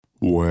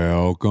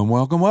Welcome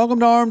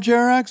to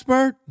Armchair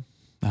Expert.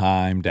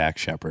 I'm Dak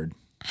Shepard.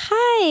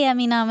 Hi,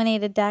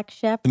 Emmy-nominated Dak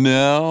Shepard.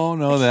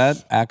 No,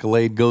 that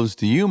accolade goes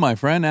to you, my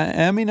friend.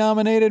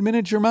 Emmy-nominated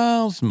miniature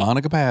mouse,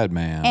 Monica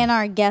Padman. And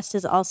our guest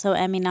is also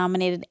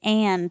Emmy-nominated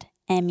and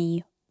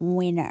Emmy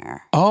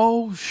winner.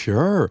 Oh,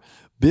 sure.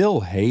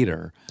 Bill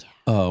Hader,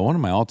 one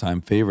of my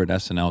all-time favorite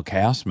SNL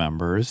cast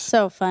members.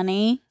 So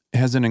funny.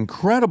 Has an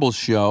incredible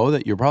show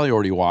that you're probably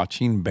already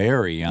watching,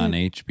 Barry, on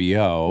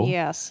HBO.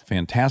 Yes.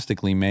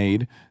 Fantastically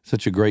made.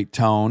 Such a great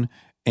tone.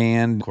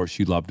 And, of course,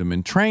 you loved him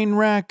in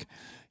Trainwreck.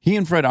 He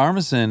and Fred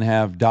Armisen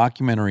have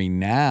Documentary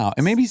Now.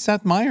 And maybe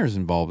Seth Meyers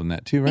involved in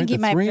that, too, right? I think he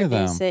might three of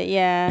them. produce it,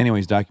 yeah.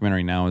 Anyways,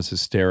 Documentary Now is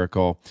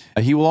hysterical.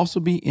 He will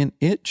also be in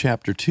It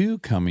Chapter 2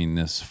 coming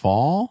this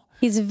fall.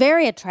 He's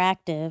very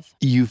attractive.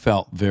 You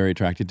felt very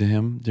attracted to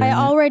him during I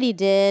it? already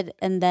did,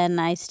 and then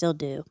I still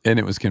do. And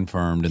it was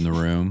confirmed in the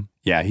room.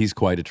 Yeah, he's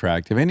quite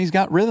attractive. And he's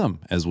got rhythm,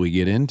 as we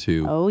get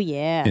into Oh,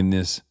 yeah. in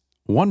this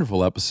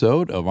wonderful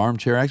episode of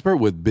Armchair Expert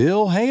with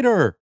Bill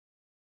Hader.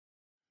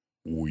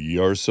 We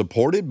are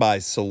supported by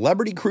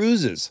Celebrity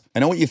Cruises. I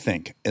know what you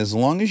think. As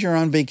long as you're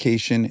on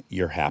vacation,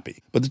 you're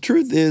happy. But the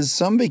truth is,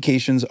 some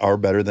vacations are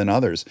better than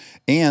others.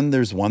 And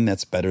there's one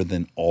that's better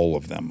than all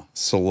of them.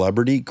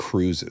 Celebrity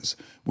Cruises.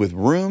 With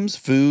rooms,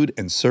 food,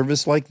 and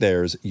service like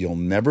theirs, you'll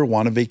never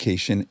want a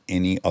vacation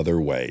any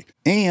other way.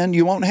 And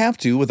you won't have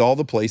to with all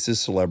the places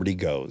Celebrity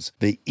goes.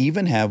 They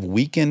even have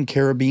weekend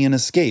Caribbean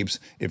escapes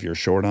if you're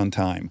short on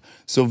time.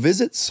 So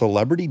visit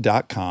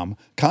Celebrity.com,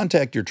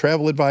 contact your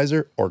travel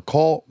advisor, or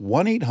call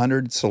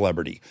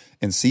 1-800-CELEBRITY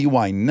and see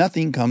why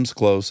nothing comes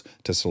close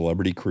to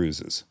Celebrity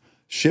Cruises.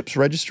 Ships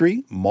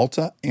registry,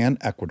 Malta and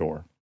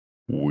Ecuador.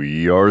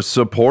 We are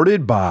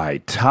supported by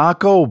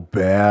Taco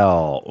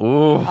Bell.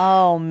 Ooh.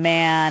 Oh,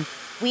 man.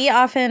 We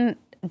often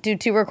do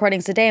 2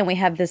 recordings a day, and we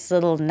have this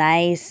little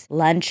nice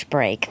lunch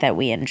break that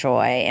we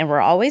enjoy, and we're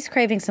always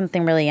craving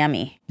something really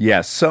yummy.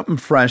 Yes, something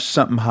fresh,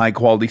 something high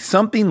quality,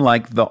 something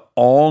like the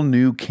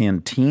all-new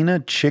Cantina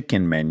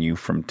chicken menu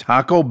from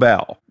Taco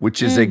Bell,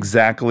 which is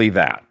exactly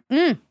that.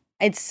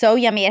 It's so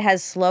yummy. It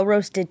has slow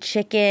roasted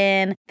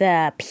chicken,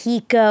 the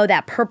pico,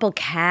 that purple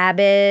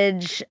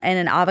cabbage, and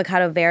an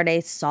avocado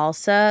verde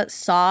salsa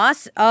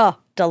sauce. Oh,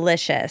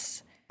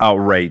 delicious.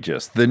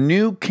 Outrageous. The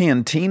new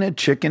Cantina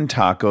chicken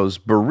tacos,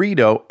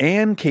 burrito,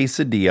 and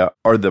quesadilla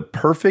are the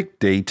perfect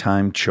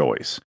daytime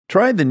choice.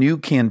 Try the new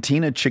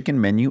Cantina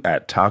chicken menu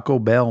at Taco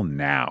Bell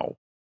now.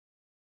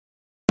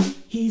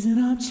 He's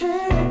an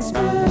armchair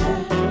expert.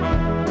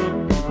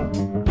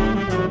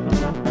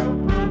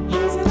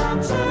 He's an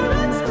armchair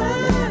expert.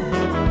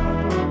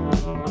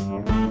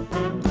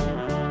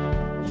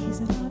 He's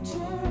an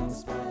armchair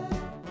expert.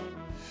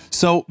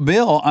 So,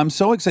 Bill, I'm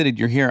so excited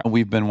you're here.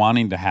 We've been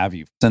wanting to have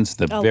you since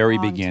the A very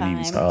long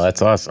beginnings. time. Oh, that's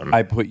awesome.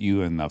 I put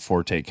you in the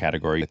Forte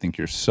category. I think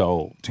you're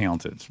so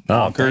talented. Oh,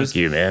 Bonkers. thank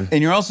you, man.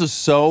 And you're also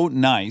so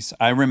nice.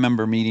 I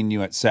remember meeting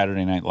you at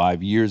Saturday Night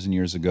Live years and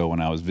years ago when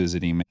I was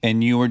visiting.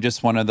 And you were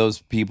just one of those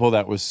people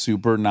that was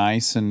super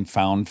nice and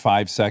found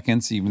 5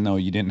 seconds, even though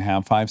you didn't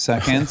have 5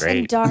 seconds. Great.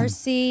 And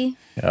Darcy.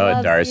 Oh,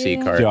 love Darcy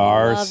you. Carter.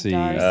 Darcy.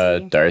 Love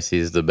Darcy.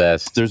 Darcy's the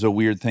best. There's a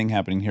weird thing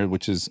happening here,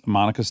 which is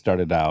Monica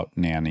started out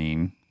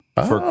nannying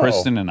for Oh.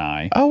 Kristen and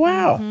I. Oh,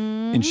 wow.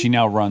 And she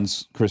now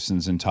runs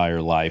Kristen's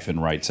entire life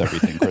and writes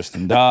everything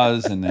Kristen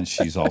does. And then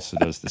she's also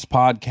does this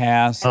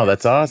podcast. Oh,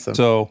 that's awesome.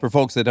 So for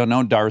folks that don't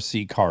know,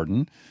 Darcy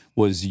Carden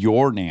was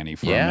your nanny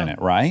for a minute,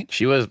 right?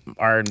 She was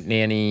our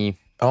nanny,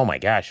 oh my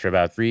gosh, for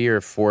about 3 or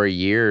 4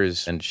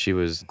 years, and she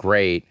was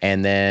great.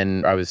 And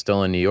then I was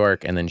still in New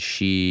York, and then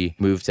she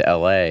moved to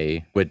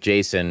LA with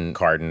Jason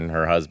Carden,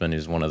 her husband,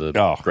 who's one of the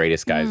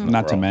greatest guys in the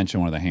Not to world. mention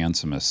one of the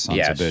handsomest sons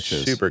Yeah, of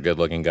bitches. super good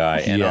looking guy.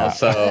 And Yeah.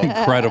 also,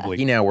 Incredibly.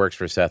 he now works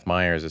for Seth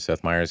Meyers, the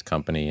Seth Meyers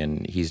company,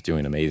 and he's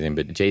doing amazing.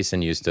 But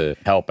Jason used to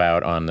help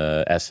out on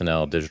the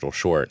SNL digital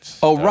shorts.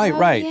 Oh,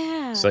 right.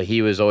 Yeah. So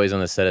he was always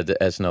on the set of the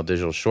SNL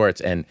digital shorts,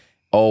 and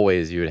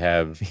always you would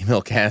have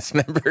female cast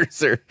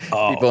members or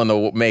people in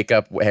the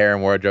makeup, hair,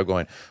 and wardrobe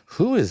going,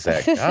 "Who is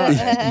that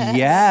guy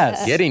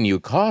Yes. getting you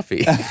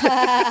coffee?"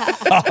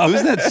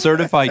 Who's that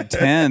certified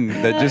 10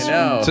 that just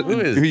No, who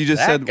is who you just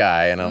that said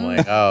guy? And I'm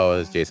like, "Oh,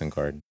 it's Jason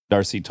Carden."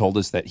 Darcy told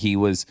us that he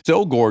was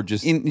so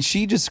gorgeous. And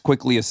she just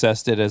quickly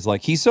assessed it as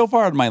like, he's so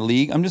far out of my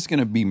league, I'm just going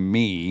to be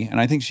me. And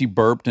I think she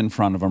burped in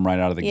front of him right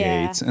out of the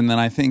Yeah. gates. And then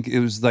I think it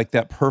was like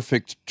that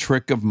perfect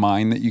trick of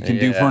mine that you can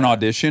do for an Yeah.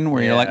 audition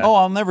where you're like, Yeah. oh,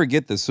 I'll never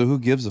get this. So who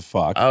gives a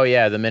fuck? Oh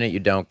yeah, the minute you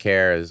don't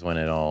care is when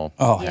it all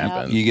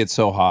happens. You get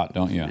so hot,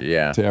 don't you?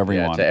 Yeah, To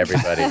everyone. yeah, to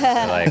everybody.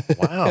 They're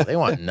like, "Wow, they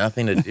want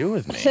nothing to do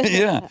with me."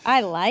 Yeah. I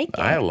like it.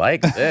 I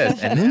like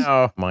this, and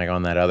now I'm like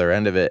on that other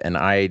end of it, and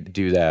I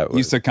do that.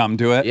 You succumb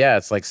to it? Yeah,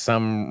 it's like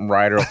some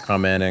writer will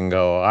come in and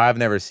go, I've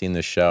never seen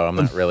the show. I'm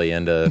not really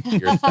into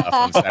your stuff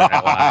on Saturday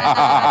Night Live.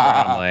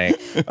 I'm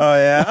like, oh,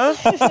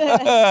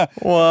 yeah?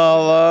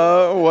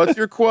 Well, what's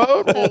your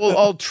quote? Well,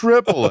 I'll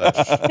triple it.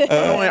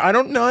 I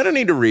don't know. I don't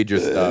need to read your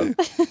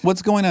stuff.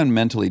 What's going on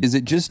mentally? Is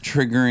it just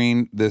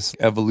triggering this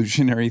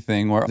evolutionary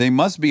thing where they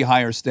must be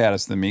higher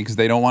status than me because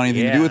they don't want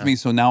anything to do with me,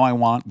 so now I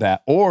want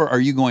that? Or are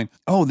you going,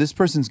 oh, this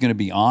person's going to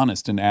be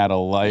honest and add a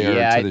layer to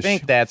the I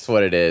think that's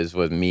what it is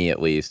with me,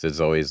 at least. It's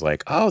always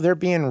like, oh, they're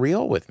being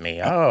real with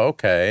me. Oh,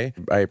 okay.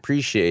 I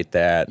appreciate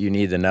that. You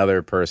need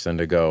another person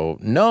to go,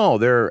 no,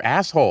 they're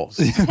assholes.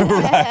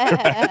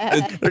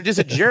 They're just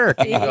a jerk.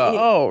 And you go,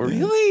 oh,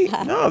 really?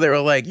 No, they were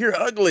like, you're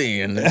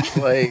ugly. And it's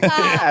like,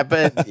 yeah,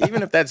 but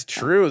even if that's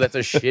true, that's a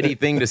shitty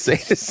thing to say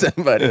to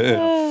somebody.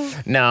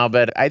 No,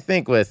 but I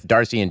think with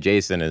Darcy and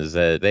Jason is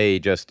that they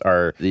just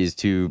are these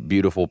two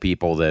beautiful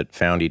people that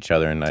found each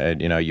other.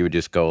 And, you would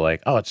just go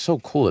like, oh, it's so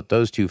cool that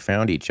those two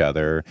found each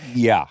other.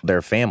 Yeah.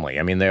 They're family.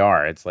 I mean, they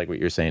are. It's like what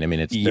you're saying. I mean,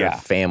 it's their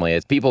family.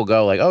 It's people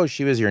go like, oh,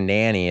 she was your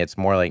nanny. It's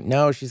more like,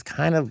 no, she's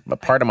kind of a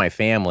part of my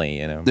family,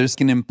 There's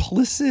an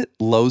implicit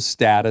low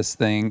status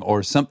thing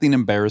or something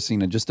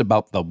embarrassing just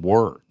about the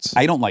words.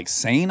 I don't like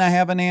saying I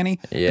have a nanny.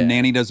 Yeah. The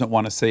nanny doesn't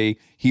want to say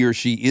he or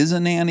she is a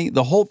nanny.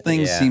 The whole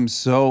thing seems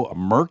so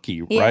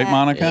murky, right,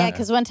 Monica? Yeah,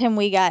 because one time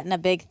we got in a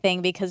big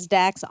thing because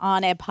Dax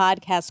on a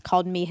podcast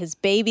called me his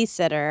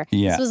babysitter.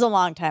 Yeah. This was a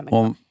long time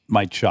ago. Well,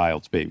 my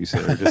child's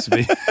babysitter, just to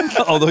be,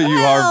 although you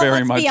are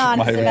very much let's be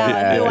honest my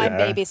about who I'm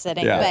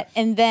babysitting. Yeah.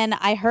 And then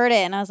I heard it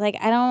and I was like,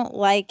 I don't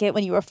like it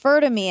when you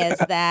refer to me as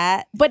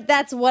that. But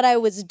that's what I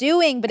was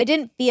doing. But I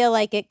didn't feel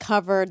like it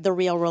covered the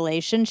real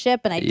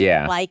relationship, and I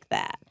didn't like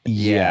that.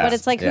 Yeah. But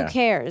it's like, who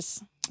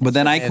cares? But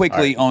then I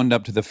quickly owned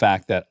up to the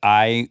fact that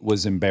I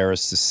was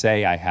embarrassed to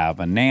say I have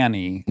a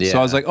nanny. So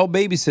I was like, oh,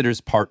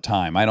 babysitter's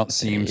part-time. I don't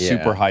seem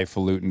super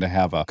highfalutin to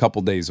have a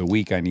couple days a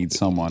week. I need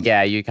someone.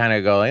 Yeah, you kind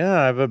of go like, oh,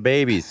 I have a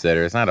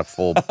babysitter. It's not a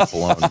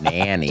full-blown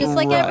nanny. Just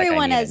like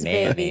everyone I need has a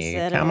nanny.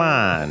 babysitter. Come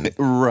on.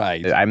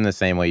 Right. I'm the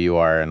same way you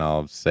are, and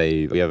I'll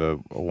say we have a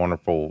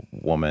wonderful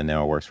woman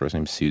now who works for us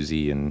named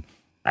Susie, and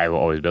I will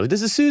always be like,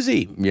 this is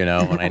Susie, and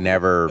I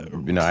never,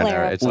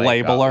 it's like,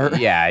 label her.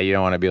 Yeah, you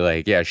don't want to be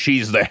like, yeah,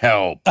 she's the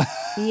help.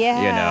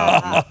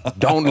 Yeah.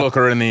 Don't look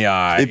her in the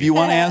eye. If you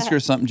want to ask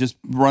her something, just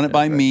run it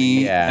by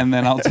me, and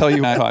then I'll tell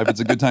you if it's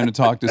a good time to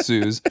talk to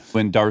Suze.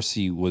 When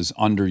Darcy was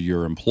under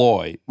your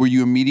employ, were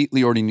you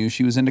immediately already knew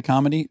she was into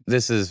comedy?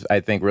 This is,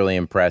 I think, really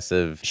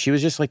impressive. She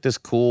was just like this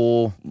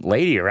cool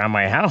lady around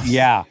my house.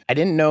 Yeah. I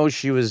didn't know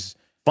she was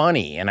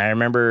funny, and I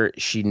remember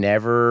she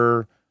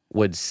never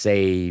would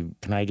say,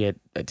 can I get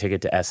a ticket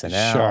to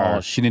SNL?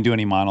 Sure. She didn't do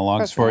any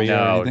monologues for you or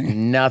No,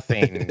 anything?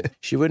 nothing.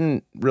 She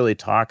wouldn't really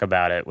talk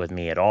about it with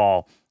me at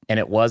all. And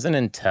it wasn't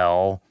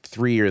until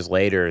 3 years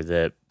later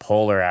that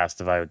Polar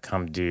asked if I would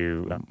come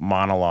do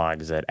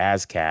monologues at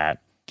ASCAT.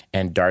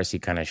 And Darcy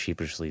kind of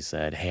sheepishly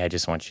said, hey, I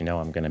just want you to know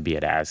I'm going to be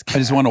at ASCAT. I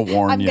just want to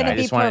warn I'm you. gonna I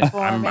be just want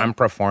performing. I'm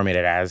performing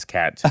at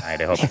ASCAT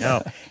tonight. I hope you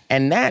know.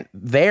 And that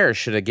there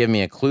should have given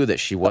me a clue that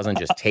she wasn't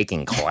just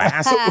taking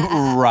classes.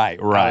 Right.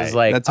 I was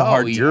like, That's a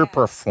hard you're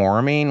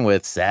performing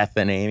with Seth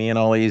and Amy and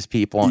all these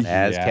people in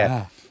ASCAT.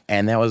 Yeah.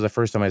 And that was the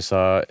first time I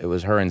saw, it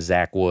was her and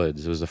Zach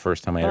Woods. It was the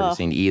first time I'd ever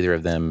seen either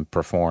of them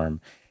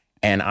perform.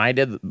 And I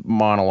did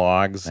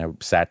monologues. I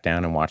sat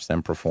down and watched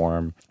them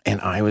perform.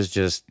 And I was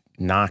just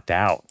knocked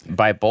out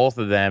by both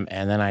of them.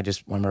 And then I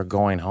just remember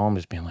going home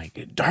just being like,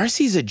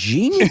 Darcy's a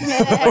genius.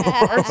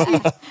 Darcy,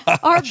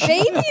 Our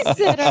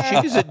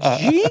babysitter. she's a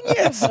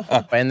genius.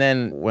 And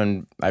then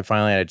when I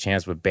finally had a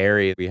chance with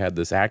Barry, we had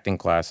this acting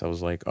class. I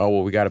was like, oh,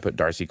 well, we got to put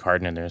Darcy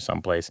Carden in there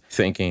someplace.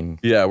 Thinking,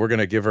 yeah, we're going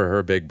to give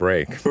her big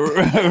break.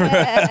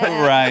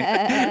 Right.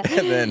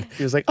 And then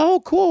he was like,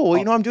 oh, cool.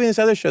 Well, I'm doing this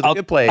other show. It's a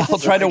good place. I'll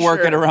try to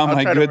work it around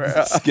my good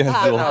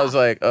schedule. I was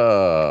like,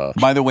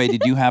 By the way,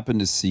 did you happen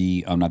to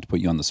see, not to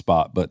put you on the spot,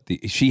 but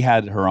she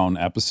had her own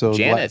episode?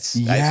 Janet's.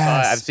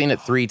 Yes. I've seen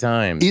it 3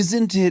 times.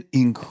 Isn't it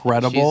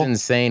incredible? She's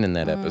insane in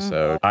that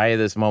episode. I had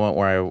this moment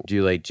where I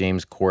do like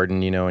James Corden,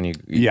 and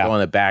you go in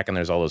the back and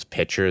there's all those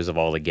pictures of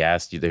all the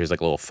guests. There's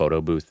like a little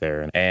photo booth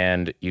there.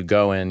 And you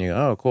go in, you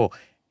go, oh, cool.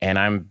 And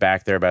I'm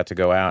back there about to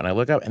go out, and I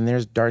look up, and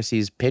there's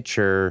Darcy's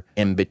picture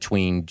in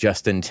between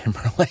Justin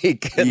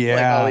Timberlake and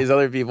like all these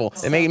other people.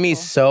 It made me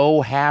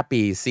so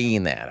happy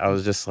seeing that. I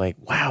was just like,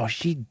 wow,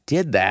 she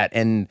did that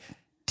and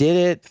did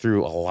it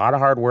through a lot of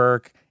hard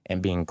work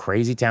and being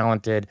crazy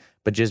talented,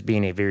 but just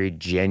being a very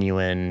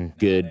genuine,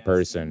 good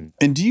person.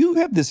 And do you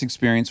have this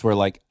experience where,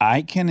 like,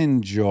 I can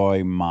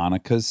enjoy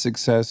Monica's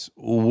success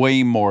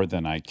way more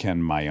than I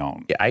can my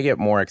own? I get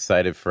more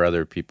excited for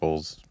other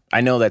people's. I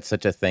know that's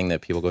such a thing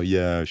that people go,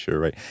 yeah, sure,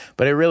 right.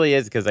 But it really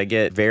is, because I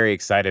get very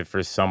excited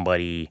for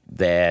somebody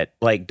that,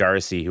 like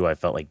Darcy, who I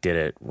felt like did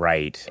it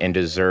right and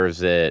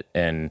deserves it.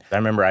 And I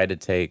remember I had to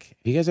take, have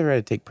you guys ever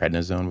had to take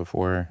prednisone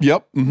before?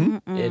 Yep.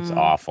 Mm-hmm. It's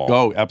awful.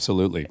 Oh,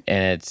 absolutely.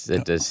 And it's a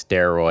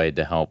steroid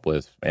to help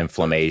with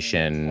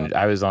inflammation.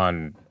 I was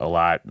on a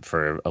lot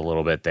for a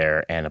little bit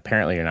there. And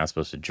apparently you're not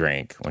supposed to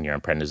drink when you're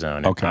on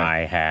prednisone. Okay. And I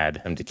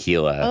had some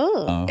tequila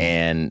Oh.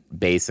 and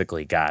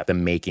basically got the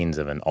makings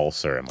of an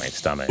ulcer in my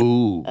stomach.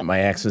 Ooh. My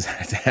ex was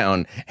out of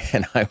town,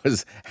 and I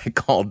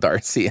called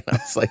Darcy, and I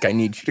was like, I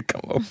need you to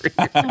come over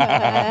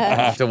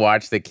here to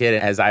watch the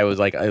kid. As I was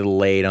like, I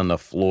laid on the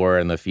floor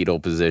in the fetal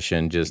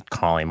position, just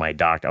calling my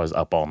doctor. I was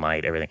up all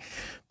night, everything.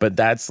 But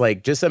that's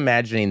like, just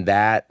imagining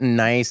that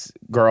nice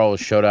girl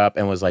showed up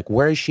and was like,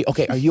 where is she?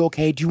 Okay, are you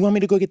okay? Do you want me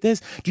to go get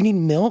this? Do you need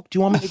milk? Do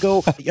you want me to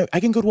go? I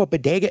can go to a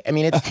bodega. I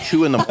mean, it's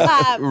 2 in the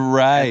morning.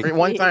 Right.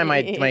 One time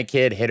my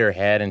kid hit her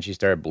head and she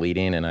started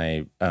bleeding and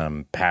I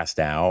passed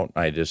out.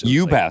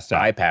 You passed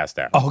out? I passed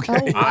out.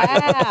 Okay.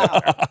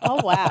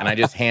 Oh, wow. And I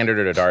just handed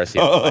her to Darcy.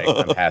 I was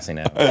like, I'm passing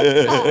out.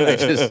 I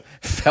just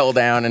fell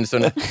down and so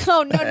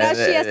Oh, no, now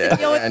she has to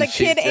deal with and the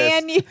she kid just-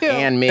 and you.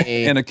 and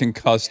me. And it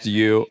concussed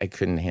you. I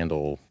couldn't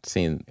handle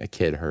seeing a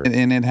kid hurt.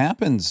 And it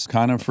happens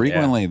kind of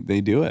frequently.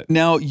 They do it.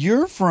 Now,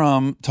 you're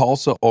from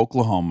Tulsa,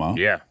 Oklahoma.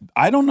 Yeah.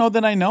 I don't know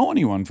that I know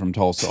anyone from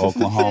Tulsa,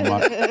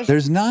 Oklahoma.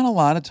 There's not a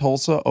lot of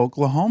Tulsa,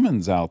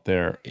 Oklahomans out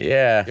there.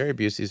 Yeah. Gary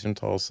Busey's from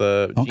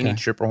Tulsa. Okay. Jeannie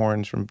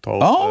Tripplehorn's from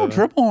Tulsa. Oh,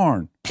 Triple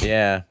Horn.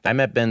 Yeah. I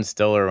met Ben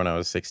Stiller when I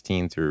was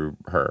 16 through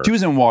her. She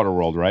was in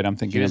Waterworld, right? I'm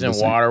thinking She was of in the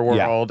same- Yeah.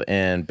 Waterworld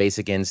and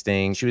Basic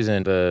Instinct. She was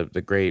in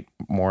the Great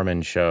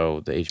Mormon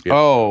Show, the HBO.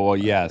 Oh, well,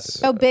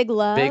 yes. Oh, Big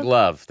Love. Big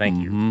Love.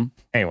 Thank you. Mhm.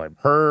 Anyway,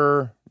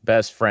 her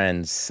best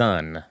friend's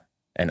son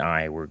and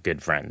I were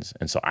good friends.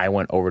 And so I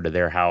went over to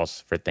their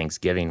house for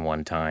Thanksgiving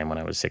one time when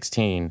I was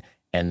 16,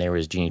 and there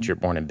was Jeannie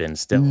Tripplehorn and Ben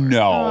Stiller.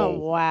 No. Oh,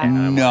 wow. And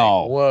I'm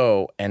No. like,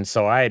 whoa. And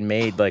so I had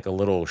made like a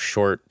little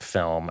short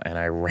film and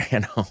I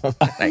ran home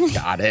and I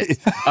got it.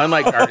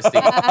 Unlike Darcy,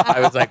 I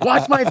was like,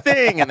 watch my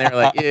thing. And they were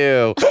like,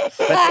 ew. But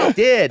they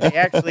did. They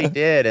actually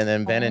did. And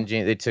then Ben and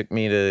Jean, they took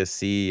me to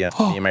see,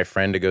 me and my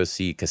friend to go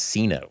see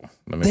Casino.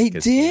 The movie They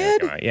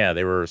did? came out. Yeah,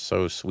 they were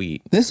so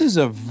sweet. This is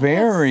a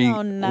very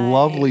so nice.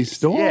 lovely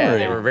story. Yeah,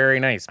 they were very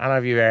nice. I don't know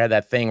if you ever had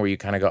that thing where you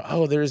kind of go,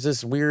 oh, there's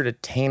this weird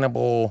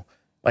attainable,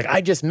 like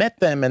I just met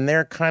them and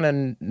they're kind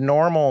of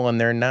normal and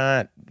they're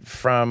not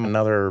from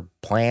another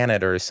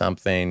planet or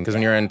something. Because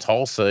when you're in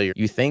Tulsa,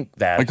 you think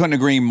that. I couldn't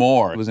agree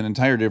more. It was an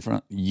entire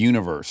different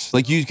universe.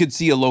 Like you could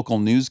see a local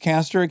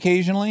newscaster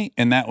occasionally,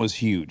 and that was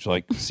huge.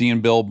 Like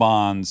seeing Bill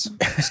Bonds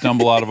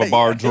stumble out of a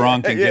bar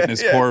drunk and get in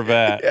his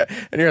Corvette. Yeah.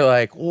 And you're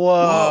like,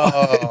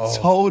 whoa.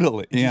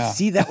 Totally. Yeah.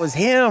 See, that was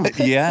him.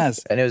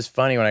 Yes. And it was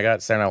funny when I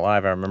got Saturday Night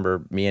Live. I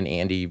remember me and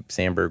Andy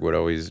Samberg would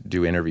always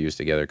do interviews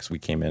together because we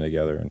came in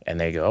together. And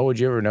they go, "Oh, would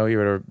you ever know you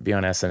would be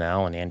on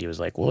SNL?" And Andy was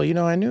like, "Well,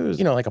 I knew it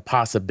was, like a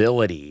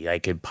possibility I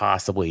could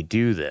possibly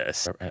do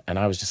this." And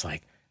I was just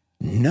like,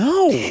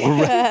 "No."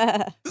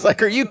 It's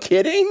like, are you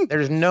kidding?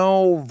 There's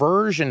no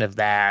version of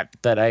that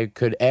I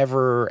could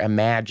ever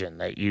imagine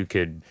that you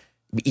could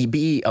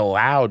be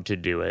allowed to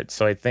do it.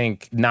 So I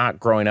think not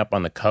growing up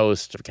on the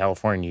coast of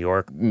California, New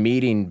York,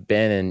 meeting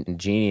Ben and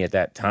Jeannie at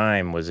that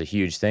time was a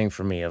huge thing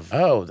for me of,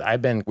 oh,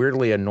 I've been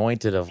weirdly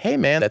anointed of, hey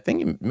man, that thing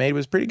you made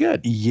was pretty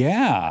good.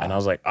 Yeah. And I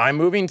was like, I'm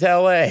moving to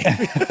LA.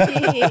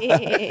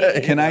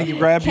 Can I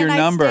grab your Can I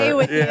number? stay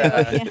with you?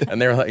 Yeah.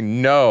 And they were like,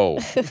 no.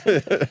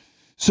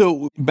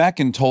 So back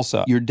in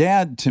Tulsa, your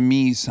dad to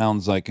me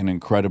sounds like an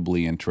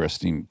incredibly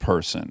interesting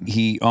person.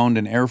 He owned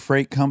an air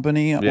freight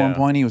company at one Yeah.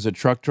 point. He was a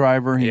truck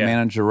driver. He Yeah.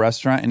 managed a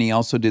restaurant, and he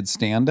also did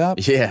stand up.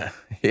 Yeah.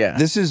 Yeah.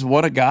 This is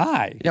what a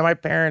guy. My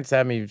parents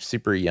had me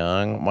super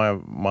young. My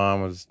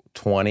mom was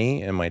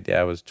 20 and my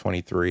dad was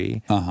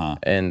 23. Uh-huh.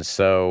 And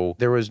so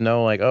there was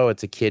no like, oh,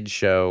 it's a kid's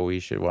show. We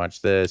should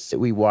watch this.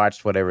 We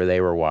watched whatever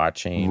they were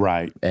watching.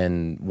 Right.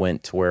 And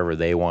went to wherever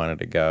they wanted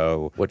to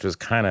go, which was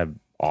kind of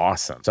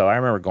awesome. So I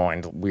remember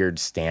going to weird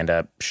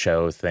stand-up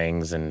show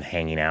things and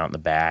hanging out in the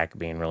back,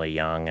 being really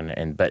young.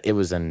 But it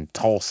was in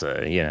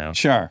Tulsa,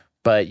 Sure.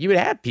 But you would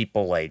have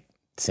people like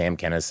Sam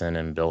Kinison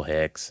and Bill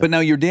Hicks. But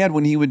now your dad,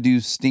 when he would do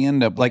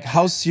stand up, like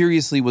how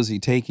seriously was he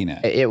taking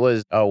it? It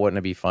was, oh, wouldn't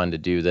it be fun to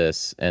do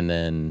this? And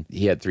then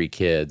he had 3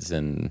 kids,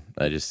 and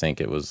I just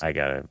think it was, I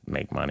gotta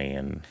make money.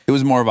 And It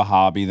was more of a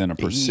hobby than a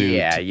pursuit.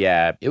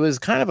 yeah. It was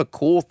kind of a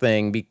cool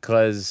thing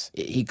because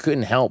he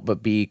couldn't help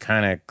but be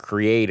kind of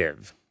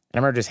creative. I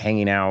remember just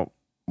hanging out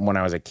when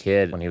I was a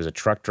kid, when he was a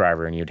truck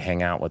driver, and you'd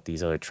hang out with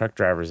these other truck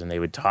drivers, and they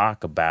would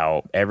talk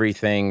about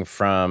everything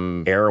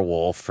from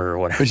Airwolf or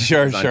whatever.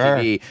 Sure, was on sure.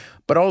 TV.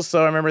 But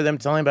also, I remember them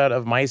telling about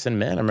Of Mice and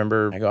Men. I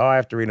remember, I go, oh, I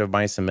have to read Of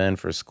Mice and Men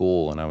for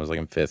school. And I was like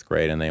in 5th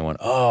grade, and they went,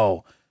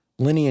 oh,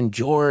 Lenny and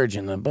George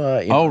and the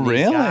butt. Oh, these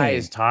really?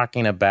 Guys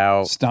talking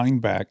about,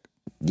 Steinbeck.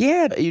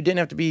 yeah, you didn't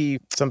have to be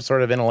some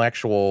sort of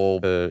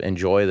intellectual to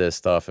enjoy this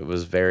stuff. It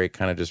was very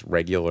kind of just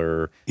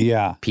regular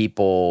Yeah.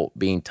 people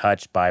being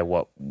touched by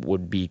what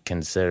would be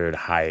considered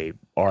high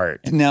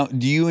art. Now,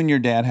 do you and your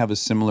dad have a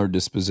similar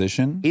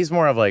disposition? He's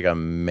more of like a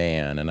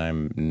man, and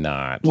I'm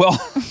not. Well,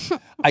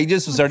 I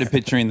just started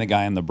picturing the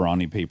guy in the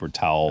brawny paper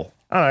towel.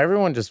 I don't know,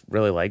 everyone just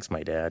really likes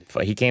my dad.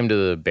 He came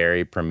to the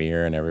Barry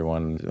premiere, and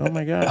everyone, oh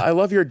my God, I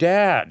love your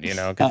dad,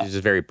 because he's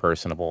just very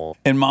personable.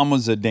 And mom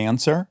was a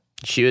dancer?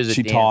 She was a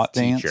She dance taught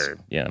dance? teacher.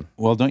 Yeah.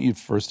 Well, don't you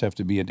first have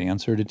to be a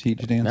dancer to teach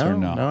dance or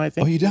no? No, I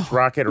think Oh, you don't?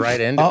 rocket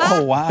right into it.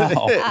 Oh, wow.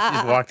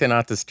 She's walked in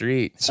off the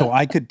street. So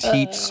I could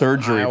teach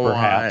surgery, I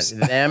perhaps.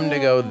 want them to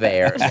go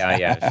there.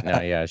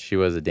 Yeah. She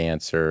was a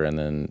dancer and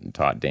then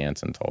taught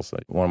dance in Tulsa.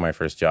 One of my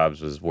first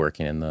jobs was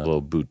working in the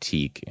little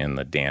boutique in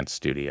the dance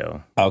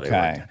studio.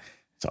 Okay.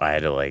 So I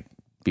had to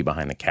be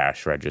behind the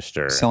cash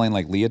register. Selling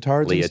like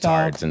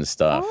leotards And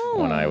stuff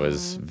when I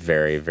was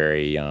very,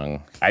 very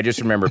young. I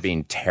just remember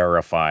being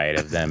terrified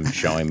of them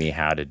showing me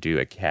how to do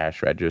a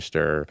cash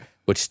register,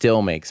 which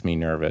still makes me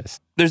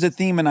nervous. There's a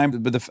theme, and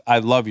I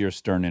love your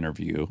Stern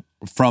interview.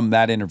 From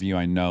that interview,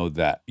 I know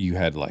that you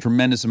had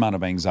tremendous amount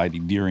of anxiety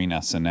during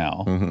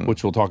SNL,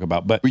 which we'll talk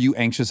about. But were you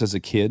anxious as a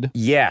kid?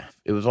 Yeah,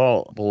 it was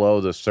all below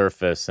the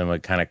surface and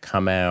would kind of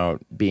come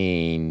out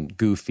being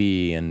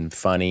goofy and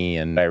funny.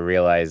 And I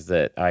realized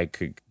that I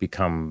could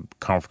become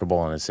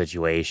comfortable in a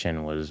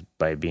situation was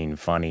by being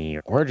funny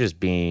or just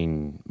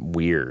being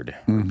weird,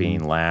 or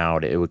being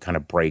loud. It would kind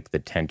of break the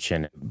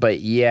tension.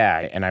 But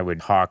yeah, and I would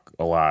talk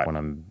a lot when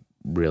I'm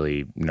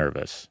really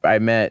nervous. I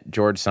met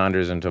George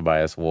Saunders and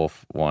Tobias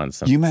Wolff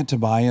once. You met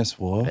Tobias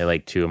Wolff? They're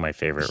two of my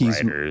favorite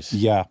writers.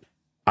 Yeah.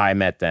 I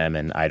met them,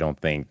 and I don't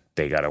think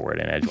they got a word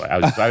in edgewise. I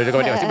was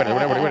going,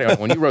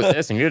 when you wrote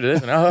this and you did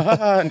this,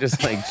 and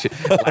just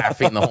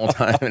laughing the whole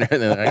time and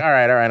everything. All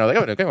right. I was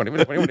like,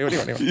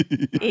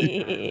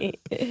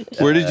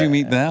 Where did you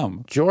meet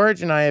them?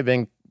 George and I have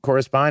been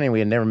corresponding. We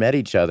had never met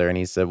each other, and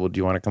he said, well, do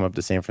you want to come up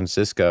to San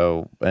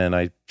Francisco? And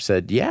I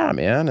said, yeah,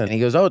 man. And he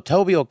goes, oh,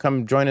 Toby will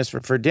come join us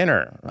for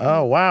dinner.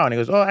 Oh, wow. And he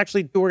goes, oh,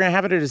 actually, we're going to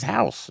have it at his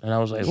house. And I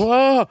was like,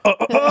 whoa.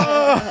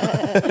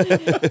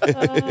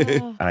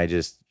 I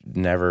just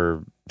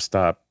never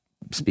stopped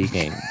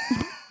speaking.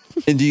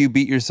 And do you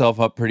beat yourself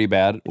up pretty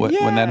bad when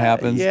that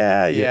happens?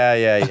 Yeah.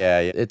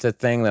 It's a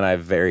thing that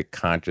I've very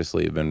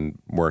consciously been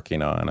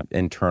working on.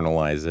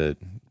 Internalize it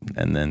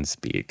and then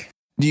speak.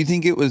 Do you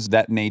think it was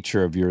that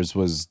nature of yours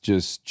was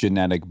just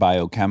genetic,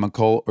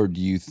 biochemical, or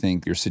do you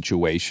think your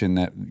situation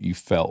that you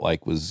felt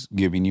like was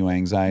giving you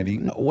anxiety?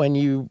 When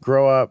you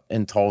grow up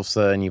in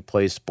Tulsa and you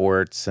play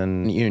sports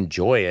and you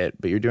enjoy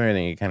it, but you're doing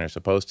everything you're kind of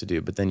supposed to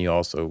do, but then you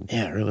also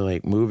really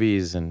like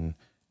movies, and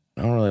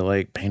I don't really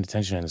like paying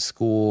attention in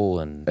school.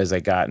 And as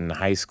I got in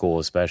high school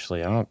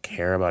especially, I don't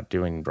care about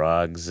doing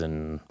drugs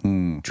and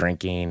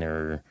drinking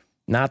or...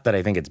 Not that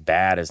I think it's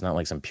bad. It's not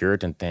like some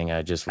Puritan thing.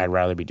 I'd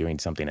rather be doing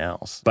something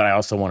else. But I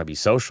also want to be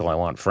social. I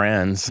want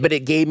friends. But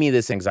it gave me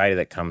this anxiety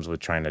that comes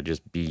with trying to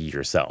just be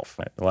yourself.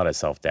 A lot of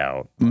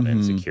self-doubt,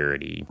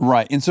 insecurity.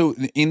 Right. And so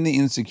in the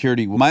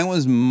insecurity, mine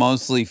was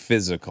mostly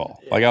physical.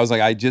 Like I was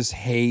like, I just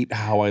hate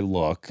how I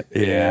look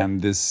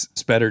and this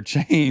better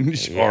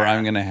change or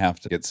I'm going to have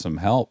to get some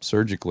help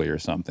surgically or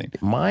something.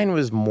 Mine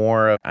was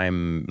more,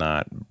 I'm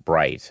not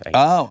bright.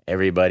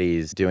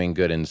 Everybody's doing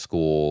good in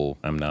school.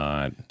 I'm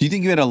not. Do you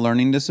think you had a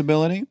learning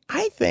disability?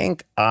 I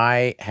think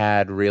I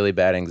had really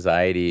bad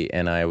anxiety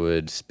and I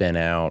would spin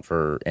out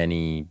for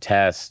any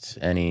test,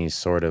 any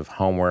sort of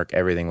homework.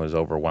 Everything was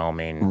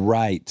overwhelming.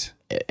 Right.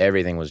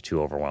 Everything was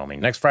too overwhelming.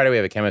 Next Friday, we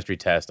have a chemistry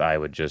test. I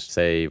would just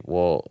say,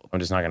 well, I'm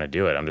just not going to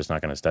do it. I'm just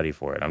not going to study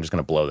for it. I'm just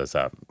going to blow this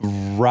up.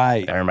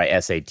 Right. I remember my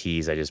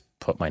SATs, I just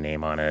put my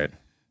name on it.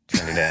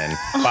 Turned it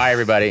in. Bye,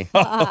 everybody.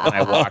 And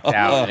I walked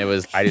out,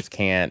 and I just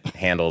can't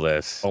handle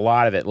this. A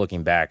lot of it,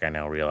 looking back, I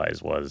now realize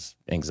was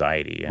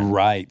anxiety.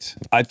 Right.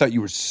 I thought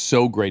you were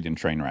so great in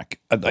Trainwreck.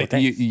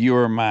 You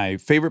were my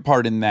favorite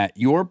part in that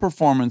your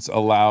performance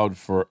allowed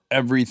for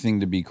everything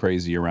to be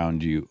crazy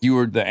around you. You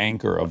were the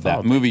anchor of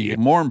that movie.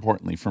 More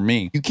importantly for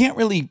me, you can't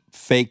really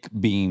fake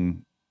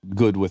being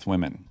good with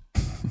women.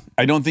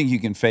 I don't think you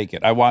can fake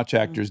it. I watch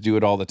actors do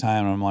it all the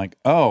time, and I'm like,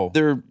 oh,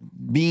 they're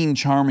being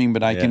charming,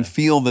 but I can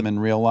feel them in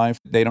real life.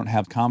 They don't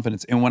have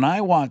confidence. And when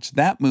I watched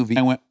that movie,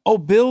 I went, oh,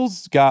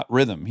 Bill's got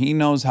rhythm. He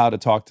knows how to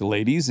talk to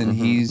ladies, and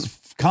he's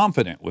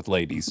confident with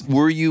ladies.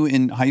 Were you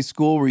in high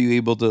school? Were you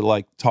able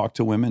to talk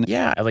to women?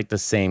 Yeah, I the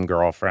same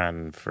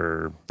girlfriend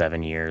for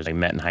 7 years. I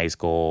met in high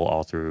school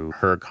all through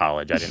her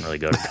college. I didn't really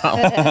go to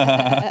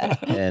college.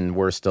 And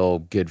we're still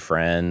good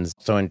friends.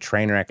 So in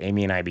Trainwreck,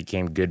 Amy and I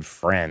became good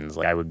friends.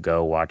 I would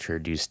go watch her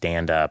do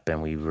stand-up,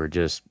 and we were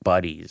just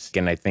buddies.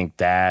 And I think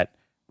that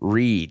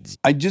reads.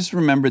 I just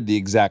remembered the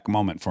exact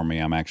moment for me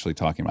I'm actually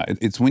talking about.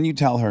 It's when you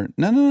tell her,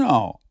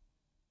 no,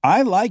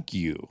 I like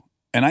you,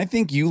 and I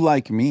think you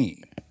like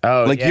me.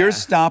 Oh, you're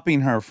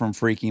stopping her from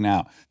freaking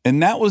out.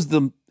 And that was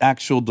the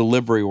actual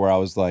delivery where I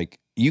was like,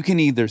 you can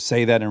either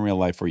say that in real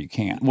life or you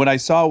can't. What I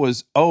saw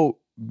was, oh,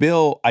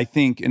 Bill, I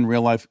think in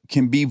real life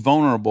can be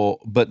vulnerable,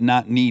 but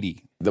not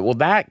needy. Well,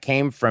 that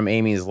came from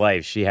Amy's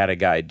life. She had a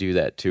guy do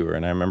that to her.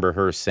 And I remember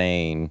her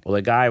saying, well,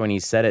 the guy, when he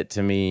said it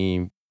to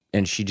me,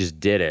 and she just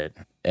did it.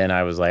 And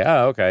I was like,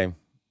 oh, okay.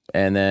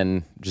 And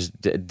then just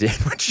did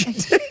what she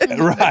did.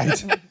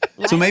 Right.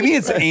 So maybe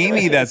it's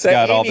Amy that's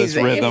got all this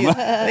rhythm.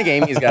 I think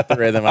Amy's got the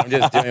rhythm. I'm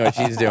just doing what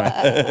she's doing.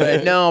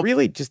 But no,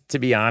 really, just to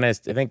be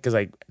honest, I think because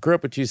I grew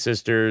up with two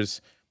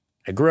sisters.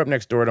 I grew up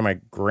next door to my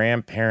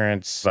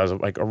grandparents. I was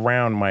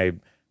around my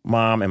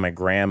mom and my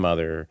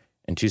grandmother.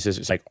 and two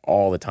sisters, like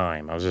all the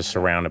time. I was just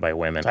surrounded by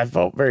women. I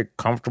felt very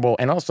comfortable.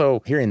 And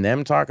also hearing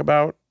them talk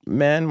about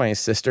men, my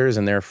sisters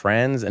and their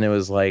friends. And it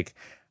was like,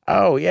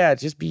 oh yeah,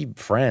 just be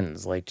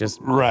friends. Like just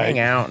hang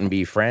out and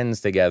be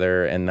friends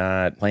together and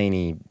not play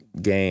any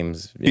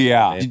games.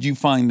 Yeah. Did you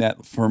find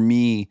that for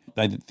me,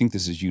 I think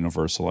this is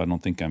universal. I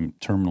don't think I'm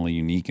terminally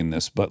unique in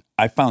this, but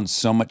I found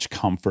so much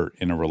comfort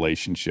in a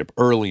relationship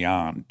early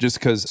on just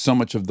because so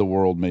much of the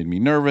world made me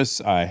nervous.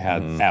 I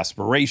had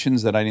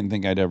aspirations that I didn't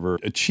think I'd ever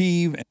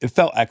achieve. It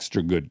felt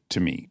extra good to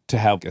me to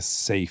have a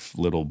safe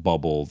little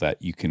bubble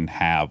that you can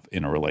have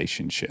in a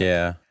relationship.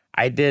 Yeah.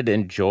 I did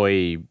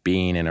enjoy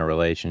being in a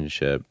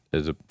relationship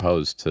as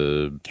opposed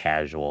to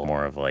casual,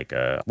 more of like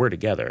a we're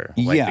together,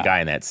 like the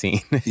guy in that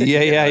scene.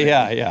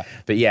 Yeah.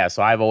 But yeah,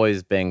 so I've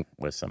always been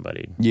with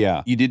somebody.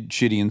 Yeah. You did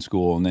shitty in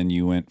school and then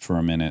you went for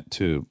a minute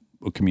to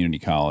a community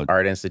college.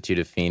 Art Institute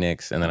of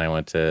Phoenix, and then I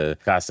went to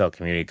Scottsdale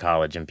Community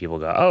College, and people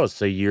go, oh,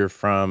 so you're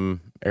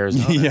from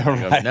Arizona? Yeah, I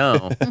go, right.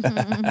 no.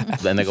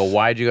 Then they go,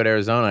 why'd you go to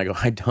Arizona? I go,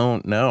 I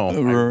don't know.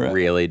 I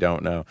really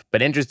don't know.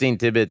 But interesting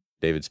tidbit,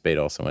 David Spade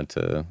also went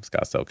to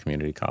Scottsdale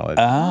Community College.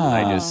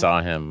 I just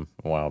saw him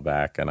a while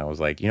back, and I was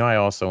like, I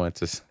also went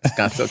to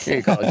Scottsdale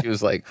Community College. He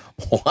was like,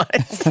 what?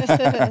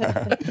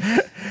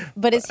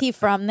 But is he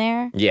from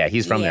there? Yeah,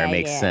 he's from there. It Yeah,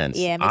 makes yeah. sense.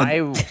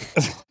 Yeah,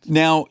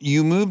 Now,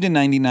 you moved in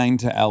 99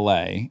 to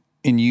LA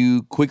and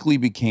you quickly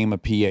became a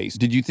PA.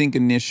 Did you think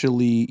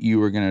initially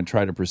you were going to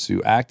try to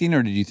pursue acting,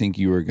 or did you think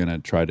you were going to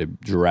try to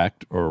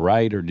direct or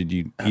write, or did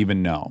you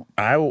even know?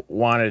 I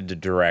wanted to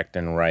direct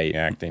and write.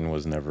 Acting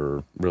was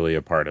never really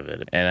a part of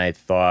it. And I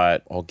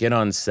thought, I'll get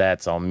on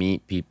sets, I'll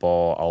meet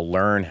people, I'll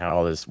learn how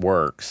all this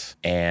works,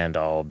 and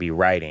I'll be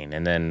writing.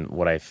 And then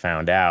what I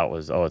found out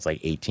was, it's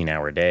like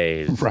 18-hour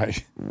days.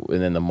 Right.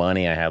 And then the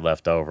money I had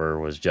left over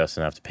was just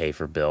enough to pay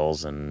for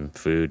bills and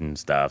food and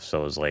stuff.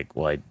 So it was like,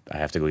 well, I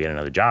have to go get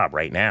another job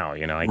right now.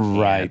 I can't.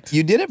 Right.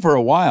 You did it for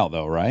a while,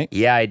 though, right?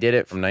 Yeah, I did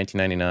it from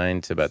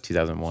 1999 to about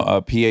 2001.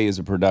 A PA is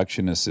a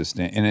production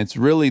assistant, and it's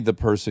really the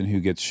person who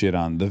gets shit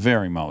on the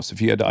very most.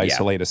 If you had to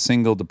isolate a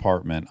single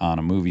department on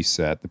a movie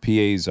set, the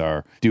PAs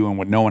are doing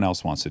what no one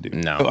else wants to do.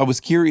 No. I was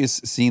curious,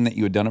 seeing that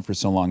you had done it for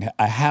so long,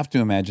 I have to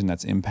imagine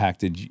that's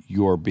impacted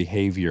your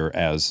behavior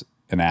as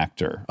an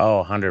actor.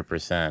 Oh,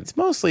 100%. It's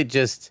mostly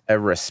just a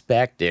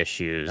respect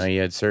issue.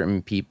 You had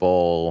certain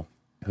people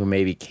who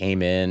maybe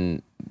came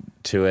in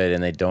to it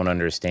and they don't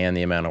understand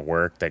the amount of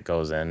work that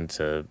goes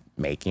into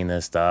making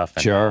this stuff.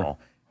 And Sure.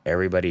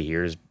 Everybody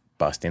here is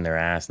busting their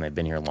ass and they've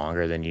been here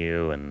longer than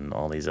you and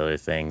all these other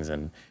things.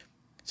 And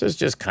so it's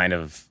just kind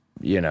of,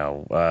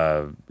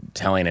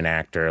 telling an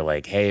actor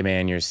like, hey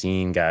man, your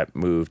scene got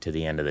moved to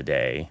the end of the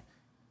day,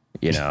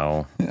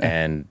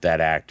 and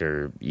that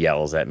actor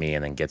yells at me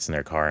and then gets in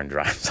their car and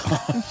drives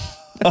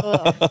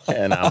off.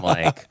 And I'm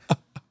like,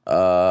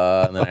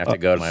 and then I have to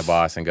go to my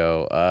boss and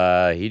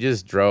go, he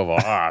just drove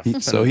off.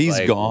 So he's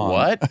like, gone.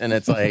 What? And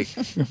it's like,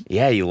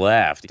 yeah, he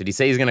left. Did he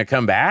say he's going to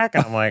come back?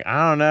 And I'm like,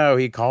 I don't know.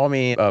 He called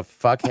me a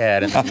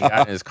fuckhead and then he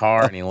got in his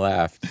car and he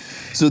left.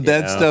 So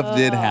that stuff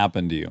did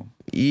happen to you.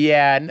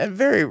 Yeah,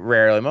 very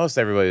rarely. Most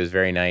everybody was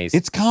very nice.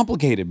 It's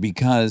complicated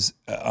because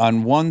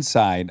on one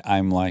side,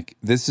 I'm like,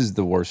 this is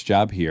the worst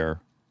job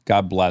here.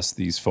 God bless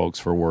these folks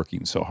for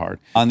working so hard.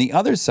 On the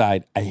other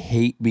side, I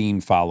hate being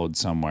followed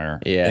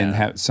somewhere and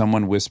have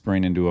someone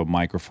whispering into a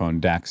microphone,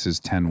 Dax is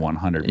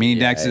 10-100. Meaning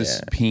Dax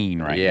is peeing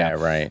right now. Yeah,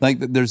 right. Like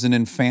there's an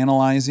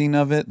infantilizing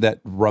of it that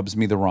rubs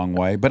me the wrong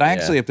way. But I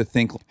actually have to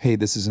think, hey,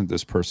 this isn't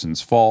this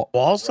person's fault.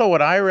 Well, also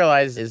what I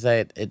realized is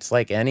that it's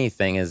like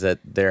anything, is that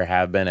there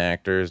have been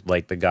actors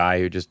like the guy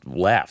who just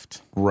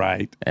left.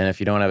 Right. And if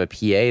you don't have a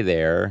PA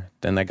there,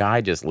 then the guy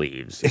just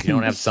leaves. If you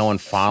don't have someone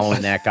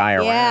following that guy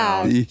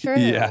Yeah, around. it's true.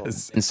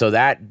 Yes. And so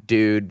that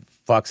dude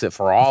fucks it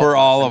for all For of us.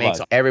 all It of makes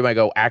us. everybody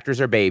go, actors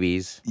are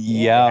babies.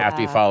 Yeah. They have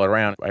to be followed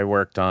around. I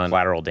worked on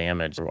Collateral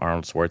Damage with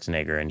Arnold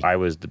Schwarzenegger, and I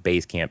was the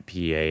base camp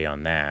PA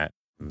on that.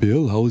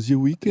 Bill, how was your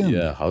weekend?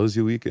 Yeah, how was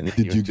your weekend?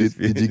 Did you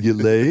get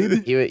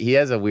laid? He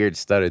has a weird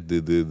stutter. Yeah,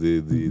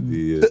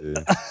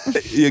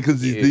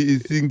 because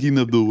he's thinking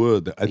of the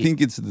word. I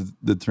think it's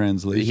the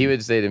translation. He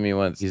would say to me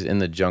once, he's in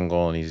the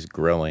jungle and he's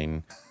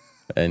grilling,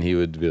 and he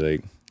would be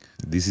like,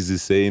 "This is the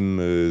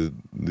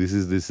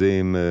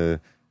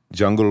same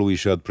jungle we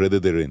shot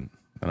Predator in."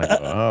 And I go,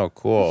 "Oh,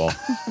 cool."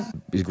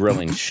 He's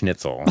grilling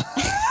schnitzel,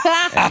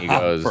 and he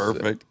goes,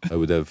 Perfect. "I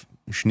would have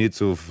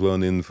schnitzel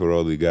flown in for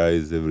all the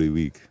guys every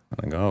week." And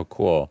I go, "Oh,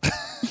 cool."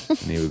 And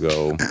he would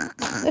go,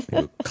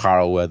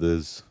 "Carl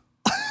Weathers,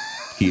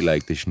 he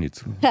liked the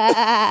schnitzel."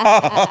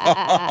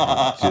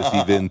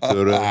 Jesse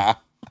Ventura,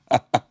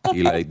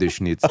 he liked the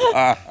schnitzel.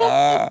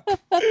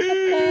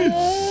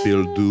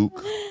 Bill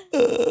Duke,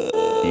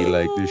 he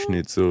liked the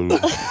schnitzel.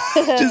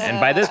 And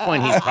by this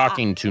point, he's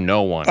talking to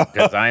no one,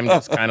 because I'm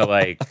just kind of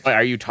like,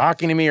 are you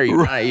talking to me? Or are you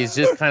not? He's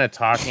just kind of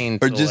talking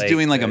to Or just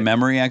doing like a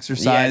memory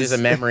exercise. Yeah, just a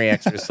memory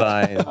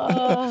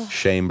exercise.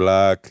 Shane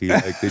Black, he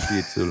liked the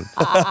schnitzel.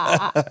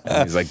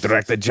 And he's like,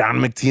 director John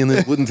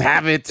McTiernan wouldn't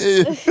have it.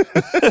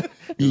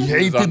 He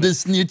hated the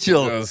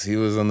schnitzel. He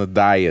was on the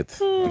diet.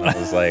 And I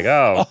was like,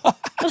 oh,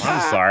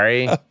 I'm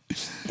sorry.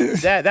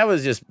 That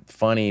was just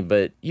funny,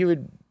 but you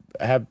would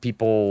have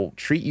people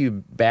treat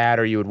you bad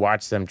or you would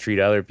watch them treat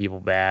other people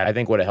bad. I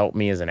think what helped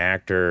me as an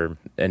actor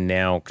and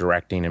now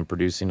directing and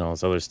producing all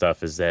this other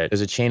stuff is that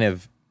there's a chain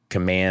of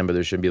command, but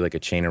there should be like a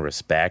chain of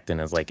respect.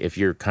 And it's like if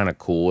you're kind of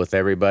cool with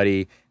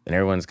everybody and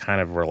everyone's kind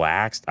of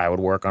relaxed, I would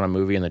work on a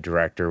movie and the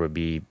director would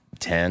be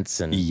tense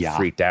and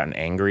freaked out and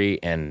angry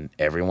and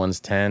everyone's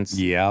tense.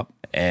 Yep.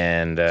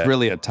 And It's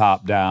really a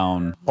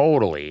top-down.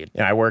 totally. You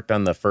know, I worked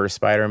on the first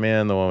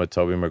Spider-Man, the one with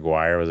Tobey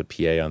Maguire. I was a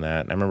PA on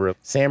that. And I remember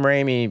Sam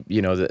Raimi,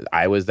 you know,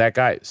 I was that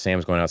guy.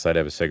 Sam's going outside to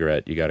have a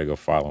cigarette. You got to go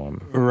follow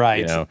him.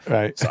 Right, You know?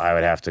 right. So I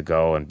would have to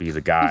go and be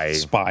the guy.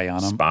 Spy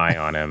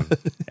on him.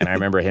 And I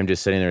remember him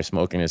just sitting there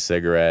smoking a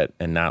cigarette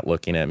and not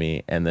looking at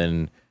me and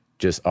then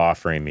just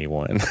offering me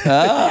one.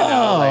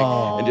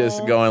 And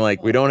just going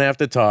like, we don't have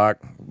to talk,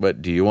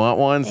 but do you want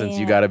one? Since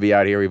you got to be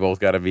out here, we both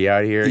got to be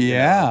out here.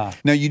 Yeah.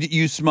 Now,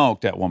 you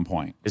smoked at one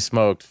point. I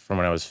smoked from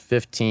when I was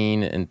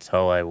 15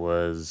 until I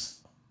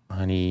was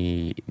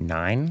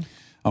 29.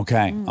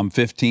 Okay. I'm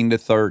 15 to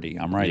 30.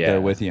 I'm right Yeah.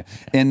 there with you.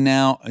 And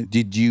now,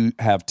 did you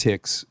have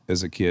tics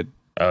as a kid?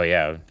 Oh,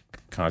 yeah.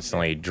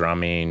 Constantly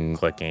drumming,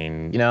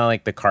 clicking. You know,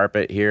 like the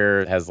carpet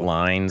here has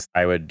lines.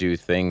 I would do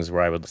things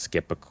where I would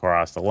skip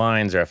across the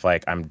lines, or if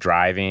like I'm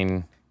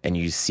driving and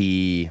you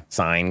see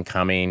sign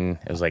coming,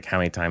 it was like, how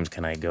many times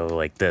can I go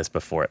like this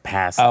before it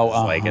passes?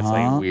 Like it's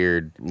like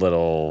weird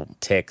little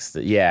ticks.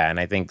 And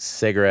I think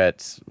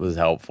cigarettes was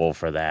helpful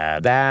for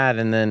that.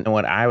 And then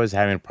what I was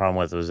having a problem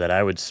with was that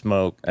I would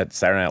smoke at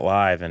Saturday Night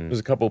Live, and there's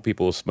a couple of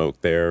people who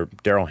smoked there.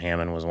 Daryl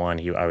Hammond was one.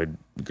 I would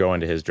go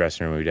into his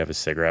dressing room, we'd have a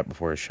cigarette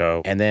before a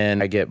show. And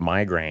then I get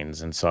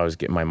migraines. And so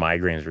my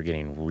migraines were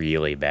getting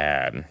really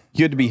bad.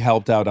 You had to be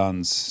helped out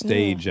on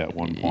stage at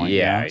one point.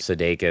 Yeah.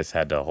 Sudeikis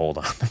had to hold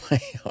on to my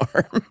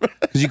arm.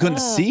 Because you couldn't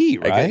see,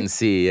 right? I couldn't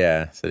see,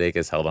 yeah.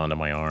 Sudeikis held onto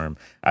my arm.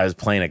 I was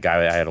playing a guy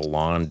that I had a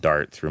lawn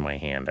dart through my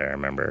hand, I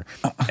remember.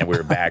 And we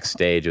were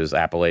backstage. It was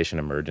Appalachian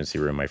Emergency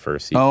Room, my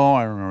first season. Oh,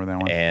 I remember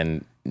that one.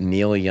 And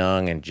Neil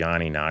Young and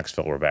Johnny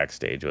Knoxville were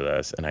backstage with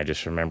us. And I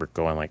just remember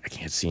going like, I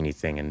can't see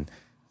anything. And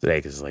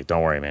Sudeikis is like,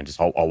 don't worry, man.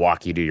 Just I'll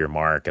walk you to your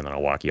mark and then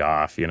I'll walk you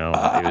off, you know?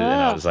 And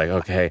I was like,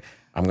 okay,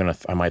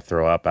 I might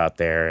throw up out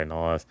there and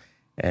all this.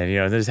 And, you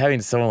know, there's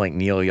having someone like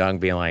Neil Young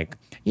being like,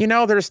 you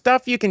know, there's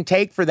stuff you can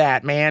take for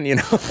that, man, you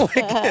know? Like,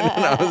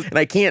 and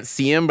I can't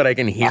see him, but I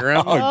can hear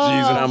him. Oh,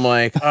 jeez. And I'm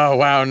like, oh,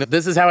 wow,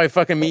 this is how I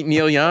fucking meet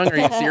Neil Young? Are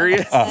you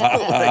serious? Like,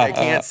 I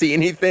can't see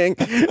anything.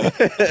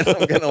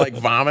 I'm going to, like,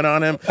 vomit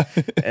on him.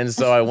 And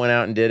so I went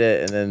out and did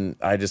it, and then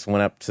I just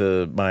went up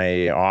to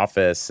my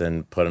office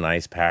and put an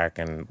ice pack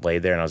and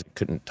laid there, and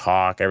couldn't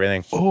talk,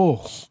 everything.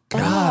 Oh,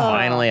 God.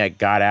 Finally, I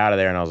got out of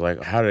there, and I was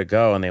like, how did it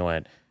go? And they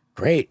went,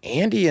 great.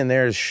 Andy and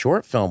their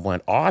short film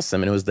went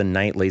awesome. And it was the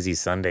night Lazy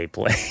Sunday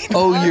played.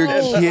 Oh, you're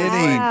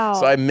kidding. Wow.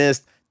 So I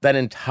missed that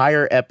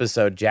entire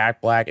episode. Jack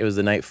Black, it was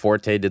the night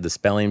Forte did the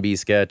spelling bee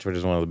sketch, which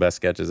is one of the best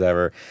sketches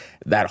ever.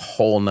 That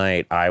whole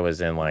night, I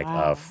was in like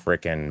a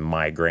freaking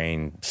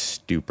migraine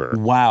stupor.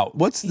 Wow.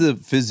 What's the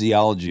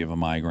physiology of a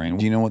migraine?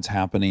 Do you know what's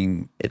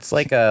happening? It's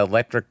like a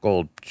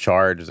electrical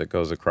charge that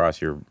goes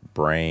across your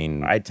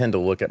brain. I tend to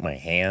look at my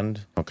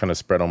hand. I'll kind of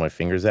spread all my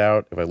fingers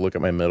out. If I look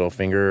at my middle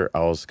finger,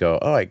 I'll just go,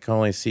 oh, I can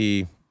only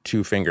see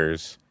 2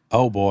 fingers.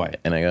 Oh, boy.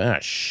 And I go, ah,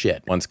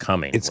 shit, one's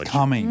coming. It's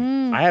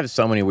coming. I have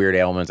so many weird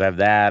ailments. I have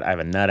that. I have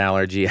a nut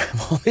allergy. I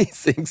have all these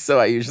things. So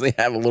I usually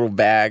have a little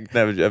bag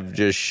of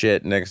just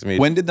shit next to me.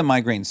 When did the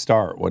migraine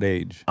start? What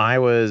age? I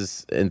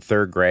was in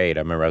 3rd grade.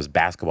 I remember I was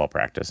basketball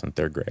practice in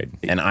 3rd grade.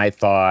 And I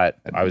thought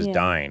I was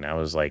dying. I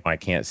was like, I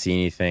can't see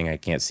anything. I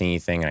can't see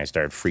anything. And I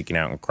started freaking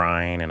out and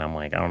crying. And I'm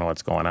like, I don't know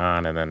what's going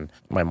on. And then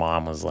my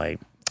mom was like,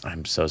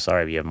 I'm so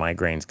sorry if you have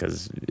migraines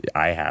because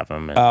I have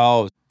them. And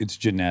Oh, it's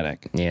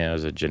genetic. yeah, it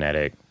was a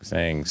genetic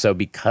thing. So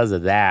because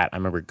of that, I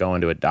remember going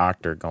to a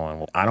doctor going,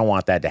 well, I don't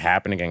want that to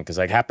happen again, because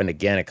it happened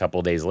again a couple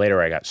of days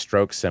later. I got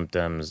stroke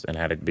symptoms and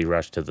had to be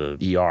rushed to the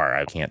ER.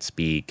 I can't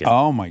speak. And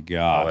Oh, my all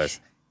gosh.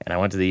 this. And I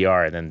went to the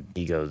ER, and then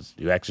he goes,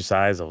 you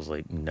exercise? I was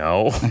like,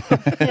 no. He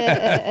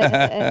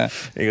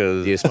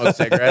goes, do you smoke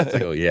cigarettes? I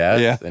go, yes.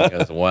 Yeah. And he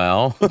goes,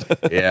 well,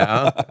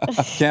 yeah.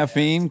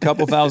 Caffeine,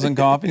 couple thousand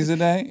coffees a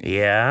day?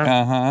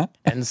 Yeah. Uh-huh.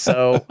 And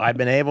so I've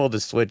been able to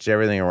switch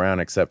everything around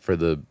except for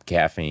the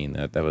caffeine.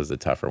 That was the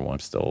tougher one. I'm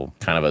still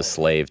kind of a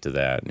slave to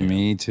that. you know.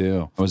 Me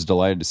too. I was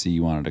delighted to see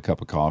you wanted a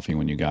cup of coffee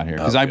when you got here.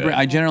 Because good.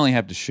 I generally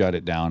have to shut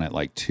it down at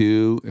like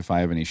 2 if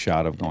I have any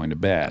shot of going to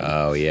bed.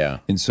 Oh, yeah.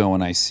 And so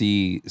when I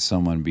see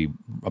someone be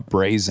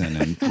brazen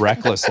and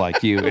reckless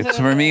like you, it's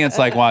for me, it's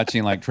like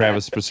watching like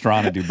Travis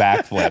Pastrana do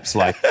backflips.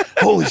 Like,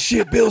 holy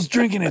shit, Bill's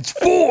drinking. It's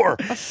 4.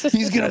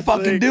 He's gonna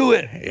fucking do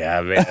it.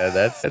 Yeah, man,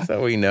 that's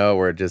how we know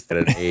we're just at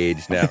an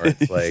age now where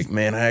it's like,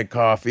 man, I had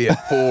coffee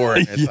at 4.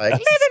 And it's like,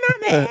 living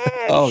on the edge.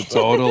 Oh,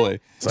 totally.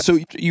 So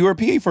you were a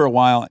PA for a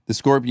while. The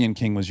Scorpion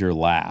King was your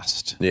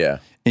last, Yeah.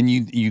 and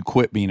you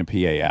quit being a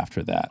PA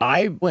after that.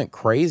 I went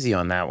crazy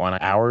on that one.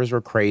 Hours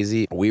were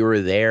crazy. We were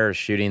there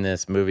shooting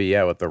this movie,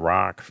 with The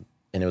Rock.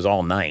 and it was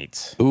all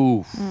night.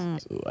 Ooh.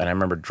 And I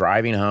remember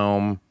driving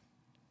home,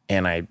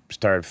 and I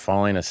started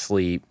falling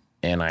asleep,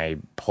 and I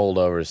pulled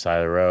over to the side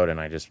of the road, and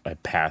I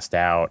passed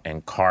out,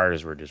 and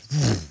cars were just,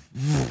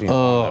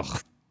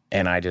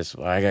 and I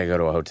gotta go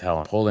to a hotel.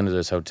 I pulled into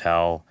this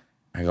hotel.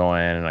 I go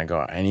in and I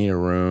go, I need a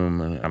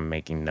room, and I'm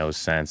making no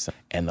sense.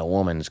 And the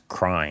woman's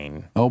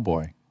crying. Oh,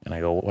 boy. And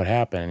I go, what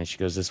happened? And she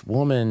goes, this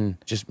woman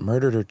just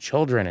murdered her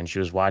children, and she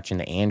was watching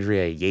the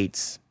Andrea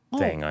Yates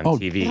thing on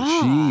TV.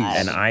 Jeez.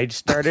 And I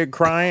started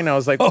crying. I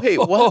was like, wait,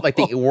 what? Like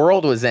the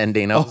world was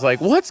ending. I was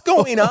like, what's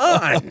going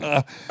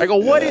on? I go,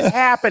 what is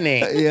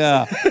happening?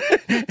 Yeah.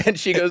 And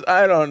she goes,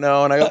 I don't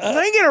know. And I go, can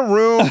I get a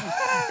room?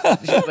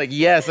 She's like,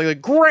 yes. I go,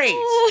 great.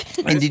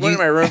 I just went in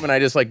my room and I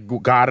just like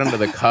got under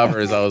the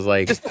covers. I was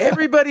like,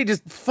 everybody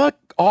just fuck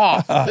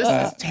off. This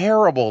is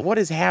terrible. What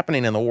is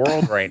happening in the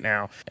world right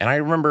now? And I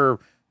remember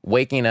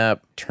waking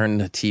up, turning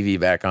the TV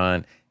back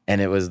on, and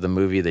it was the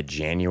movie The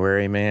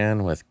January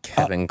Man with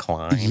Kevin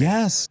Kline.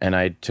 Yes. And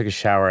I took a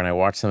shower and I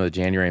watched some of The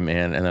January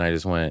Man, and then I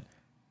just went,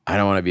 I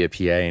don't want to be a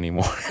PA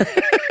anymore.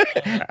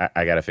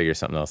 I got to figure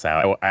something else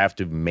out. I have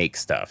to make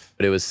stuff.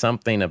 But it was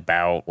something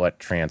about what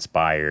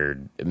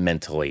transpired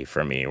mentally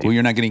for me. Well,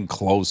 you're not getting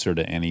closer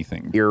to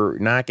anything. You're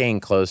not getting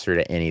closer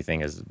to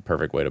anything is the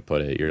perfect way to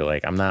put it. You're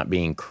like, I'm not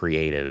being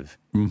creative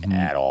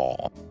at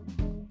all.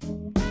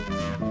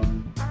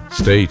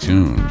 Stay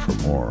tuned for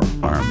more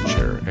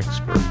Armchair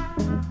Expert,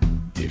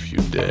 if you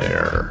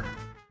dare.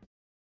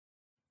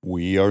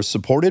 We are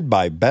supported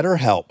by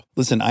BetterHelp.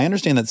 Listen, I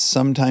understand that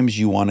sometimes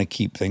you want to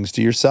keep things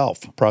to yourself,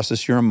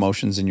 process your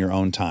emotions in your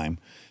own time.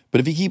 But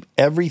if you keep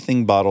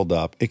everything bottled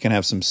up, it can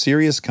have some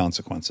serious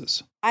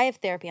consequences. I have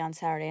therapy on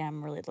Saturday.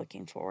 I'm really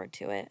looking forward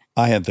to it.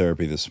 I had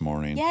therapy this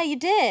morning. Yeah, you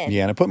did.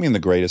 Yeah, and it put me in the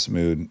greatest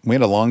mood. We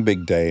had a long,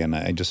 big day, and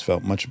I just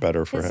felt much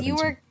better for Because having you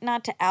were,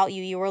 not to out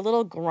you, you were a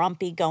little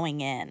grumpy going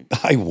in.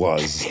 I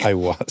was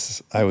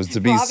to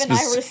be Rob and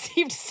I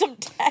received some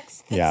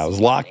texts. Yeah, I was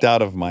locked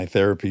out of my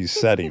therapy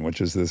setting,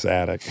 which is this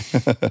attic.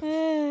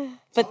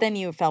 But then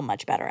you felt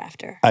much better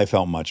after. I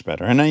felt much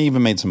better, and I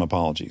even made some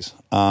apologies.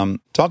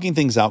 Talking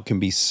things out can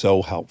be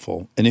so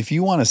helpful, and if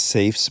you want a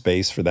safe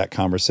space for that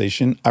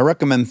conversation, I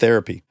recommend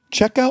therapy.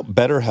 Check out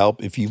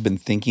BetterHelp if you've been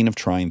thinking of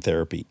trying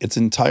therapy. It's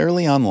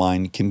entirely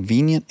online,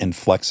 convenient, and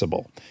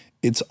flexible.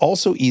 It's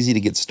also easy to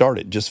get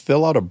started. Just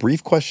fill out a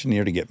brief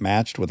questionnaire to get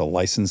matched with a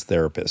licensed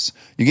therapist.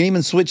 You can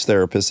even switch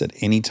therapists at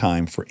any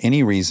time for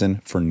any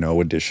reason for no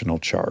additional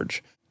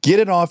charge. Get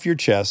it off your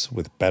chest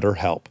with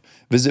BetterHelp.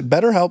 Visit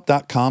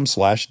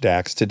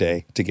BetterHelp.com/Dax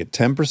today to get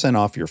 10%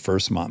 off your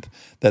first month.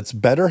 That's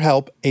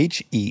BetterHelp,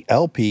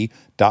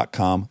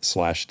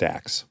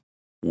 HELP.com/Dax.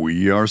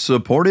 We are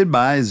supported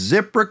by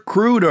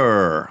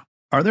ZipRecruiter.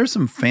 Are there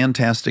some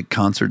fantastic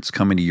concerts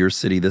coming to your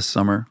city this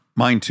summer?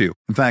 Mine too.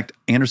 In fact,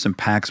 Anderson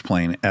 .Paak's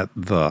playing at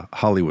the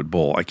Hollywood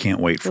Bowl. I can't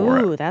wait for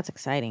it. Ooh, that's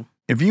exciting.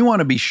 If you want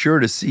to be sure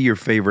to see your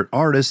favorite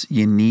artist,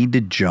 you need to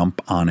jump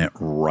on it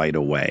right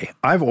away.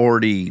 I've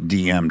already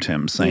DM'd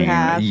him saying,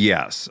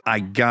 yes,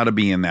 I got to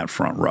be in that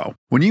front row.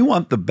 When you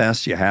want the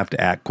best, you have to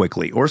act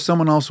quickly, or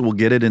someone else will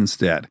get it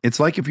instead. It's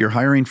like if you're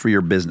hiring for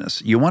your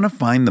business. You want to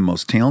find the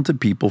most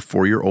talented people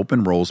for your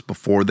open roles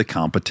before the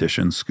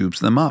competition scoops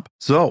them up.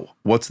 So,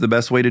 what's the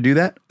best way to do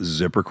that?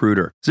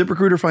 ZipRecruiter.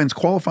 ZipRecruiter finds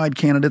qualified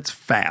candidates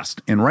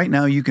fast, and right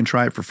now you can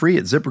try it for free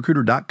at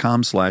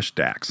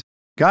ZipRecruiter.com/Dax.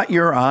 Got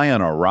your eye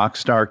on a rock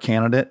star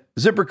candidate?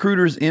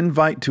 ZipRecruiter's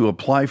invite to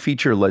apply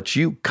feature lets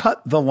you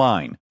cut the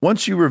line.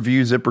 Once you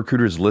review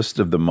ZipRecruiter's list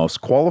of the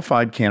most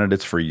qualified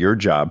candidates for your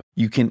job,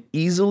 you can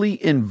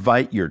easily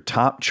invite your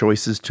top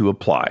choices to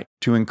apply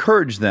to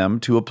encourage them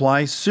to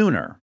apply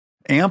sooner.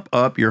 Amp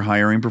up your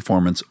hiring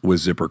performance with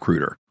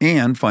ZipRecruiter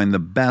and find the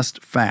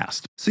best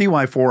fast. See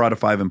why 4 out of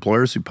 5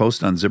 employers who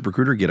post on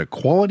ZipRecruiter get a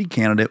quality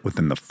candidate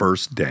within the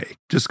first day.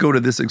 Just go to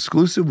this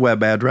exclusive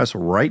web address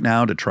right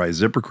now to try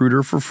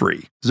ZipRecruiter for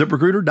free.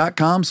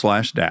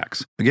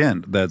 ZipRecruiter.com/Dax.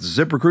 Again, that's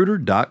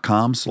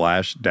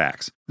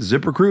ZipRecruiter.com/Dax.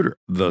 ZipRecruiter,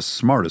 the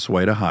smartest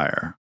way to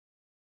hire.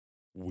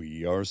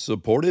 We are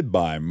supported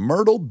by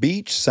Myrtle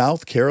Beach,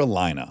 South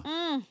Carolina.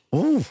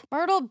 Ooh.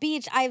 Myrtle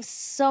Beach, I have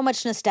so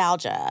much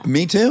nostalgia.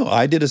 Me too.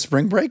 I did a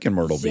spring break in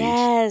Myrtle Beach.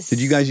 Yes.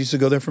 Did you guys used to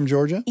go there from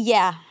Georgia?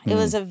 Yeah, it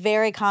was a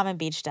very common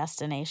beach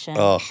destination.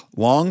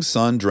 Long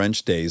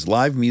sun-drenched days,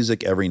 live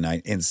music every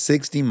night, and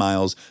 60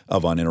 miles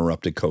of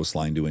uninterrupted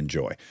coastline to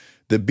enjoy.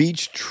 The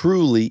beach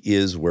truly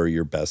is where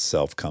your best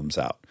self comes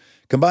out.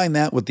 Combine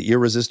that with the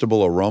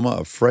irresistible aroma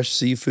of fresh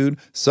seafood,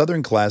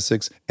 Southern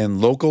classics,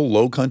 and local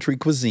low-country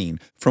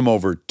cuisine from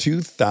over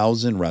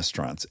 2,000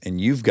 restaurants,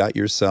 and you've got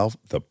yourself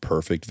the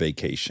perfect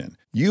vacation.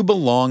 You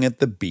belong at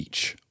the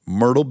beach.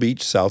 Myrtle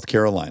Beach, South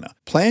Carolina.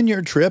 Plan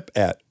your trip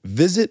at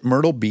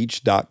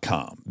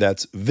visitmyrtlebeach.com.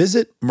 That's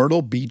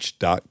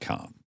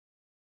visitmyrtlebeach.com.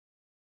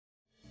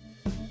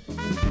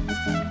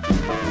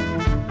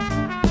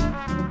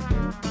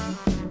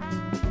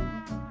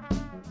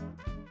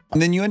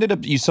 And then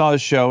you saw a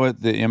show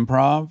at the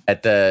Improv,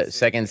 At the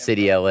Second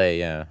City, LA,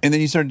 yeah. and then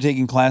you started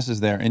taking classes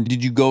there. And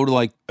did you go to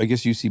I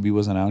guess UCB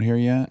wasn't out here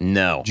yet?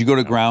 No. Did you go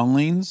to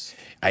Groundlings?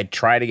 I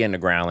tried to get into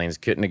Groundlings,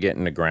 couldn't get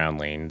into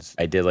Groundlings.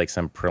 I did like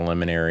some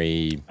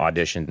preliminary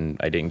audition.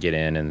 I didn't get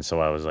in, and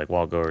so I was like,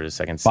 well, I'll go over to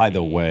Second City. By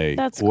the way,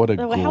 what a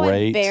how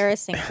great,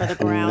 embarrassing for the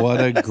ground.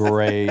 what a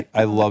great,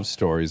 I love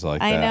stories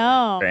like that. I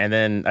know. And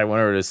then I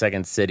went over to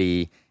Second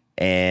City,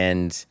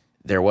 and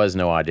there was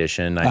no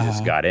audition. I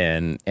just got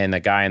in, and the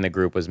guy in the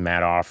group was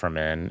Matt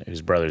Offerman,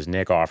 whose brother's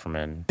Nick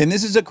Offerman. And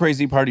this is a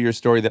crazy part of your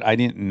story that I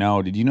didn't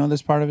know. Did you know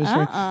this part of his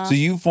story? So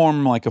you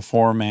formed like a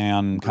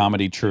 4-man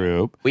comedy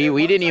troupe. We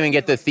didn't even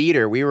get the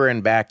theater. We were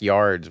in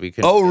backyards. We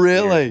couldn't. Oh, get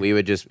really? theaters. We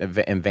would just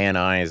in Van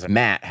Nuys.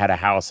 Matt had a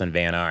house in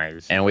Van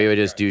Nuys, and we would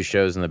just do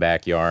shows in the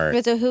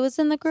backyard. So who was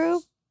in the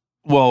group?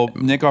 Well,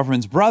 Nick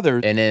Offerman's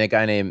brother. And then a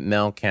guy named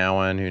Mel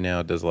Cowan, who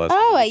now does less.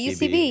 Oh, at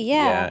UCB,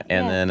 yeah.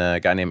 And then a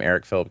guy named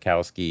Eric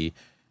Filipkowski.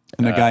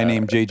 And a guy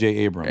named J.J.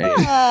 Abrams. And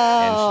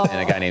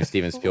a guy named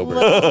Steven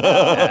Spielberg.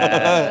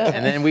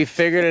 And then we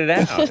figured it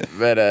out.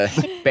 But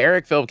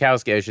Eric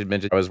Filipkowski, I should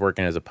mention, I was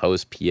working as a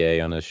post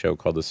PA on a show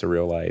called The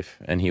Surreal Life,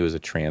 and he was a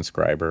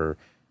transcriber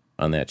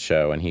on that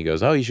show. And he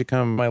goes, oh, you should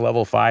come to my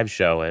level 5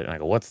 show. And I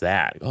go, what's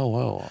that? Oh,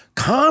 whoa.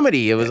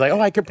 Comedy. It was like,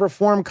 oh, I could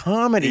perform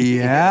comedy.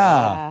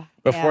 Yeah.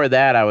 Before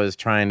that, I was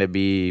trying to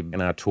be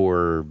an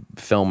auteur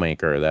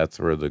filmmaker. That's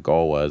where the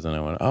goal was. And I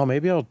went, oh,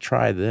 maybe I'll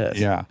try this.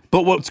 Yeah.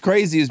 But what's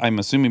crazy is I'm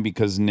assuming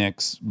because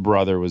Nick's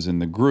brother was in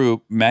the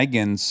group,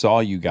 Megan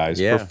saw you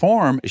guys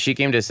perform. She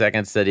came to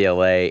Second City,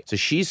 LA. So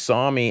she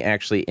saw me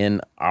actually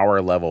in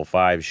our level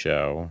 5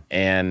 show.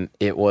 And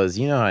it was,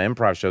 you know how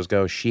improv shows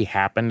go. She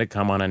happened to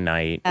come on a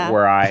night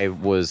where I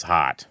was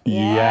hot.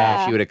 Yeah.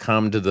 If she would have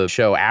come to the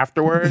show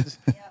afterwards,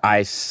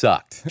 I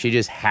sucked. She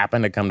just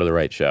happened to come to the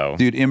right show.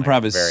 Dude,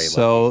 improv is very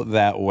so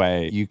that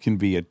way. You can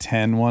be a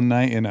 10 one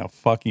night and a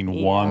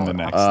fucking 1 the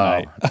next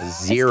night.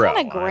 0. It's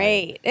kind of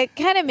great. It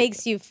kind of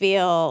makes you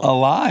feel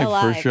Alive,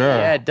 for sure.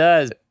 Yeah, it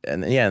does.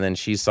 And and then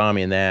she saw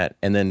me in that,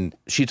 and then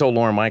she told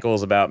Lauren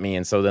Michaels about me,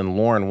 and so then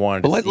Lauren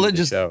wanted to see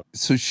the show.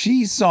 So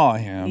she saw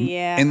him,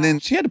 and then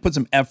she had to put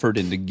some effort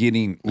into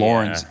getting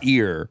Lauren's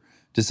ear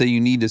to say,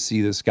 you need to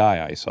see this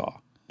guy I saw.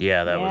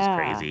 Yeah, that was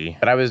crazy.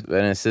 But I was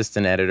an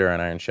assistant editor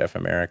on Iron Chef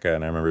America,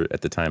 and I remember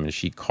at the time, and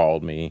she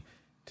called me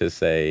to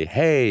say,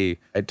 hey,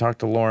 I talked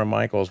to Lauren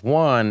Michaels.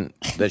 1,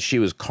 that she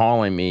was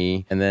calling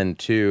me, and then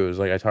 2, it was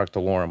like, I talked to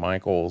Lauren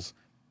Michaels,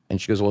 and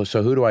she goes, well,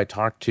 so who do I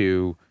talk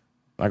to?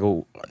 I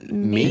go,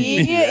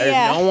 me?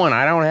 There's no one.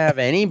 I don't have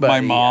anybody. My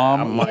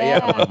mom?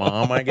 My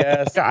mom, I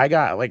guess. I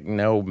got like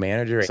no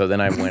manager. So then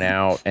I went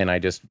out and I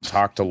just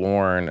talked to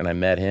Lauren and I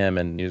met him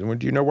and he said, well,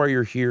 do you know why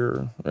you're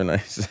here? And I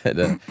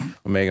said,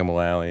 Omega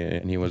Mullally.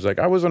 And he was like,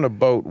 I was on a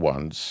boat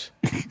once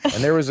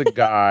and there was a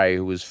guy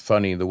who was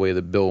funny the way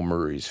that Bill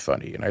Murray's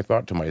funny. And I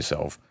thought to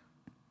myself,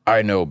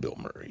 I know Bill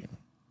Murray.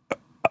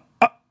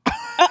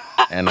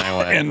 And I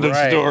went, End of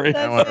story.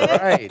 I went,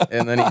 right.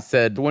 And then he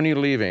said, when are you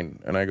leaving?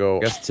 And I go, I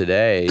guess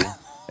today.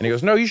 And he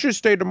goes, no, you should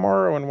stay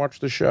tomorrow and watch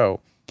the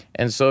show.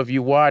 And so if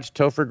you watch,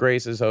 Topher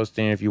Grace is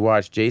hosting. If you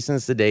watch, Jason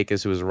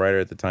Sudeikis, who was a writer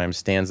at the time,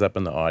 stands up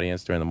in the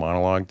audience during the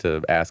monologue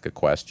to ask a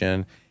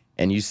question.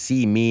 And you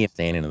see me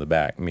standing in the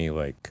back, me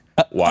like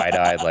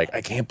wide-eyed, like,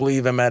 I can't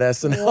believe I'm at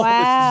SNL.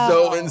 Wow. This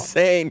is so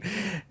insane.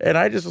 And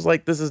I just was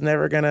like, this is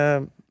never going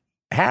to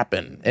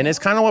happen. And it's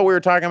kind of what we were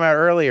talking about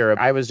earlier.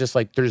 I was just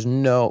like,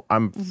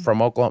 I'm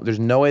from Oklahoma. There's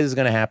no way this is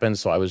going to happen.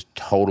 So I was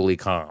totally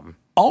calm.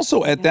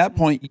 Also, at that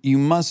point, you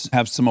must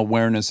have some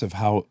awareness of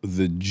how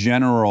the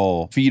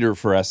general feeder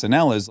for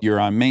SNL is.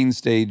 You're on main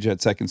stage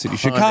at Second City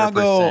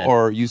Chicago 100%,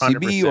 or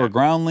UCB 100%. or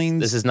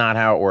Groundlings. This is not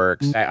how it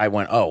works. I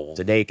went, oh,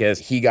 Sudeikis,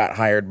 he got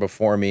hired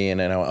before me.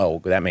 And then,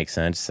 oh, that makes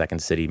sense. Second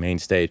City main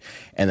stage.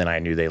 And then I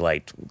knew they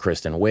liked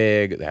Kristen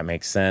Wiig. That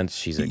makes sense.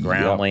 She's at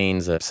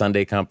Groundlings, a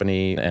Sunday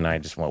company. And I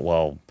just went,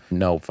 well,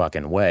 no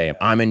fucking way.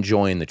 I'm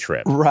enjoying the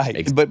trip.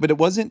 Right. But it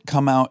wasn't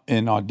come out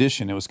in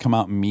audition. It was come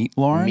out and meet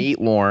Lauren. Meet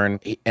Lauren.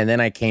 And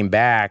then I came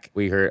back.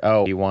 We heard,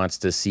 oh, he wants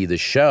to see the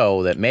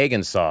show that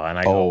Megan saw. And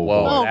I go,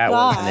 whoa, that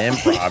was an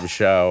improv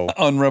show.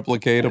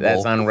 Unreplicatable.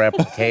 That's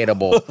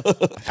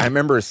unreplicatable. I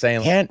remember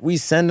saying, can't we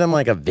send him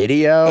like a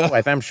video?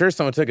 I'm sure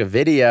someone took a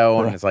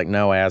video and it's like,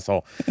 no,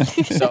 asshole.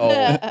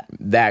 So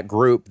that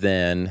group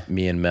then,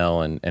 me and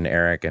Mel and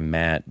Eric and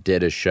Matt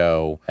did a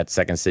show at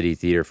Second City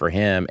Theater for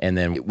him. And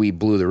then we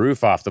blew the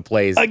roof off the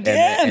place.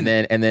 Again?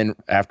 And then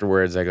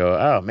afterwards I go,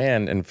 oh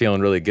man, and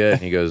feeling really good.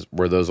 And he goes,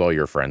 were those all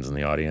your friends in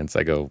the audience?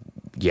 I go,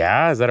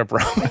 yeah, is that a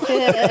problem?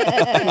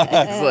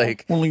 It's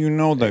like, well, you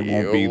know they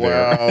won't be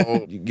there.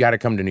 Well, you got to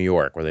come to New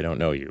York where they don't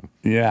know you.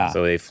 Yeah.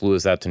 So they flew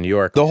us out to New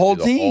York. The whole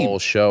to do team. The whole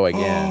show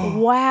again.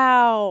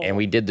 Wow. And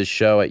we did the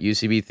show at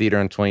UCB Theater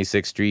on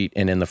 26th Street.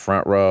 And in the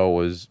front row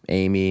was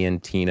Amy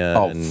and Tina.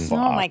 Oh, and, fuck.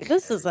 Oh my,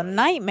 this is a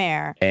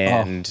nightmare.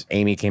 and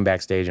Amy came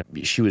backstage.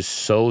 She was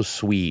so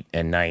sweet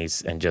and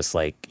nice and just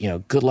like,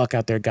 good luck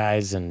out there,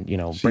 guys. And,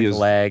 break a is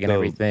leg and the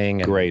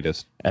everything. And,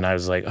 greatest. and I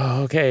was like,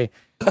 oh, okay.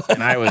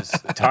 And I was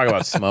talking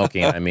about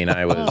smoking. I mean,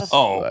 I was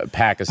a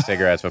pack of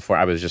cigarettes before.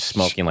 I was just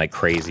smoking like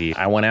crazy.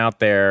 I went out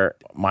there.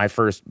 My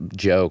first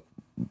joke,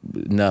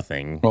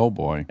 nothing. Oh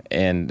boy.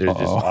 And there's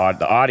just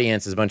the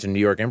audience is a bunch of New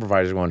York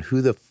improvisers going,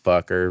 "Who the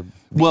fuck are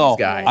these Well,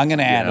 guys?" I'm going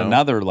to add You know?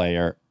 another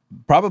layer.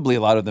 Probably a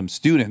lot of them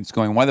students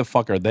going, why the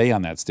fuck are they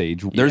on that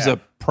stage? There's Yeah. a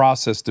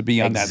process to be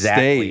on that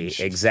stage.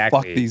 Exactly.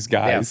 Fuck these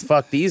Yeah, guys.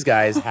 fuck these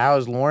guys.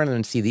 How's Lauren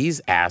and see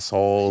these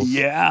assholes?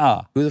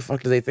 Yeah. Who the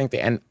fuck do they think they?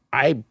 And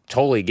I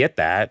totally get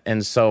that.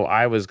 And so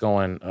I was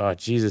going, oh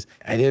Jesus!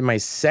 I did my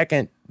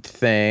second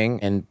thing,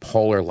 and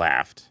Polar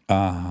laughed.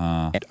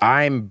 And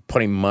I'm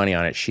putting money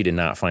on it. She did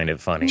not find it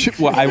funny.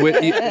 Well, I would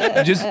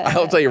just.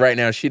 I'll tell you right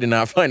now, she did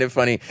not find it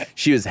funny.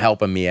 She was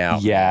helping me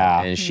out.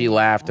 Yeah. And she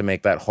laughed to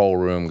make that whole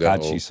room go.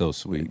 God, she's so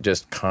sweet.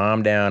 Just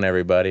calm down,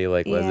 everybody.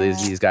 Like, let's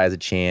give these guys a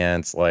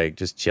chance. Like,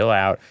 just chill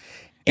out.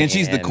 And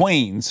she's the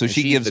queen, so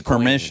she she's gives the queen.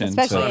 permission.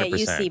 Especially at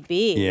 100%.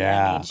 UCB.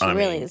 Yeah. I mean, she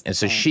really is. And the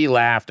so queen. she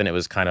laughed, and it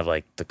was kind of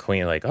like the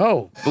queen, like,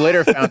 oh.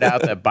 Later found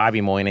out that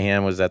Bobby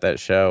Moynihan was at that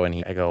show,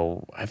 and I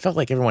go, I felt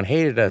like everyone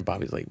hated it.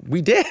 Bobby's like,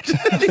 we did.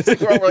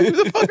 We're all like,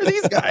 who the fuck are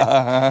these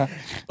guys?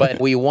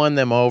 But we won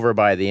them over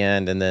by the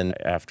end, and then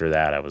after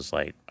that, I was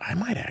like, I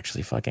might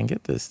actually fucking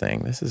get this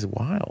thing. This is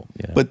wild.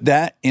 You know? But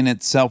that in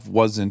itself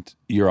wasn't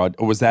your,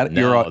 or was that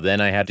your? then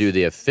I had to do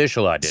the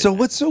official audition. So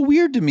what's so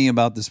weird to me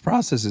about this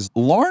process is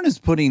Lauren is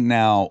putting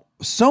now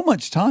so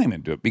much time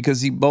into it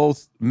because he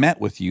both met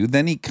with you,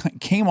 then he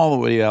came all the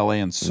way to LA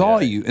and saw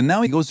you, and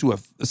now he goes to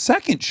a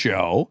second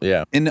show,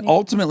 and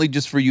ultimately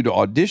just for you to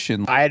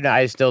audition.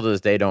 I still to this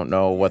day don't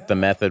know what the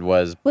method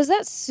was. Was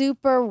that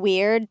super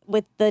weird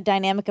with the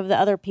dynamic of the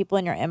other people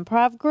in your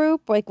improv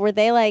group? Like, were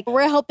they like,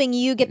 we're helping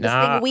you get this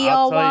thing we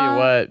all I'll tell want? you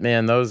what,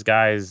 man, those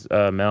guys,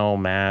 Mel,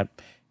 Matt,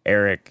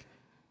 Eric,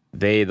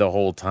 they the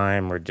whole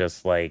time were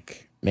just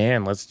like,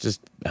 man, let's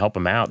just help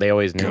them out. They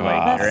always knew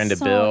like they're into That's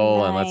so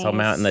Bill and let's help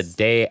them out. And the nice.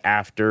 day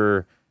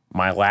after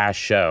my last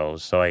show,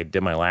 so I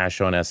did my last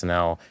show on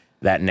SNL,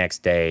 that next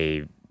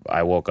day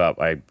I woke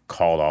up, I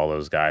called all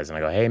those guys and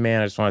I go, hey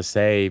man, I just want to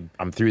say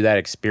I'm through that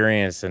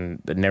experience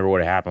and it never would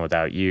have happened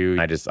without you.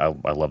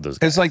 I love those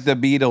guys. It's like the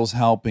Beatles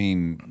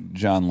helping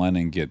John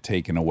Lennon get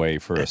taken away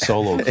for a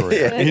solo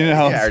career. You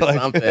know, yeah, it's or like-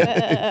 something.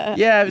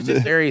 Yeah, it was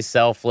just very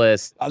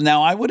selfless.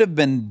 Now, I would have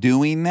been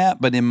doing that,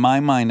 but in my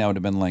mind, I would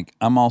have been like,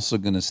 I'm also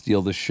going to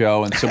steal the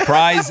show and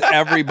surprise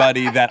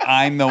everybody that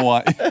I'm the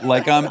one.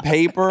 Like on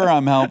paper,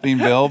 I'm helping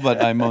Bill,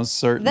 but I most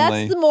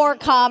certainly. That's more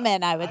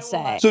common, I would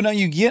say. So now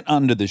you get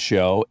onto the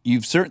show.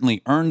 You've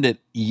certainly earned it,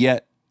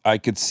 yet I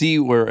could see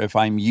where if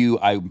I'm you,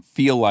 I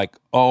feel like,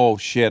 oh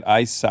shit,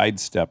 I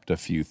sidestepped a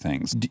few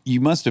things.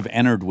 You must have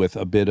entered with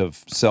a bit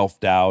of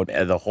self-doubt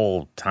The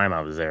whole time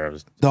I was there, I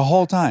was the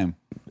whole time.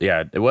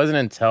 Yeah, it wasn't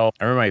until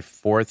I remember my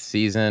fourth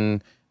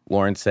season,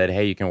 Lauren said,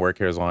 hey, you can work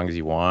here as long as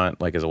you want,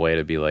 like as a way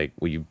to be like,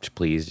 will you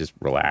please just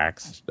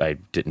relax? I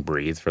didn't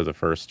breathe for the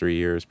first 3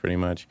 years pretty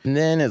much. And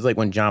then it's like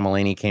when John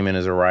Mulaney came in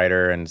as a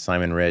writer and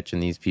Simon Rich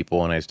and these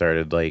people, and I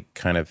started like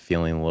kind of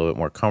feeling a little bit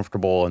more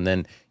comfortable. And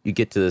then you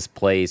get to this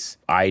place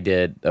I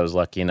was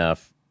lucky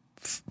enough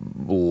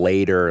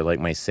later, like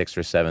my 6th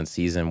or 7th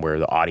season, where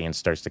the audience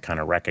starts to kind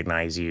of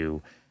recognize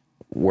you.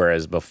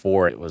 Whereas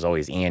before it was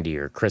always Andy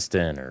or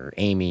Kristen or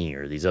Amy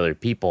or these other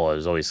people. I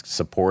was always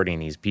supporting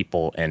these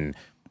people. And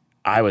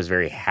I was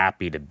very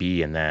happy to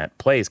be in that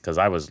place because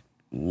I was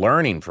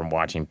learning from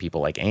watching people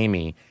like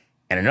Amy.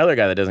 And another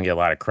guy that doesn't get a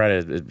lot of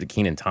credit is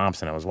Kenan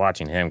Thompson. I was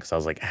watching him because I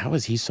was like, how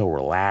is he so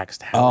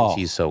relaxed? How is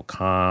he so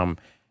calm?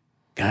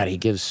 God, he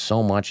gives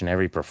so much in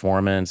every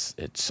performance.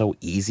 It's so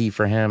easy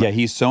for him. Yeah,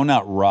 he's so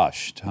not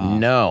rushed. Huh?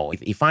 No,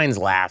 he finds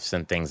laughs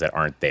in things that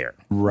aren't there.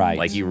 Right.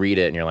 Like you read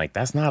it and you're like,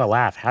 that's not a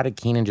laugh. How did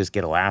Kenan just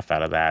get a laugh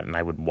out of that? And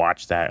I would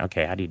watch that.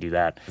 Okay, how do you do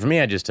that? For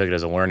me, I just took it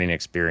as a learning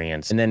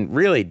experience. And then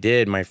really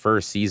did my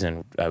first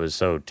season. I was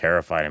so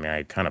terrified. I mean,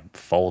 I kind of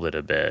folded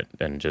a bit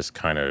and just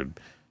kind of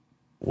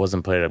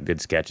wasn't putting up good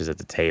sketches at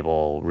the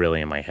table,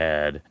 really in my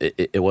head.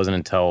 It wasn't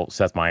until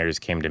Seth Meyers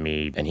came to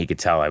me and he could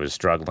tell I was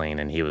struggling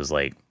and he was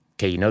like,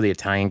 okay, you know the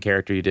Italian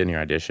character you did in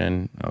your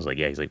audition? I was like,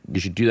 yeah. He's like, you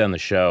should do that on the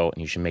show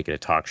and you should make it a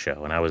talk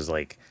show. And I was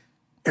like,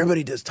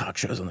 everybody does talk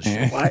shows on the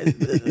show. Why?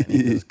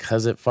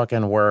 Because it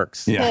fucking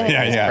works. Yeah,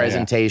 yeah, It's yeah.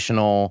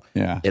 presentational.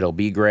 Yeah. It'll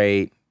be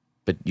great.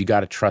 But you got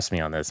to trust me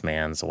on this,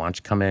 man. So why don't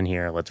you come in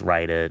here? Let's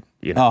write it.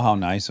 You know? Oh, how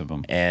nice of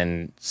him.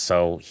 And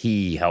so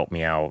he helped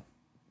me out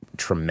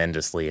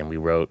tremendously. And we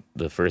wrote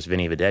the first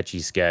Vinny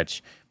Vedecci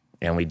sketch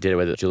and we did it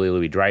with Julia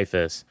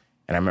Louis-Dreyfus.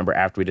 And I remember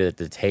after we did it at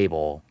the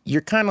table,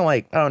 you're kind of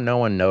like, oh, no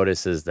one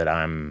notices that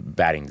I'm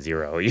batting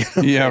zero. You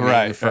know Yeah, what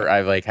I mean? right.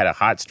 I've like had a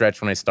hot stretch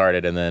when I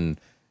started and then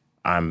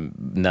I'm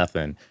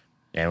nothing.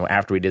 And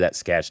after we did that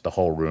sketch, the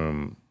whole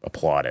room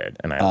applauded.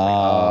 And I was like,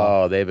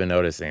 oh, they've been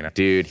noticing.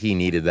 Dude, he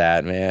needed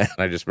that, man.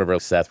 I just remember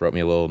Seth wrote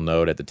me a little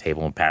note at the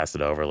table and passed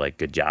it over, like,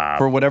 good job.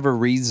 For whatever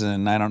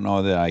reason, I don't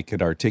know that I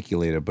could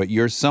articulate it, but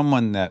you're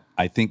someone that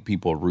I think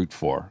people root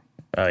for.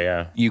 Oh,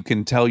 yeah. You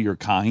can tell you're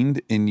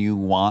kind and you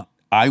want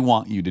I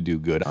want you to do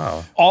good.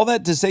 Oh. All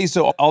that to say,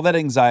 so all that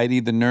anxiety,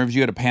 the nerves,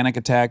 you had a panic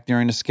attack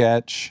during a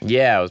sketch.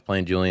 Yeah, I was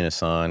playing Julian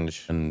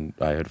Assange, and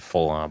I had a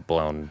full-on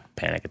blown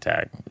panic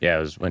attack. Yeah,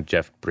 it was when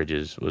Jeff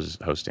Bridges was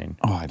hosting.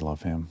 Oh, I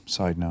love him.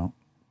 Side note.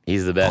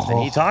 He's the best,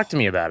 and he talked to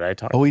me about it. I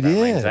talked Oh, he about my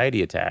did?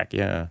 anxiety attack,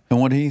 yeah. And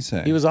what did he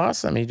say? He was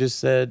awesome. He just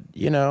said,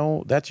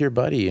 that's your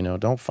buddy,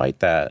 don't fight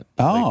that.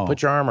 Oh.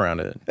 Put your arm around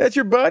it. That's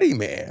your buddy,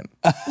 man.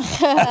 Put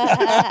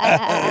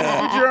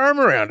your arm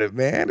around it,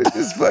 man. It's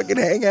just fucking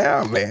hang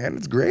out, man.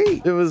 It's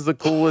great. It was the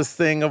coolest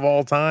thing of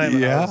all time.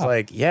 And I was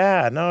like,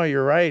 yeah, no,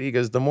 you're right. He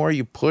goes, the more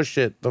you push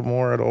it, the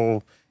more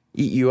it'll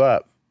eat you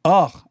up.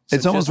 Oh,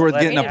 it's So almost just worth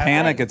let getting a it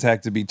panic happen.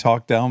 attack to be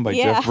talked down by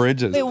Jeff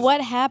Bridges. Wait, what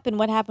happened?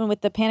 What happened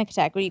with the panic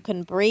attack where you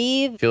couldn't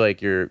breathe? I feel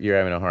like you're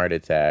having a heart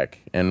attack.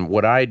 And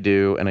what I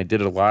do, and I did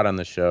it a lot on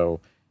the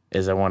show,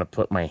 is I want to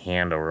put my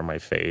hand over my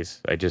face.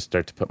 I just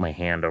start to put my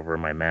hand over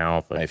my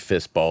mouth. My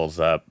fist balls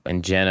up.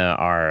 And Jenna,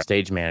 our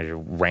stage manager,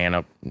 ran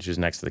up, and she was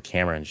next to the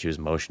camera, and she was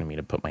motioning me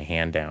to put my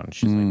hand down.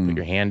 She's like, put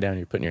your hand down.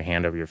 You're putting your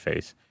hand over your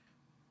face.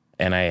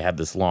 And I had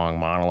this long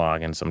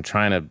monologue, and so I'm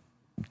trying to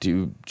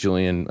do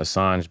Julian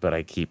Assange, but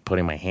I keep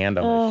putting my hand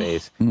on my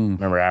face.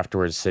 Remember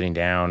afterwards sitting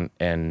down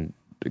and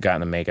got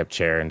in the makeup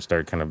chair and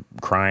started kind of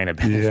crying a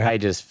bit. Yeah. I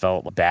just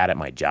felt bad at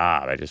my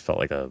job. I just felt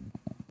like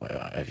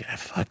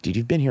fuck, dude,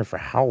 you've been here for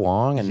how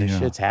long and this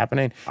shit's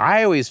happening?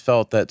 I always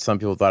felt that some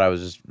people thought I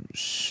was just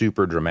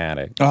super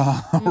dramatic.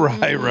 Right.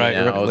 Like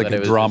that a it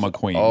was drama just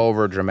queen.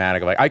 Over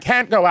dramatic. Like, I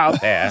can't go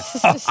out there.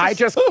 I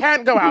just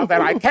can't go out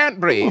there. I can't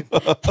breathe.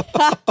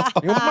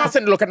 You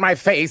mustn't look at my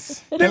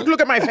face. Don't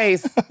look at my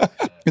face.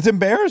 It's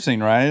embarrassing,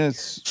 right?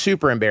 It's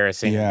Super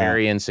embarrassing, Yeah.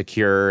 very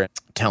insecure.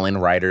 Telling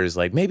writers,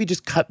 like, maybe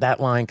just cut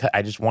that line.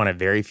 I just wanted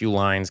very few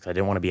lines because I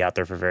didn't want to be out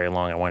there for very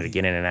long. I wanted to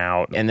get in and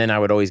out. And then I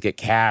would always get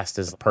cast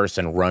as the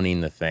person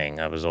running the thing.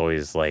 I was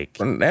always like,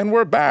 and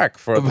we're back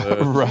for the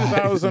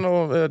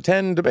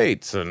 2010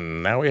 debates.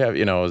 And now we have,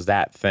 it was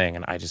that thing.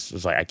 And I just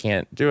was like, I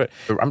can't do it.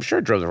 I'm sure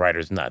it drove the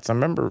writers nuts. I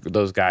remember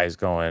those guys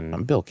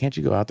going, Bill, can't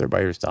you go out there by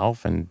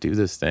yourself and do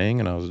this thing?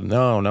 And I was,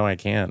 no, I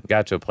can't.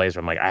 Got to a place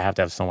where I'm like, I have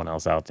to have someone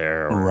else out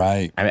there.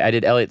 right. I mean, I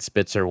did Elliot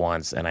Spitzer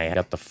once, and I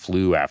got the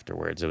flu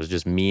afterwards. It was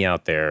just me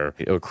out there.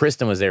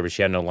 Kristen was there, but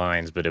she had no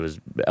lines, but it was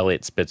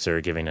Elliot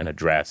Spitzer giving an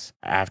address.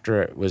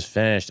 After it was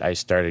finished, I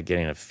started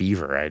getting a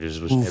fever. I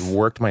just had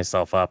worked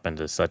myself up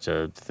into such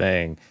a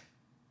thing.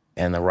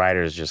 And the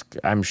writers just,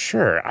 I'm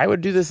sure I would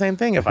do the same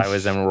thing if I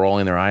was them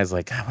rolling their eyes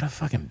like, God, what a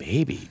fucking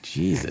baby.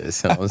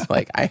 Jesus. And I was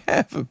like, I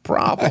have a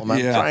problem I'm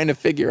Yeah. trying to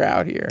figure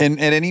out here.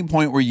 And at any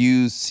point were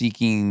you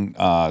seeking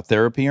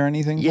therapy or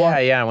anything? Yeah,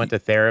 for it? I went to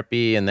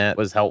therapy, and that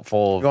was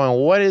helpful.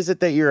 Going, what is it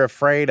that you're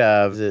afraid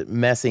of? Is it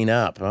messing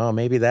up? Oh,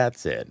 maybe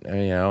that's it.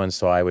 And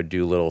so I would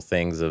do little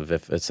things of,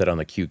 if it said on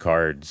the cue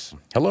cards,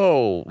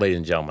 hello, ladies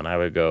and gentlemen, I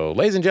would go,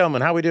 ladies and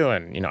gentlemen, how we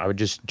doing? I would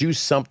just do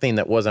something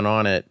that wasn't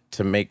on it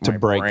to make my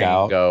break brain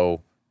out.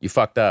 go, you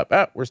fucked up.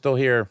 Oh, we're still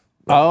here.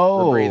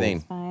 Oh. We're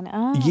breathing. Fine.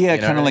 Oh. Yeah,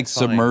 know, kind of like it's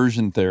fine.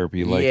 submersion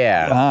therapy. Like,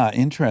 Yeah.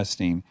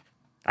 Interesting.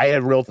 I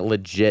had real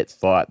legit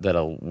thought that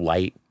a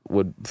light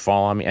would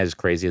fall on me, as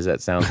crazy as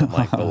that sounds. I'm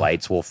like, the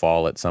lights will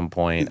fall at some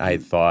point. I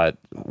thought,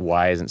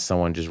 why isn't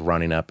someone just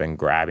running up and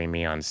grabbing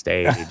me on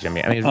stage? I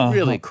mean, it's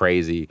really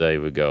crazy. They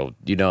would go,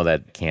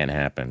 that can't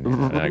happen.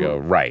 And I go,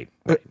 right.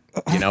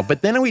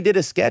 But then we did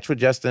a sketch with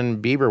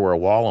Justin Bieber where a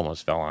wall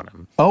almost fell on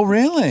him. Oh,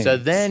 really? So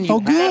then you Oh,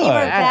 had good. You were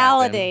that happen.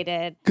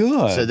 validated.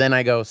 Good. So then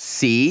I go,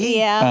 see?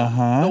 Yeah.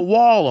 Uh-huh. The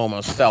wall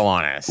almost fell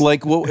on us.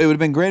 Like, what it would have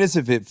been great is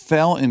if it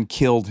fell and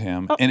killed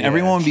him, and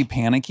everyone would be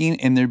panicking,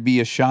 and there'd be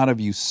a shot of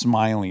you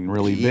smiling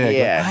really big. Like,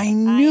 Yeah. I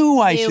knew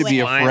I knew should be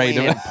it. afraid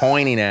of Smiling it. and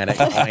pointing at it,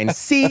 going,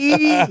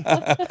 see?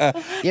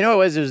 It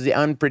was the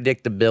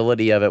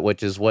unpredictability of it,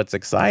 which is what's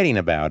exciting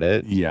about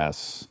it.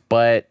 Yes.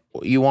 But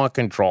you want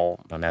control.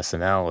 On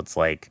SNL, it's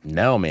like,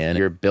 no, man,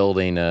 you're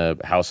building a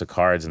house of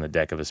cards in the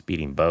deck of a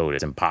speeding boat.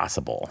 It's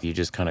impossible. You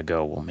just kind of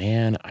go, well,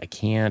 man, I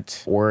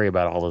can't worry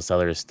about all this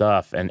other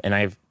stuff. And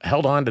I've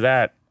held on to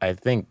that, I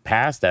think,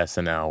 past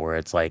SNL, where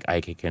it's like I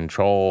can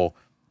control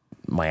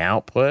my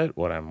output,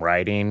 what I'm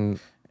writing,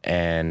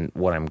 and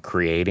what I'm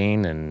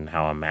creating, and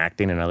how I'm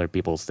acting in other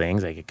people's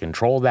things. I can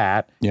control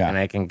that. Yeah. And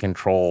I can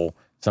control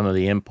some of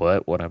the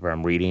input, whatever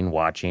I'm reading,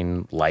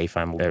 watching, life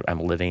I'm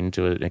living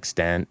to an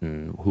extent,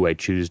 and who I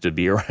choose to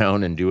be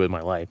around and do with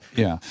my life.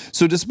 Yeah.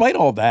 So despite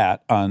all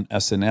that on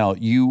SNL,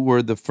 you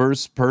were the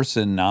first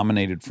person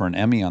nominated for an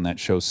Emmy on that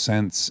show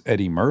since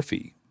Eddie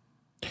Murphy.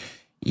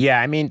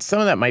 Yeah, I mean, some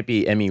of that might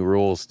be Emmy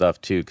rules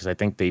stuff too, because I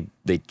think they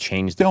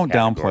changed the Don't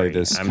category. downplay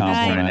this I'm just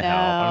trying compliment. to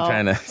help.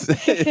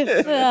 I'm trying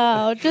to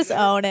No, just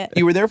own it.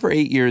 You were there for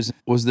 8 years.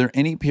 Was there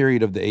any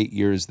period of the 8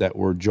 years that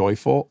were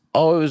joyful?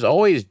 Oh, it was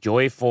always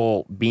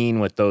joyful being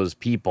with those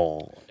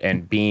people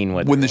and being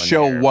with When the everyone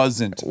show there.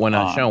 wasn't When the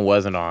on. show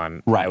wasn't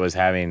on, Right. I was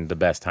having the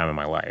best time of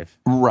my life.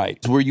 Right.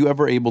 Were you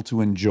ever able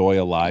to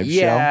enjoy a live show?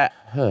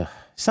 Yeah.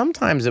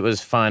 Sometimes it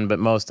was fun, but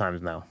most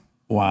times no.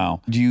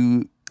 Wow. Do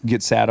you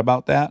get sad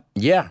about that?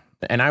 Yeah.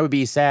 And I would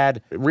be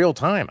sad real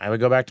time. I would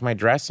go back to my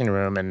dressing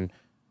room and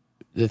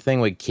the thing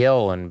would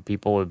kill and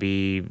people would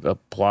be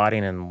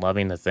applauding and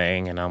loving the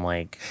thing. And I'm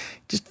like,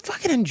 just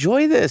fucking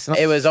enjoy this. And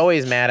it was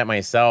always mad at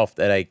myself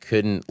that I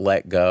couldn't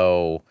let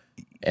go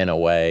in a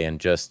way and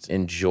just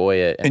enjoy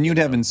it. And you'd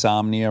have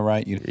insomnia,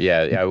 right?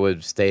 Yeah, I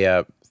would stay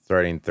up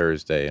starting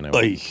Thursday and I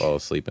Oy. would fall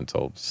asleep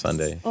until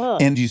Sunday.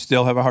 And do you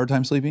still have a hard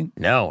time sleeping?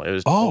 No, it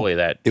was totally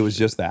that. It was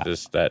just that.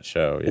 Just that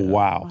show. Yeah.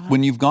 Wow.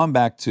 When you've gone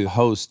back to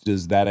host,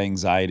 does that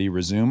anxiety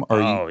resume?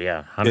 Or Oh,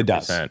 yeah, 100%. It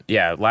does.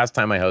 Yeah, last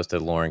time I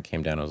hosted, Lauren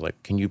came down. I was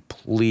like, can you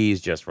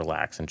please just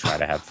relax and try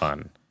to have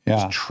fun? Yeah.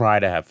 Just try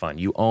to have fun.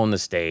 You own the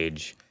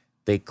stage.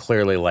 They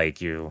clearly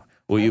like you.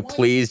 Will you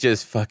please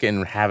just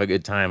fucking have a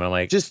good time? And I'm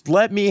like, just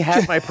let me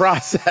have my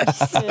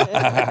process.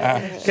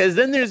 Because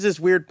then there's this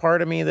weird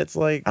part of me that's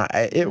like,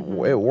 it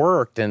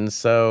worked. And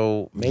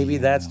so maybe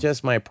that's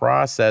just my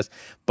process.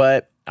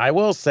 But I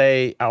will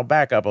say, I'll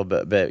back up a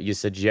bit. You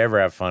said, did you ever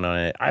have fun on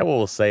it? I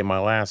will say my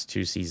last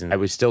 2 seasons, I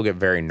would still get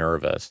very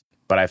nervous.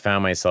 But I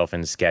found myself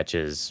in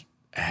sketches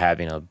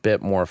having a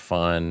bit more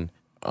fun,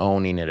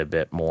 owning it a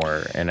bit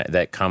more. And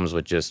that comes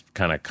with just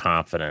kind of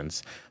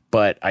confidence.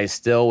 But I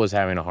still was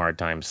having a hard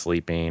time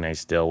sleeping. I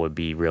still would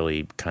be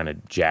really kind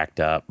of jacked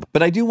up.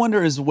 But I do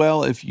wonder as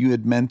well if you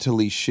had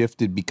mentally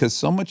shifted, because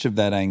so much of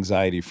that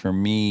anxiety for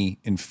me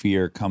and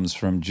fear comes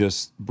from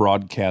just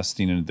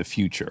broadcasting into the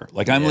future.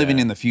 Like I'm living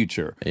in the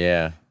future.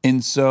 Yeah.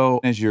 And so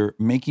as you're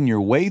making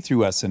your way through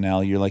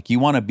SNL, you're like, you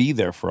want to be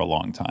there for a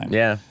long time.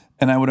 Yeah.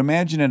 And I would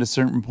imagine at a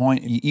certain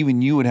point,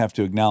 even you would have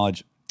to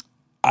acknowledge,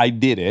 I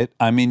did it.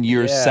 I'm in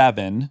year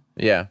 7.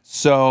 Yeah.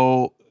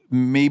 So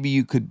maybe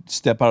you could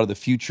step out of the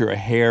future a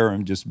hair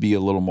and just be a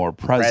little more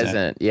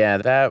present. Yeah,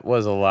 that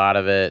was a lot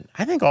of it.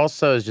 I think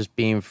also is just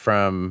being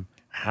from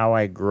how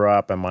I grew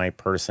up and my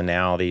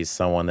personality is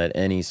someone that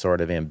any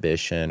sort of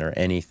ambition or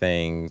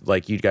anything,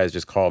 like you guys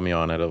just called me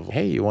on it of,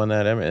 hey, you won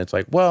that Emmy. It's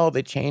like, well,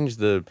 they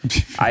changed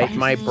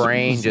my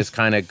brain just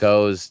kind of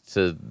goes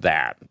to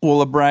that.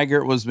 Well, a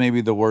braggart was maybe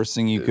the worst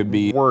thing you could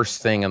be.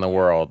 Worst thing in the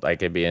world. I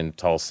could be in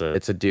Tulsa.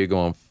 It's a dude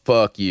going,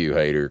 fuck you,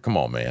 hater. Come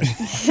on, man.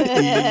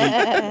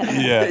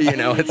 Yeah. You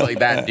know, it's like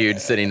that dude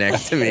sitting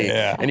next to me.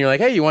 Yeah. And you're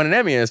like, hey, you won an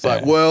Emmy. And it's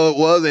like, well, it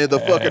wasn't. The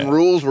fucking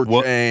rules were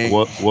changed.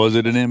 What was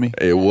it an Emmy?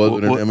 It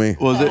wasn't an Emmy.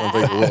 Was it? I don't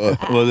think it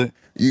was. Was it?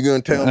 You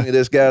gonna tell me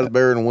this guy's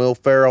better than Will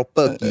Ferrell?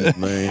 Fuck you,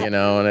 man. You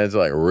know, and it's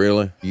like,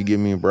 really? You give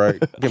me a break?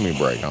 Give me a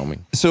break, homie.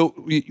 So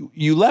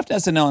you left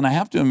SNL, and I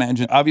have to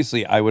imagine,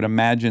 obviously, I would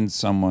imagine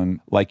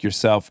someone like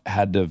yourself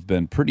had to have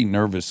been pretty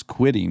nervous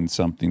quitting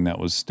something that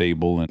was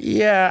stable. And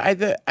Yeah,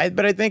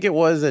 but I think it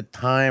was a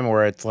time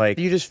where it's like,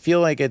 you just feel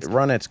like it's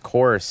run its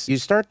course. You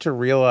start to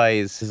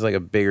realize it's like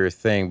a bigger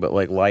thing, but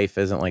like life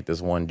isn't like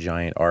this one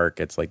giant arc.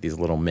 It's like these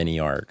little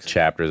mini arcs,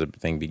 chapters, a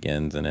thing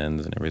begins and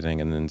ends and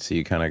everything. And then so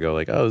you kind of go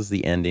like, oh, this is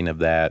the ending of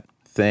that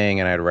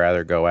thing, and I'd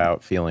rather go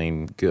out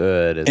feeling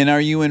good. And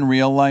are you in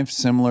real life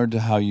similar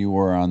to how you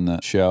were on the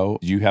show?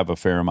 Do you have a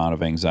fair amount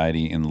of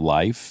anxiety in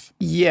life?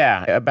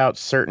 Yeah, about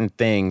certain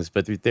things,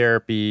 but through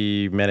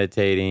therapy,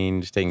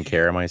 meditating, just taking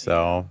care of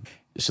myself.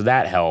 So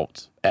that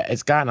helped.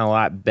 It's gotten a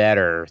lot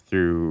better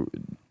through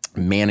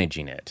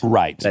managing it.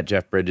 Right. That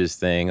Jeff Bridges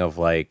thing of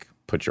like,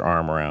 put your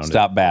arm around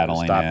Stop it.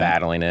 battling Stop it.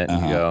 battling it.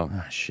 And you go,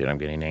 oh, shit, I'm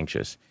getting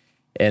anxious.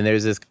 And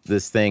there's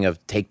this thing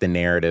of take the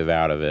narrative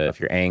out of it. If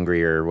you're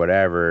angry or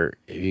whatever,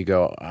 you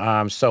go,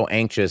 I'm so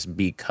anxious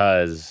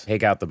because,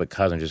 take out the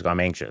because and just go, I'm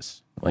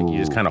anxious. Like you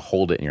just kind of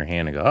hold it in your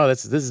hand and go, oh,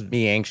 this is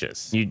me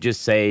anxious. You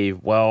just say,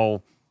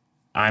 well,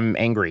 I'm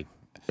angry.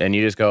 And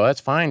you just go,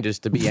 that's fine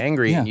just to be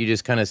angry. Yeah. And you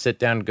just kind of sit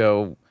down and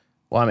go,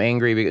 well, I'm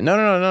angry. Because,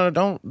 no,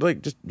 don't,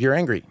 like, just, you're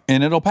angry.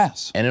 And it'll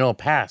pass. And it'll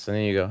pass. And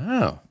then you go,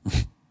 oh,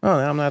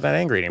 I'm not that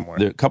angry anymore.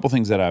 There are a couple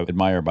things that I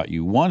admire about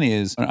you. One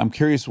is, I'm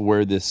curious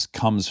where this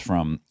comes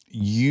from.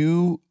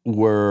 You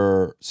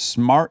were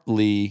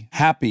smartly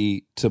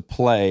happy to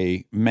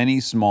play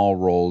many small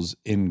roles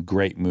in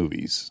great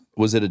movies.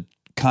 Was it a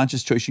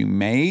conscious choice you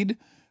made?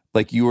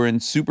 Like you were in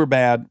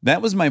Superbad.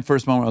 That was my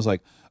first moment. I was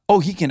like, oh,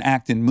 he can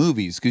act in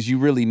movies, because you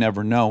really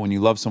never know when you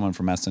love someone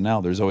from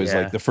SNL. There's always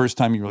like the first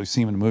time you really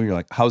see him in a movie, you're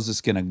like, how's this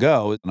going to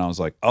go? And I was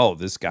like, oh,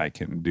 this guy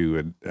can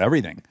do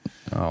everything.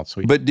 Oh,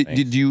 sweet. But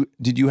did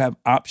you have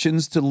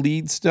options to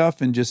lead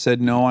stuff and just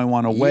said, no, I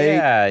want to wait?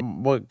 Yeah.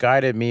 What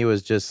guided me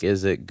was just,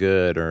 is it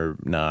good or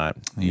not?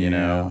 You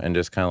know, and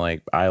just kind of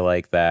like, I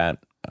like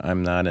that.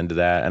 I'm not into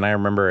that. And I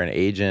remember an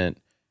agent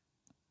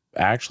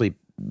actually,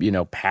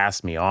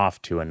 passed me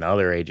off to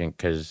another agent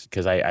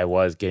because I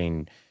was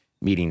getting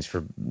meetings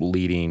for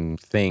leading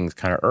things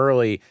kind of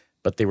early,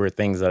 but they were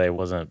things that I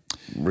wasn't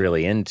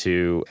really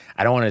into.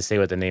 I don't want to say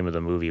what the name of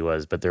the movie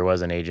was, but there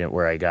was an agent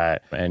where I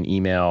got an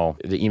email.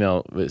 The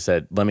email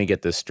said, let me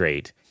get this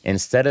straight.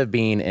 Instead of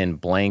being in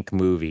blank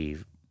movie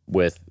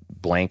with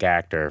blank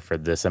actor for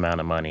this amount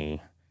of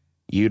money,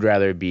 you'd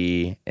rather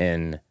be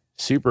in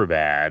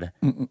Superbad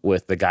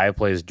with the guy who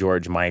plays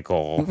George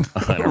Michael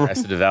on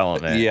Arrested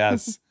Development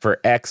Yes.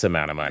 for X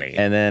amount of money.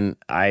 And then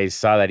I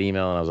saw that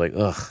email and I was like,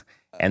 ugh.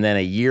 And then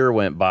a year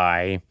went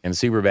by and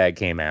Superbad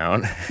came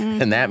out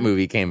and that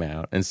movie came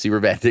out and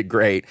Superbad did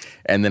great.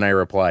 And then I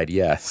replied,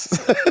 yes.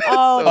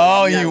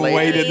 Oh, you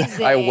waited.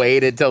 amazing. I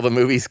waited till the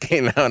movies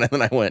came out and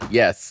then I went,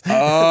 yes. Oh,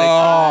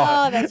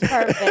 Oh, that's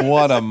perfect.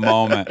 what a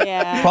moment.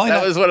 Yeah. Probably That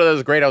not. was one of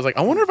those great. I was like,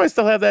 I wonder if I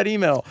still have that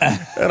email. And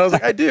I was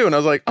like, I do. And I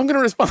was like, I'm going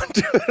to respond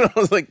to it. And I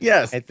was like,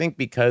 yes. I think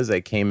because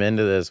I came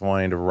into this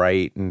wanting to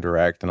write and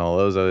direct and all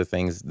those other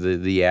things,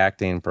 the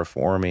acting,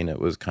 performing, it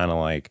was kind of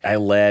like I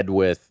led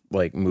with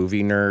like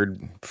movie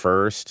nerd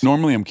first.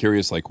 Normally, I'm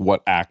curious, like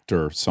what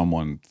actor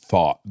someone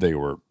thought they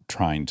were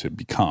trying to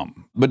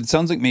become. But it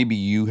sounds like maybe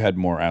you had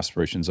more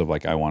aspirations of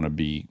like, I want to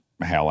be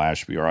Hal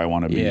Ashby or I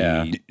want to be.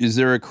 Yeah. Is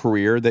there a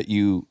career that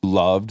you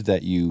loved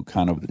that you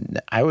kind of.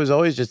 I was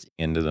always just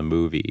into the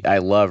movie. I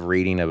love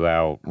reading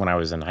about, when I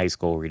was in high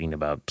school, reading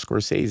about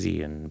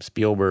Scorsese and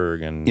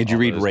Spielberg. And Did you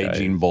all read those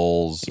Raging guys.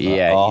 Bulls?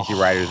 Yeah, Oh. Easy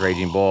Riders,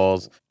 Raging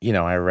Bulls. You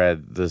know, I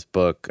read this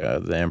book,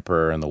 The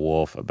Emperor and the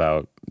Wolf,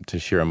 about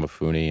Toshiro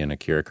Mifune and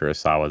Akira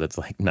Kurosawa. That's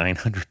like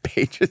 900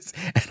 pages,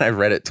 and I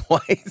read it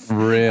twice.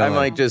 Really? I'm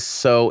like just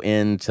so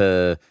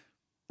into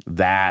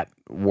that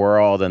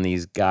world and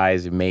these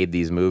guys who made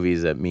these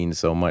movies that mean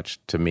so much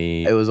to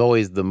me. It was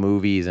always the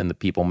movies and the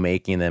people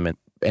making them.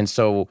 And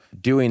so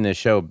doing this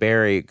show,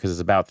 Barry, because it's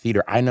about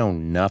theater, I know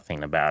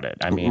nothing about it.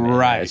 I mean,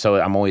 Right. So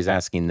I'm always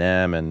asking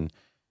them. And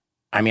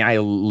I mean, I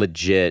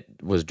legit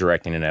was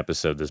directing an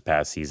episode this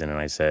past season and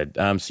I said,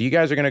 so you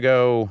guys are going to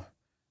go,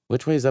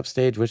 which way is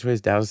upstage? Which way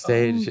is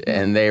downstage?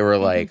 And they were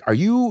like, are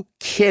you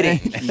kidding?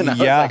 And I was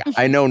Yeah. like,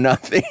 I know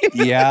nothing.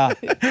 Yeah.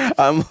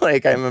 I'm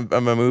like, I'm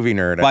a movie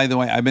nerd. By the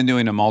way, I've been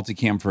doing a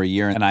multicam for a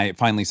year, and I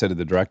finally said to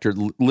the director,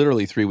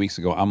 literally 3 weeks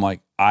ago, I'm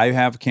like, I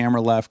have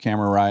camera left,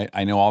 camera right.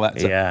 I know all that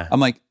stuff. Yeah. I'm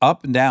like,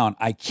 up and down,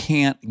 I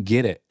can't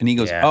get it. And he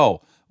goes, Yeah.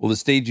 oh, well, the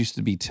stage used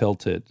to be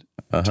tilted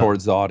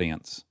towards the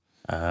audience.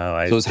 Oh,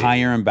 I So it was see.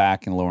 higher in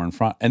back and lower in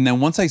front. And then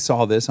once I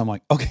saw this, I'm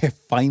like, okay, I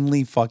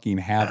finally fucking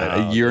have it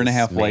a year and a This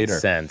half makes later.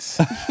 Sense.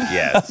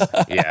 Yes.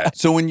 Yeah.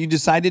 So when you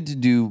decided to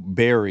do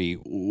Barry,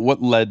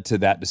 what led to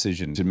that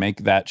decision to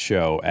make that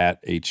show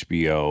at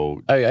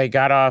HBO? I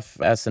got off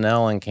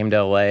SNL and came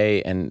to LA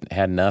and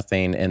had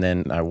nothing. And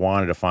then I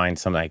wanted to find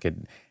something I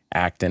could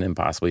act in and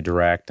possibly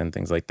direct and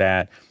things like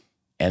that.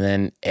 And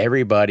then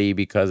everybody,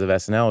 because of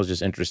SNL, was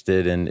just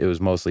interested in, it was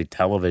mostly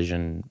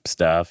television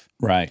stuff.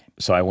 Right.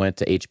 So I went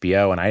to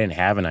HBO and I didn't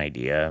have an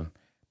idea,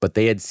 but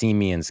they had seen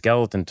me in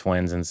Skeleton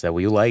Twins and said,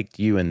 we liked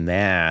you in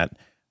that.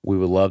 We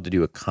would love to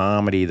do a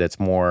comedy that's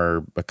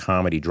more a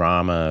comedy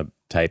drama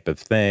type of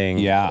thing.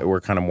 Yeah. We're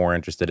kind of more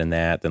interested in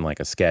that than like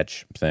a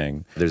sketch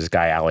thing. There's this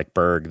guy, Alec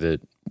Berg, that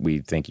we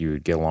think you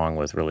would get along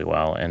with really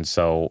well. And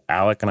so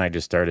Alec and I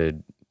just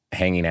started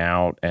hanging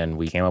out and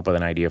we came up with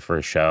an idea for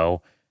a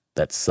show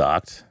that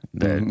sucked,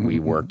 that we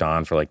worked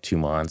on for like 2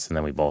 months, and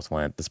then we both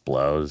went, this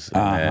blows,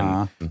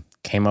 and then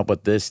came up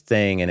with this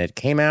thing, and it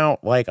came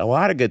out like a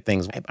lot of good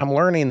things. I'm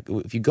learning,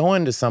 if you go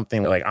into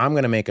something like, I'm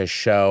going to make a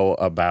show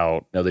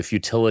about the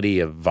futility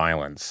of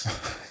violence,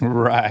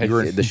 Right.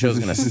 the show's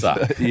going to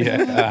suck.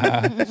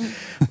 Yeah.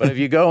 But if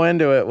you go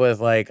into it with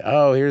like,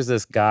 oh, here's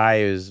this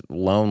guy who's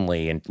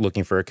lonely and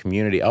looking for a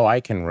community, oh,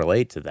 I can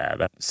relate to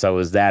that. So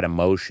is that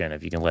emotion,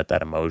 if you can let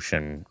that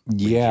emotion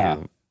lead Yeah.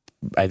 you.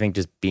 I think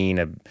just being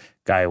a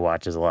guy who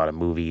watches a lot of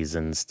movies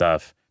and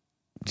stuff,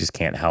 just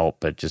can't help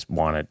but just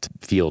want it to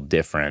feel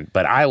different.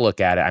 But I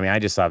look at it, I mean, I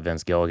just saw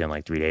Vince Gilligan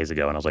like 3 days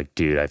ago and I was like,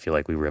 dude, I feel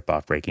like we rip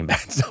off Breaking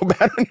Bad so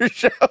bad on your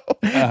show.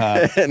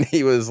 And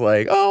he was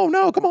like, oh,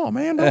 no, come on,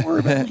 man, don't worry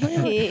about it,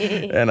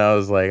 man. And I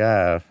was like,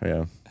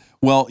 yeah.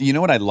 Well, you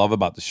know what I love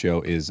about the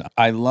show is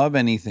I love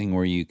anything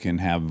where you can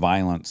have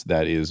violence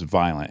that is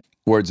violent,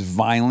 where it's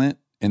violent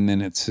and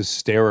then it's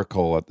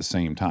hysterical at the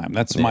same time.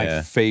 That's my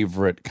Yeah.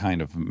 favorite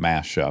kind of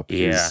mashup.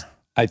 Yeah. is-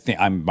 I think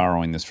I'm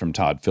borrowing this from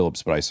Todd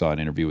Phillips, but I saw an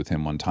interview with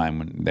him one time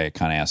when they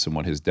kind of asked him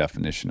what his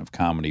definition of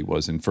comedy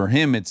was. And for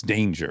him, it's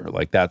danger.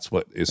 Like that's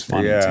what is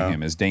funny to Yeah.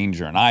 him is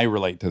danger. And I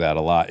relate to that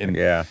a lot. And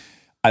Yeah.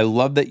 I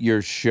love that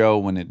your show,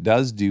 when it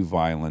does do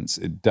violence,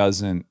 it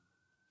doesn't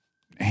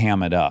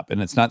ham it up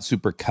and it's not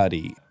super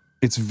cutty.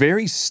 It's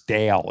very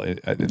stale.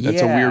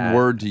 That's a weird Yeah.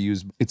 word to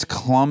use. It's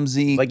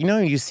clumsy. Like,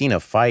 you've seen a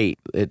fight.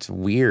 It's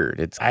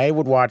weird. I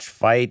would watch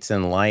fights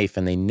in life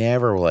and they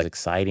never were as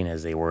exciting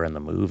as they were in the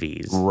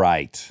movies.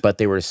 right. But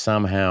they were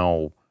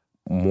somehow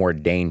more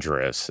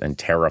dangerous and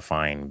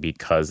terrifying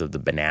because of the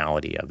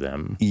banality of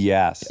them.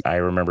 Yes. I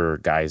remember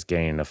guys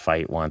getting in a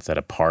fight once at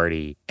a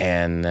party,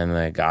 and then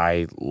the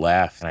guy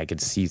left, and I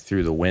could see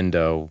through the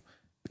window.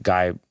 The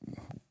guy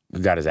who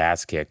got his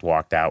ass kicked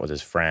walked out with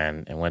his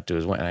friend and went to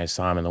his, and I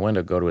saw him in the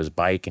window go to his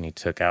bike, and he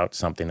took out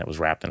something that was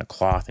wrapped in a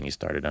cloth, and he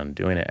started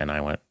undoing it. And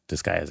I went,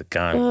 this guy has a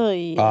gun.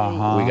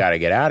 Uh-huh. We got to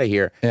get out of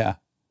here. Yeah.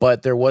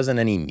 But there wasn't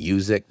any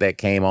music that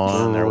came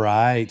on.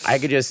 Right. I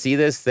could just see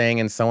this thing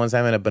and someone's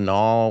having a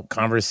banal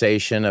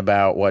conversation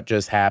about what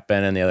just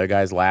happened and the other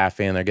guy's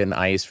laughing and they're getting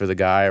ice for the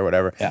guy or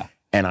whatever. Yeah.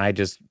 And I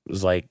just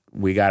was like,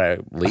 we got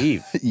to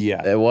leave.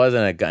 Yeah. It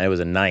wasn't a gun. It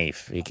was a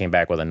knife. He came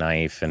back with a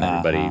knife and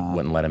everybody Uh-huh.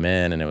 wouldn't let him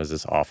in. And it was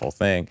this awful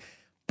thing.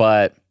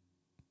 But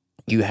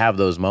you have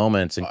those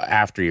moments, and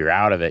after you're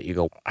out of it, you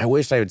go, I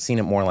wish I had seen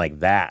it more like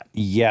that.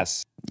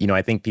 Yes. You know,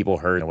 I think people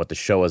heard what the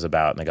show was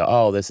about, and they go,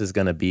 oh, this is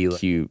going to be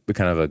cute,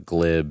 kind of a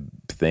glib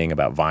thing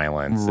about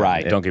violence.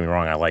 Right. And don't get me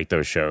wrong, I like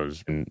those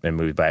shows and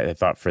movies, but I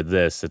thought for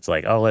this, it's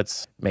like, oh,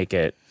 let's make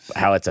it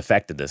how it's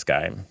affected this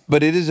guy.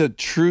 But it is a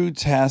true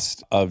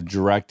test of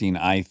directing,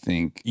 I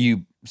think.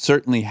 You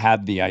certainly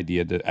had the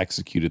idea to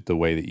execute it the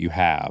way that you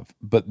have,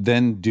 but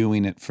then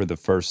doing it for the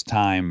first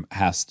time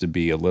has to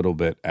be a little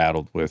bit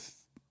addled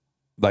with,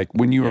 like,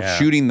 when you were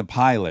shooting the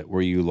pilot,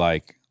 were you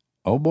like,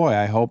 oh boy,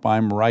 I hope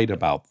I'm right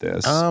about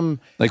this?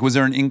 Like, was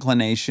there an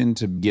inclination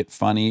to get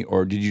funny,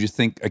 or did you just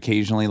think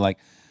occasionally, like,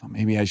 oh,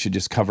 maybe I should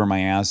just cover my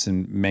ass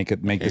and make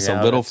this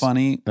a little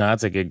funny? No,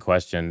 that's a good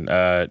question.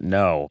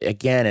 No.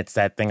 Again, it's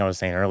that thing I was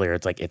saying earlier.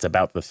 It's like, it's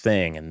about the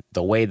thing. And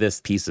the way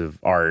this piece of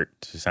art,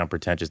 to sound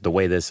pretentious, the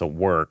way this will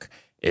work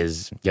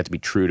is you have to be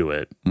true to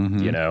it,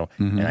 you know?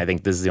 And I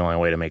think this is the only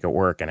way to make it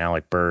work. And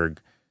Alec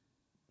Berg,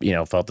 you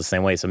know, felt the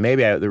same way. So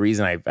maybe the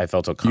reason I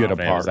felt so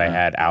confident was I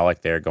had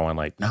Alec there going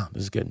like, no,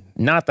 this is good.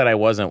 Not that I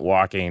wasn't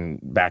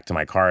walking back to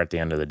my car at the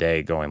end of the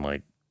day going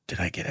like, did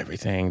I get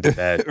everything? Did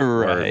that,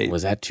 right. or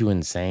was that too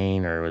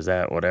insane, or was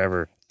that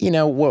whatever? You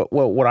know,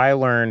 what I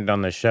learned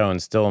on the show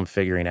and still am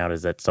figuring out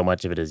is that so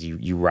much of it is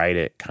you write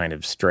it kind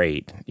of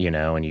straight, you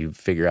know, and you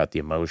figure out the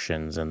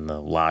emotions and the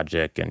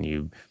logic and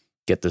you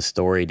get the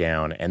story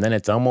down. And then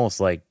it's almost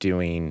like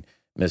doing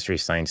Mystery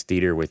Science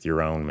Theater with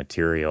your own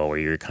material, where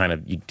you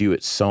do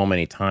it so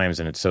many times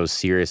and it's so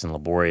serious and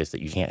laborious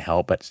that you can't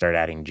help but start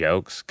adding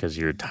jokes because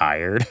you're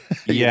tired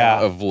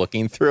of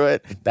looking through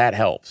it. That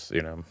helps,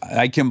 you know.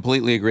 I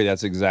completely agree.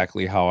 That's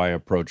exactly how I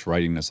approach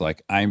writing this.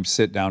 Like, I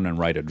sit down and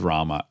write a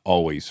drama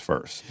always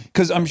first.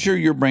 Because I'm sure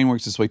your brain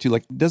works this way too.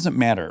 Like, it doesn't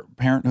matter,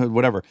 parenthood,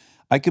 whatever.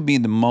 I could be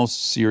in the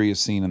most serious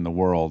scene in the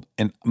world,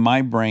 and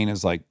my brain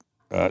is like,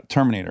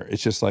 Terminator.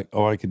 It's just like,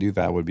 oh, I could do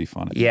that. Would be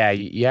funny. Yeah,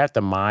 you have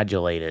to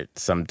modulate it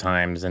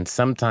sometimes, and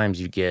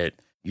sometimes you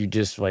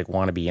just like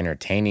want to be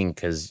entertaining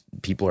because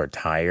people are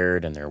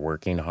tired and they're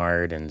working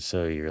hard, and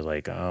so you're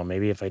like, oh,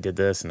 maybe if I did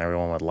this and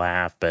everyone would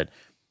laugh. But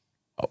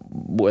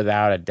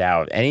without a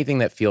doubt, anything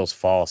that feels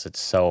false,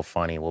 it's so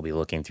funny. We'll be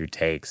looking through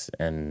takes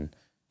and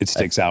it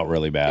sticks out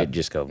really bad. It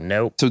just go,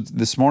 nope. So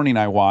this morning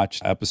I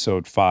watched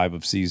episode 5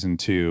 of season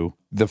 2.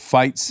 The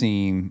fight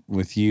scene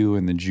with you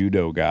and the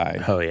judo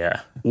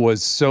guy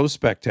was so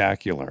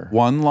spectacular.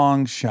 One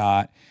long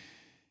shot.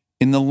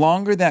 And the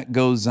longer that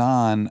goes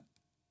on,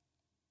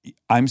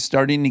 I'm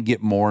starting to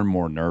get more and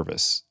more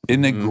nervous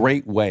in a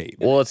great way.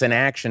 Well, it's an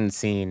action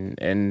scene,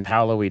 and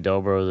Paolo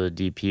Dobro,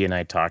 the DP, and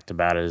I talked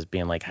about it as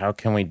being like, how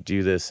can we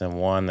do this in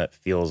one that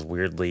feels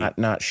weirdly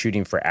not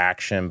shooting for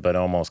action, but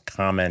almost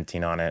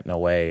commenting on it in a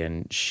way?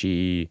 And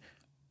she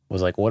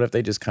was like, what if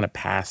they just kind of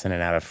pass in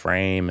and out of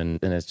frame,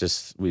 and it's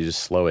just, we just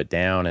slow it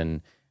down?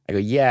 And I go,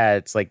 yeah,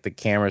 it's like the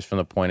camera's from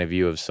the point of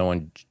view of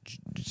someone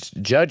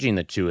judging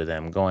the two of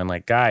them, going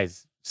like,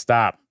 guys,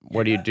 stop.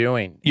 What are you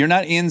doing? You're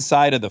not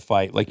inside of the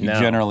fight like you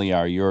generally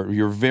are.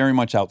 You're very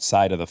much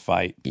outside of the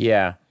fight.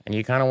 Yeah. And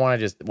you kind of want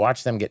to just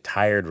watch them get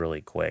tired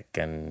really quick.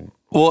 And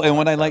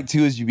what I like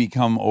too is you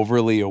become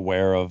overly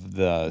aware of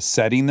the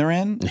setting they're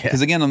in.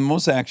 Because again, on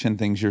most action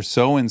things, you're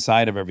so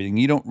inside of everything,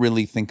 you don't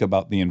really think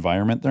about the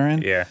environment they're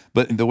in. Yeah.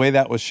 But the way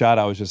that was shot,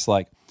 I was just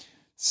like,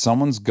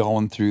 someone's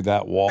going through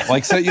that wall.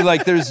 Like, so you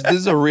like, this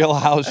is a real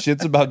house.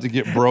 Shit's about to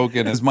get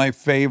broken. It's my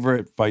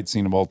favorite fight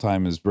scene of all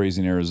time is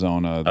Raising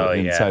Arizona,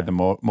 inside the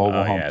mobile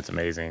home. Yeah, it's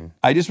amazing.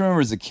 I just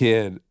remember as a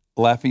kid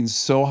laughing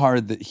so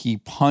hard that he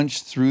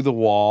punched through the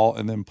wall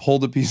and then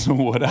pulled a piece of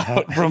wood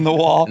out from the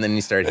wall. And then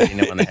you started hitting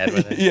him on the head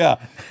with it. Yeah.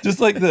 Just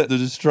like the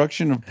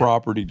destruction of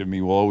property to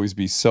me will always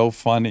be so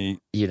funny.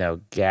 You know,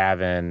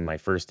 Gavin, my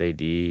first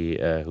AD,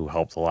 who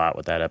helped a lot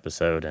with that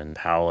episode, and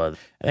Paola,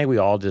 I think we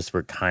all just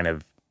were kind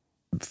of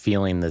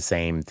feeling the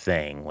same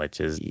thing,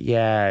 which is,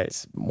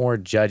 it's more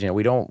judging.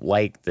 We don't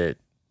like that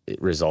it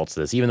results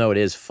to this, even though it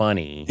is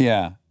funny.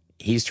 Yeah.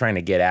 He's trying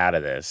to get out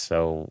of this,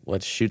 so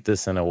let's shoot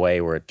this in a way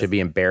where it should be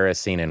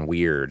embarrassing and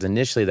weird.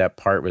 Initially, that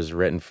part was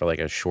written for like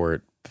a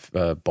short,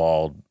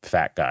 bald,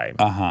 fat guy,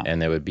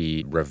 and it would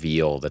be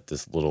revealed that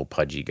this little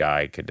pudgy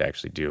guy could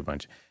actually do a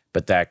bunch.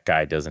 But that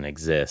guy doesn't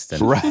exist.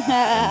 And, right.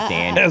 And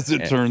Daniel, as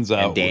it turns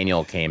out. And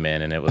Daniel came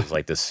in, and it was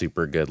like this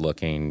super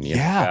good-looking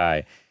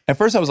guy. At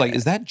first, I was like,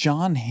 is that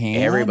John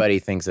Hamm? Everybody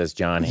thinks that's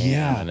John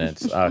Hamm. And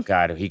it's, oh,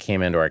 God, he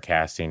came into our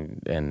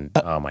casting, and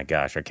oh, my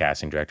gosh, our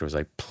casting director was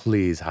like,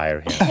 please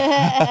hire him.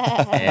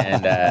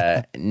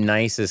 And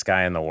nicest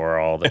guy in the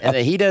world. And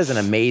he does an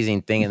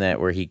amazing thing in that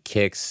where he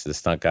kicks the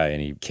stunt guy,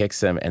 and he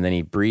kicks him, and then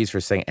he breathes for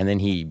a second, and then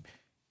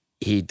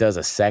he does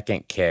a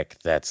second kick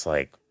that's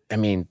like, I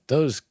mean,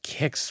 those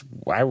kicks,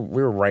 we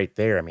were right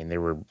there. I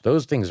mean,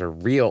 those things are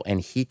real, and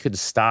he could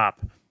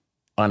stop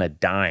on a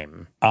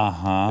dime.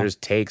 There's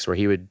takes where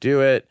he would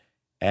do it,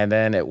 and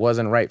then it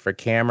wasn't right for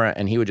camera,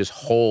 and he would just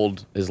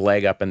hold his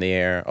leg up in the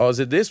air. Oh, is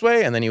it this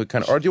way? And then he would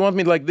kind of, or do you want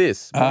me like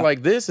this?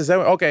 Like this? Is that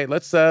okay?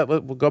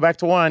 We'll go back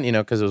to one,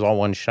 because it was all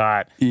one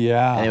shot.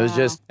 Yeah. And it was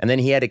just, and then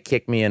he had to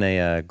kick me in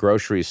a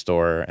grocery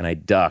store, and I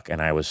duck,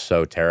 and I was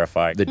so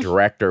terrified. The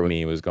director, when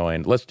he was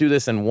going, let's do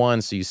this in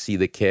one, so you see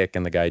the kick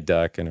and the guy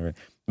duck,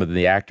 but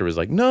the actor was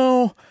like,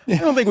 no, I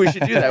don't think we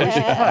should do that. We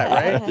should cut,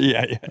 right?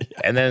 Yeah.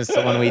 And then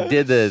so when we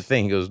did the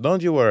thing, he goes,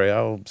 don't you worry,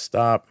 I'll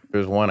stop. There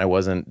was one I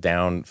wasn't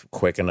down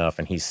quick enough,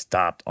 and he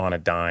stopped on a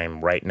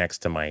dime right next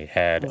to my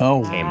head.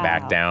 Oh, came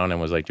back down and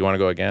was like, do you want to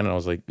go again? And I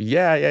was like,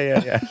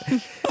 yeah.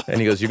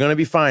 And he goes, you're going to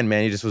be fine,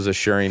 man. He just was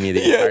assuring me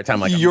the entire time,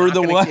 like, You're I'm not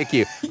the going one- to kick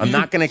you. I'm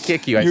not going to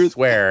kick you, I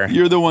swear.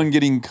 You're the one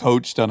getting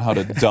coached on how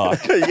to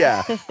duck.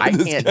 Yeah, I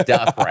can't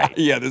duck right.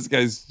 Yeah, this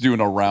guy's doing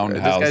a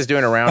roundhouse. This guy's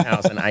doing a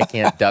roundhouse, and I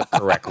can't duck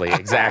correctly.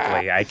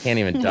 Exactly. I can't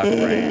even duck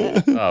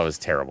right. Oh, it was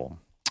terrible.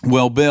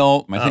 Well,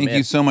 Bill, thank man.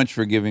 you so much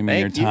for giving me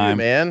Thank your time. you,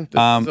 man. This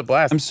was a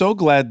blast. I'm so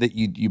glad that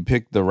you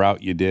picked the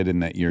route you did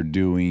and that you're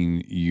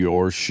doing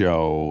your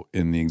show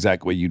in the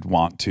exact way you'd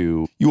want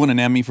to. You won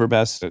an Emmy for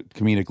Best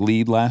Comedic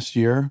Lead last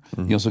year.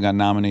 Mm-hmm. You also got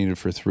nominated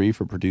for 3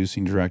 for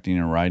producing, directing,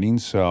 and writing.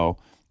 So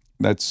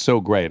that's so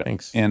great.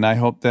 Thanks. And I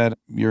hope that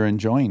you're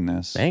enjoying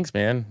this. Thanks,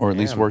 man. Or at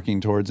least Yeah. working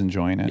towards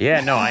enjoying it.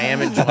 Yeah, no, I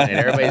am enjoying it.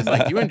 Everybody's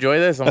like, you enjoy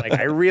this? I'm like,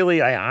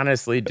 I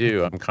honestly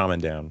do. I'm calming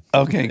down.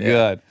 Okay,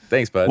 good.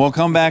 Thanks, bud. Well,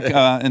 come back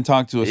and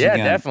talk to us yeah,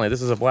 again. definitely.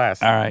 This is a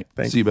blast. All right.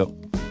 Thanks. See you, Bill.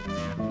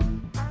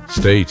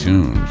 Stay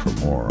tuned for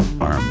more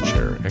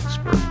Armchair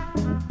Expert,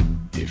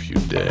 if you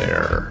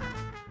dare.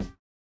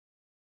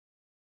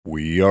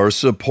 We are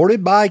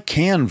supported by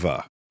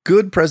Canva.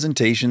 Good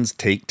presentations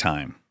take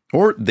time.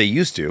 Or they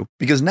used to,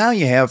 because now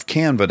you have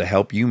Canva to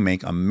help you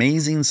make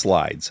amazing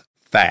slides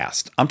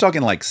fast. I'm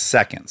talking like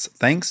seconds,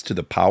 thanks to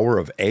the power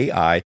of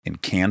AI in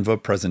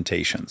Canva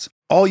presentations.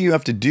 All you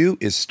have to do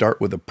is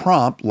start with a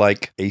prompt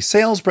like a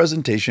sales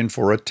presentation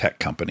for a tech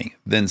company.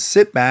 Then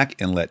sit back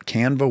and let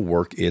Canva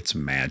work its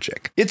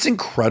magic. It's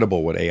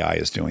incredible what AI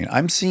is doing.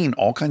 I'm seeing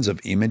all kinds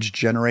of image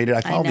generated.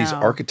 I follow these know.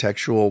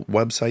 architectural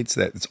websites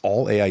that it's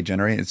all AI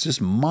generated. It's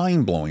just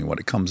mind-blowing what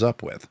it comes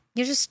up with.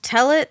 You just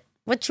tell it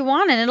what you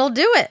want and it'll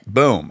do it.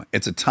 Boom.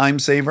 It's a time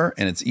saver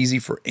and it's easy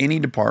for any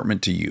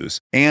department to use.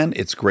 And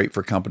it's great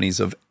for companies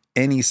of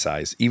any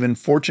size. Even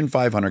Fortune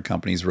 500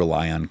 companies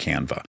rely on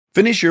Canva.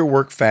 Finish your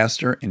work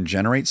faster and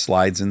generate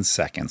slides in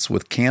seconds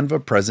with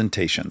Canva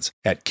presentations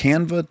at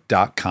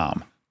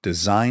canva.com.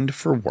 Designed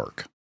for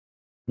work.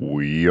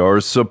 We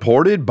are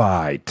supported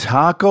by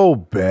Taco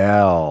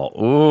Bell.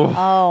 Ooh.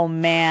 Oh,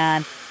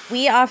 man.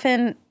 We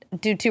often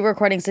do 2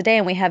 recordings a day,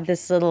 and we have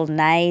this little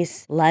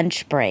nice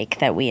lunch break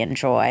that we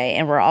enjoy,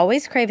 and we're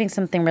always craving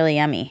something really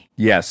yummy.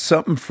 Yes,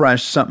 something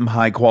fresh, something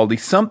high quality,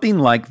 something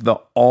like the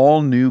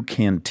all-new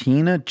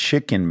Cantina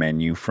chicken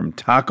menu from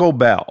Taco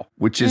Bell,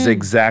 which is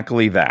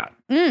exactly that.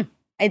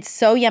 It's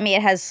so yummy.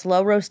 It has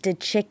slow roasted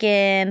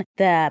chicken,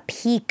 the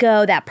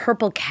pico, that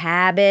purple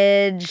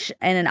cabbage,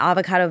 and an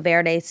avocado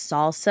verde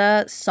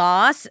salsa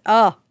sauce.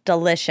 Oh,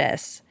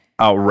 delicious.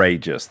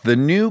 Outrageous. The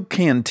new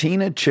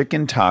Cantina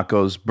chicken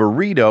tacos,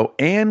 burrito,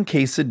 and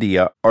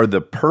quesadilla are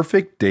the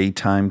perfect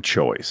daytime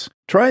choice.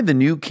 Try the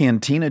new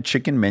Cantina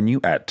chicken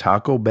menu at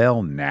Taco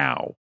Bell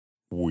now.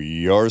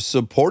 We are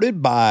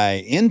supported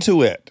by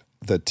Intuit,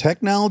 the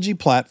technology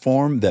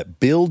platform that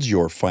builds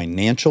your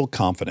financial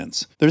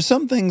confidence. There's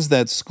some things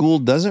that school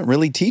doesn't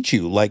really teach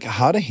you, like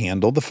how to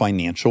handle the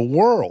financial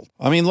world.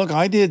 I mean, look,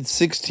 I did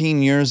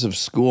 16 years of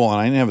school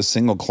and I didn't have a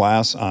single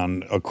class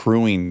on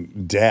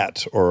accruing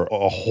debt or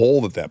a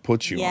hole that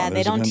puts you Yeah, on. they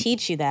There's don't been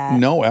teach you that.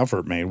 no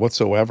effort made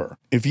whatsoever.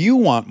 If you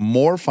want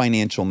more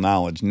financial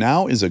knowledge,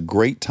 now is a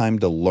great time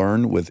to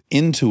learn with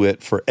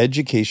Intuit for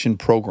Education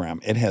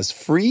program. It has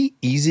free,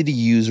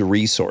 easy-to-use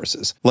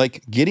resources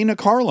like getting a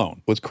car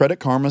loan with Credit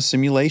Karma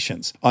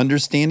simulations,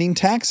 understanding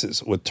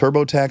taxes with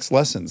TurboTax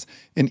lessons,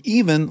 and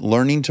even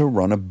learning to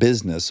run a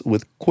business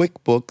with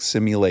QuickBooks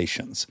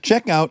simulations.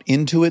 Check out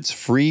Intuit's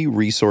free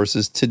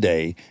resources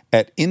today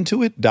at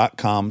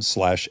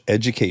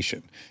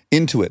intuit.com/education.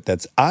 Intuit,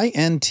 that's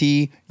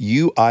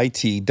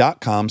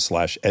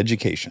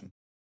INTUIT.com/education.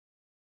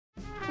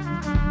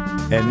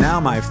 And now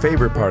my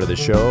favorite part of the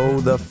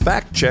show, the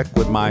fact check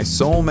with my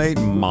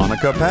soulmate,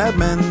 Monica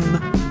Padman.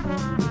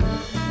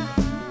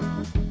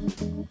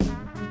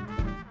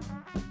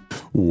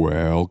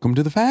 Welcome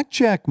to the fact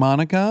check,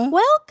 Monica.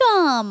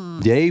 Welcome.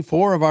 Day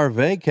 4 of our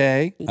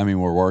vacay. I mean,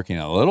 we're working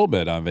a little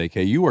bit on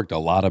vacay. You worked a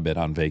lot of bit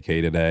on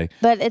vacay today.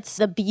 But it's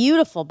a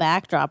beautiful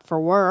backdrop for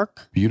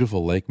work.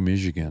 Beautiful Lake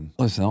Michigan.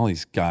 Listen, all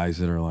these guys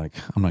that are like,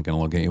 I'm not going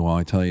to look at you while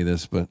I tell you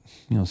this, but,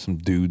 you know, some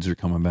dudes are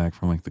coming back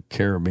from like the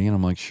Caribbean.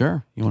 I'm like,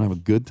 sure, you want to have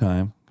a good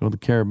time, go to the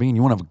Caribbean.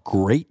 You want to have a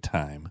great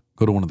time,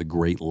 go to one of the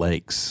Great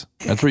Lakes.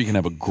 That's where you can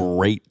have a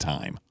great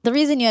time. The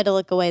reason you had to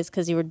look away is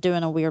because you were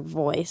doing a weird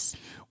voice.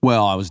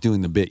 Well, I was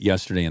doing the bit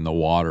yesterday in the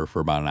water for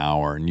about an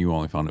hour, and you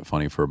only found it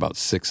funny for about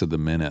 6 of the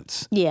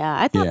minutes. Yeah,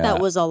 I thought Yeah. that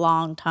was a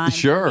long time for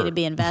Sure. me to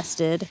be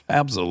invested.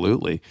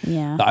 Absolutely.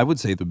 Yeah. I would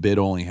say the bit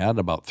only had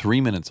about 3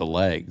 minutes of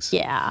legs.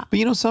 Yeah.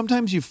 But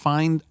sometimes you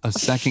find a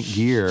second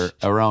gear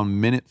around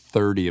minute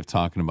 30 of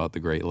talking about the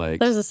Great Lakes.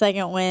 There's a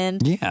second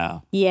wind. Yeah.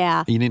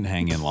 Yeah. You didn't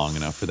hang in long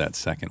enough for that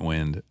second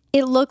wind.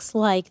 It looks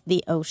like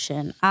the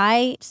ocean.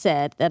 I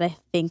said that I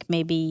think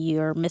maybe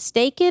you're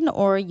mistaken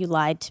or you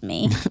lied to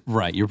me.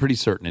 Right. You're pretty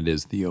certain it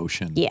is the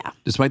ocean. Yeah.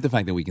 Despite the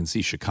fact that we can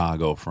see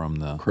Chicago from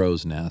the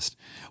crow's nest.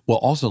 Well,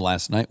 also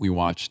last night we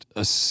watched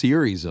a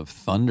series of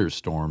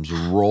thunderstorms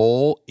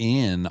roll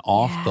in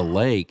off the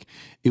lake.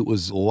 It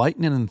was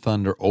lightning and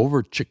thunder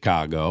over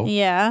Chicago.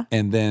 Yeah.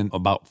 And then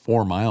about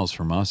 4 miles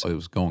from us, it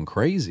was going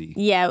crazy.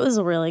 Yeah, it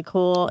was really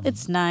cool.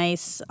 It's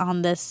nice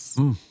on this.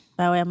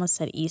 By the way, I almost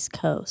said East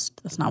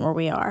Coast. That's not where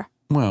we are.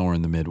 Well, we're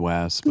in the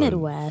Midwest. But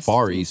Midwest,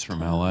 Far East east from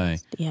LA.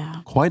 Yeah.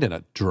 Quite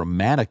a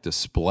dramatic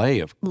display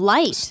of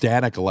Light.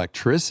 static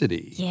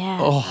electricity. Yeah.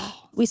 Oh,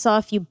 We saw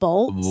a few a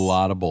bolts.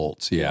 lot of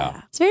bolts.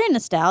 Yeah. It's very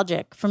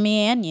nostalgic for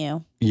me and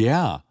you.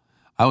 Yeah.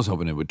 I was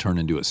hoping it would turn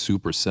into a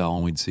supercell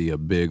and we'd see a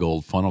big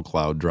old funnel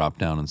cloud drop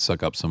down and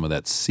suck up some of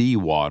that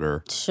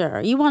seawater.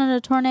 Sure. You wanted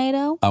a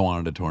tornado? I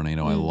wanted a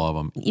tornado. I love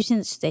them. You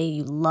shouldn't say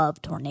you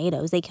love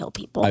tornadoes. They kill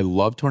people. I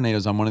love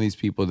tornadoes. I'm one of these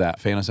people that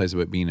fantasize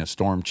about being a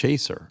storm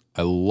chaser.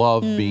 I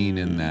love being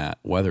in that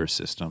weather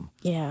system.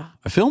 yeah.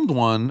 I filmed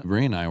one.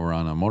 Bree and I were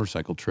on a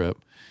motorcycle trip,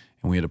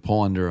 and we had to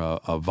pull under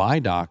a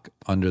viaduct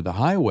under the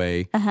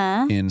highway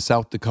in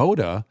South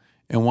Dakota,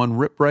 and one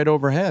ripped right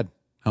overhead.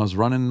 I was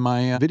running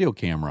my video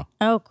camera.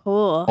 Oh,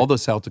 cool. All the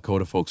South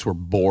Dakota folks were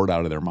bored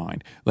out of their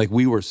mind. Like,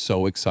 we were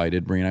so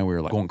excited, Bree and I, we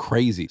were like going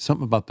crazy.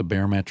 Something about the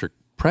barometric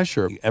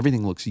pressure,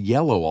 everything looks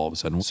yellow all of a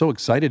sudden. We're so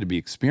excited to be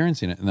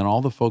experiencing it. And then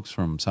all the folks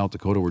from South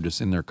Dakota were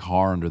just in their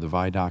car under the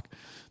viaduct,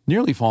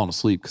 nearly falling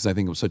asleep because I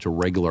think it was such a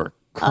regular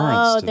occurrence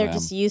Oh, to they're them.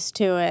 just used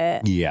to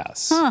it.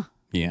 Yes. Huh.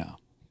 Yeah.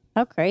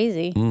 How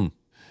crazy.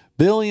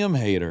 Billiam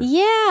Hader.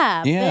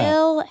 Yeah. Yeah.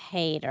 Bill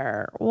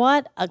Hader.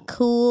 What a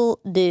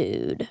cool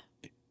dude.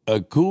 A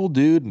cool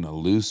dude in a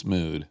loose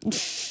mood.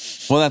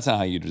 Well, that's not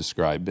how you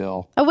describe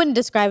Bill. I wouldn't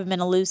describe him in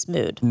a loose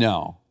mood.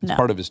 No. No.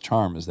 Part of his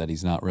charm is that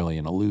he's not really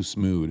in a loose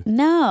mood.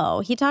 No,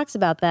 he talks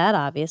about that,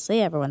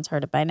 obviously. Everyone's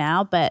heard it by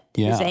now, but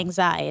his Yeah.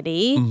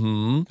 anxiety.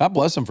 God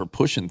bless him for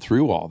pushing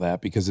through all that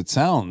because it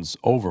sounds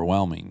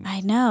overwhelming.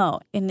 I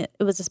know. And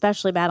it was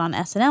especially bad on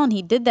SNL, and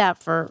he did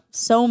that for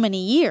so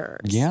many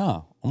years.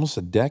 Yeah, almost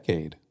a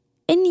decade.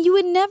 And you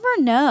would never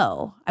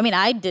know. I mean,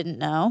 I didn't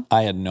know.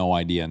 I had no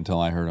idea until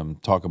I heard him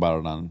talk about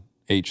it on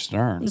H.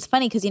 Stern. It's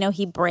funny because,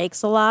 he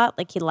breaks a lot,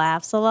 like he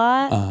laughs a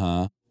lot.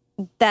 Uh-huh.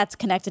 That's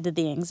connected to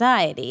the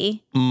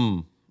anxiety.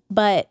 Mm.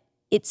 But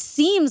it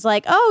seems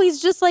like,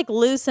 he's just like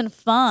loose and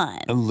fun.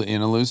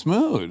 In a loose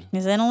mood.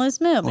 He's in a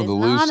loose mood, but With he's a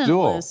loose not in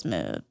stool. a loose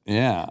mood.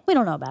 Yeah. We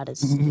don't know about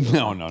his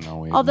No.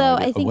 We have Although no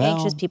idea. I think Well,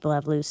 anxious people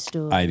have loose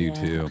stools. I do yeah.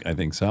 too. I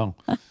think so.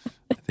 I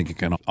think it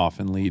can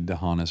often lead to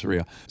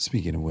hanusaria.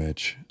 Speaking of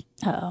which,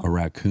 a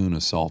raccoon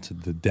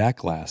assaulted the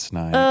deck last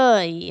night.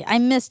 I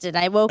missed it.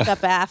 I woke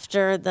up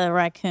after the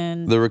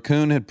raccoon. The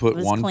raccoon had put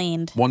was one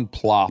cleaned. one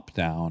plop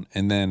down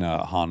and then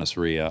a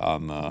hanusaria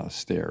on the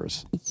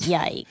stairs.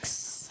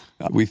 Yikes.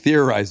 We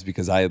theorized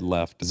because I had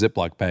left a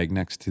Ziploc bag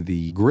next to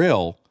the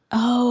grill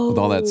with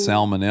all that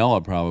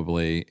salmonella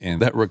probably,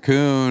 and that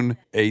raccoon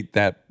ate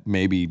that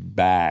maybe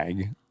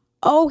bag.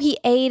 Oh, he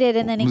ate it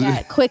and then he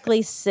got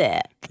quickly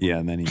sick. Yeah,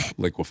 and then he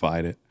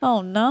liquefied it. Oh,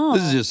 no.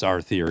 This is just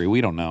our theory.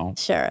 We don't know.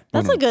 Sure.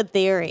 That's a good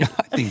theory.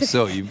 I think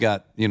so. You've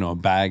got, a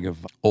bag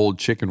of old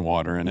chicken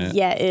water in it.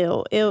 Yeah,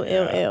 ew.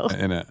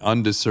 And an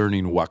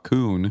undiscerning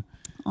raccoon.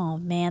 Oh,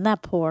 man,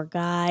 that poor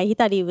guy. He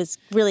thought he was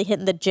really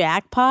hitting the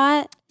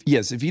jackpot.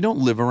 Yes, if you don't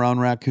live around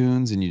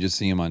raccoons and you just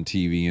see them on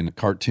TV and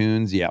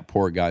cartoons, yeah,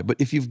 poor guy. But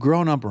if you've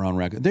grown up around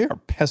raccoons, they are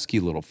pesky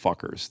little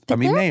fuckers.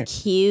 They're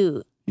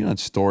cute. You know that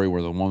story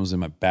where the one was in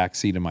my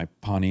backseat of my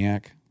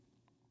Pontiac?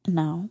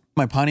 No.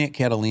 My Pontiac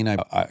Catalina,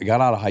 I got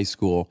out of high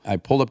school. I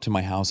pulled up to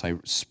my house. I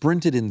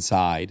sprinted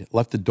inside,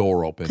 left the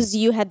door open. Because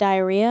you had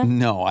diarrhea?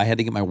 No, I had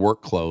to get my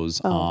work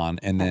clothes on,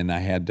 and then I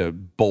had to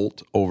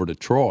bolt over to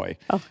Troy.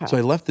 Okay. So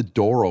I left the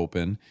door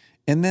open,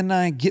 and then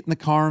I get in the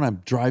car, and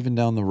I'm driving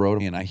down the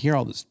road, and I hear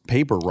all this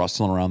paper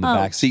rustling around the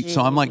back seat.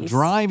 So I'm like jeez.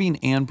 driving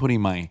and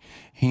putting my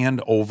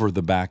hand over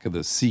the back of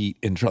the seat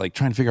and trying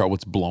to figure out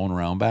what's blowing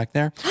around back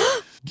there.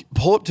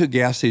 Pull up to a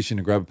gas station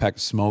to grab a pack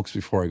of smokes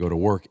before I go to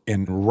work.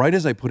 And right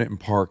as I put it in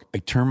park, I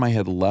turn my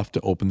head left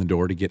to open the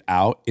door to get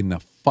out, and the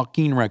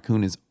fucking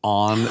raccoon is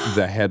on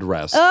the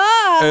headrest.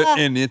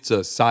 And it's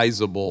a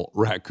sizable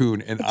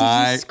raccoon. And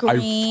I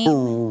scream?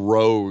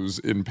 froze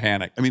in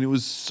panic. I mean, it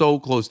was so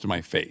close to my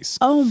face.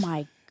 Oh,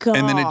 my God.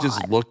 And then it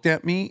just looked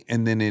at me,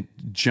 and then it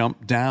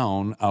jumped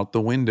down out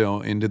the window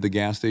into the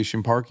gas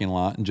station parking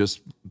lot and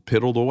just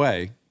piddled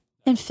away.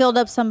 And filled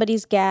up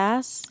somebody's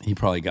gas? He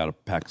probably got a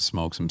pack of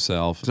smokes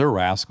himself. They're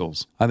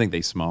rascals. I think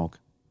they smoke.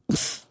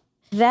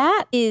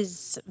 That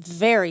is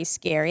very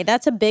scary.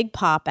 That's a big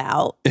pop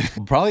out.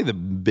 Probably the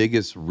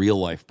biggest real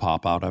life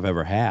pop out I've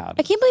ever had.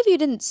 I can't believe you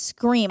didn't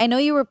scream. I know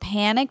you were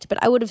panicked,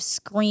 but I would have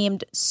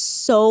screamed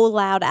so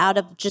loud out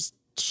of just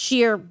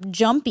sheer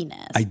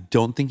jumpiness I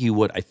don't think you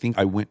would. I think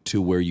I went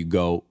to where you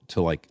go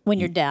to like when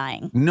you're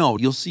dying. No,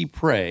 you'll see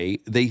prey.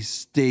 They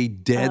stay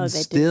dead Oh, they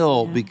do,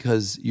 still yeah.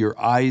 because your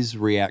eyes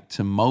react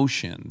to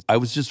motion. I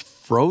was just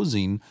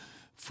frozen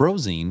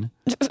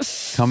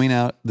coming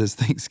out this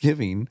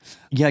Thanksgiving.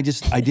 Yeah,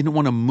 I didn't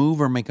want to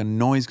move or make a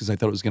noise because I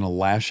thought it was going to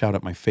lash out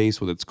at my face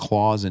with its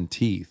claws and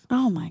teeth.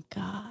 Oh my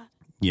God.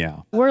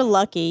 Yeah. We're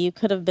lucky. You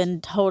could have been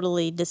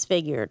totally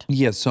disfigured.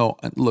 Yeah, so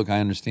look,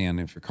 I understand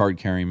if you're a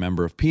card-carrying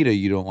member of PETA,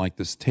 you don't like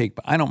this take,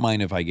 but I don't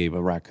mind if I gave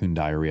a raccoon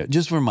diarrhea,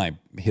 just for my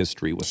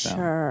history with them.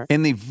 Sure.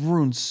 And they've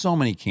ruined so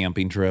many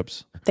camping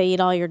trips. They eat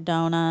all your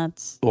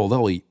donuts. Well,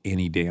 they'll eat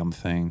any damn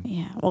thing.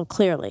 Yeah, well,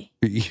 clearly.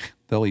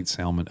 They'll eat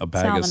salmon, a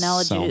bag of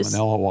Salmonella juice.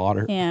 salmonella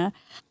water. Yeah.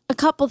 A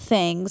couple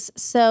things.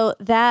 So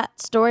that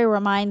story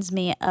reminds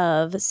me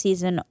of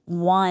season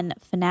 1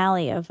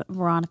 finale of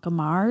Veronica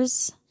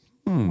Mars,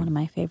 one of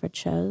my favorite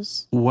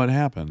shows. What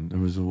happened? There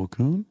was a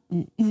raccoon?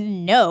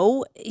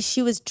 No,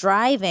 she was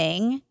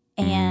driving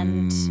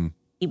and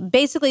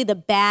basically the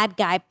bad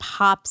guy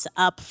pops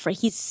up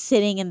he's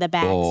sitting in the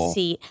back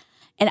seat.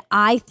 And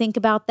I think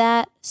about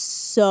that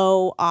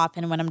so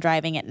often when I'm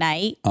driving at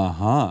night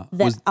Uh-huh.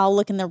 that I'll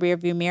look in the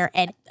rearview mirror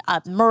and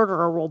a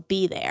murderer will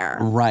be there.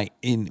 Right.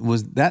 And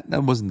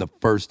that wasn't the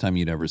first time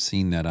you'd ever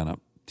seen that on a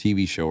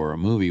TV show or a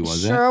movie,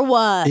 was it? Sure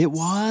was. It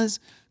was?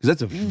 Because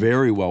that's a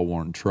very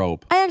well-worn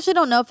trope. I actually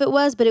don't know if it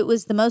was, but it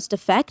was the most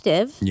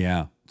effective.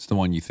 Yeah. It's the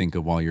one you think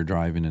of while you're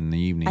driving in the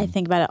evening. I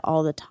think about it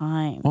all the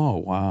time. Oh,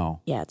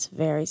 wow. Yeah, it's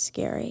very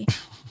scary.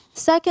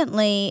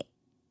 Secondly,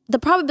 the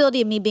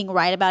probability of me being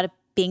right about it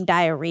being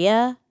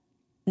diarrhea,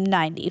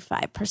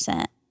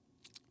 95%.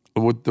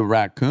 With the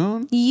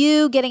raccoon?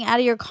 You getting out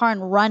of your car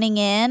and running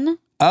in,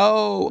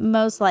 Oh,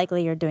 most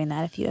likely you're doing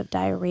that if you have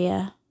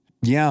diarrhea.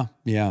 yeah,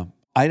 yeah.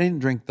 I didn't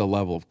drink the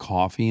level of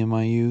coffee in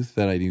my youth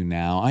that I do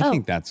now. I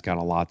think that's got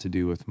a lot to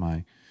do with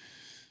my,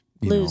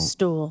 Loose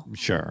stool.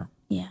 sure,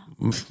 Yeah.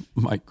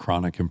 my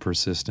chronic and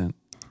persistent.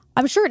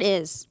 I'm sure it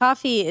is.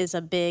 Coffee is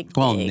a big,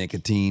 Well, big-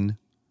 nicotine.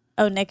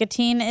 Oh,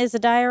 nicotine is a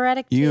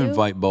diuretic too? You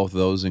invite both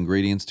those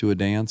ingredients to a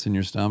dance in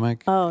your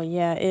stomach, Oh,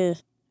 yeah. Ew.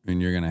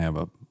 and you're going to have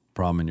a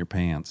problem in your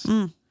pants.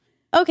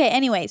 Okay,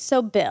 anyway,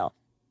 so Bill,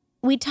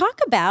 you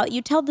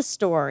tell the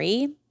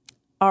story,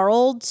 our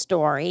old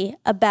story,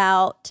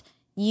 about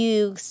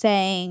you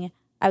saying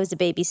I was a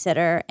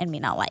babysitter and me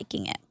not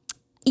liking it.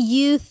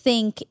 You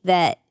think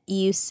that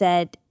you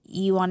said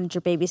you wanted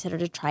your babysitter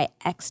to try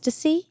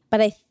ecstasy, but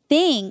I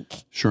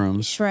think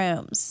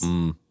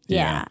shrooms.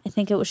 Yeah, I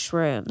think it was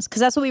shrooms because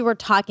that's what we were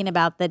talking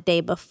about the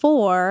day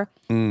before.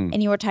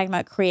 And you were talking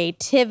about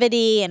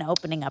creativity and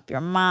opening up your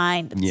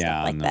mind and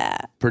stuff like no,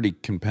 that. Pretty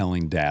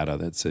compelling data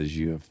that says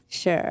you have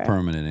Sure.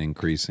 permanent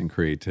increase in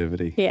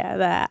creativity. Yeah,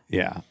 that.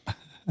 Yeah.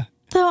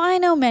 Though I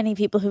know many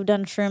people who've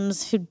done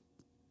shrooms who,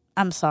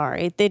 I'm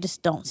sorry, they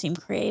just don't seem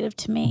creative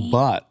to me.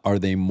 But are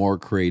they more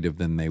creative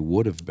than they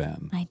would have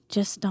been? I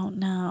just don't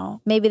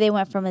know. Maybe they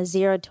went from a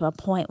 0 to a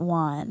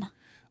 0.1.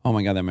 Oh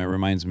my God, that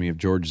reminds me of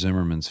George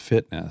Zimmerman's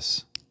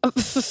fitness.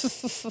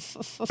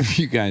 If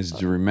you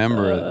guys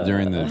remember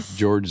during the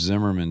George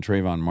Zimmerman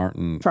Trayvon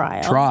Martin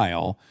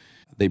trial,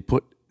 they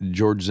put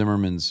George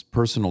Zimmerman's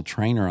personal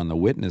trainer on the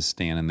witness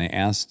stand and they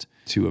asked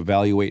to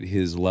evaluate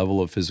his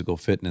level of physical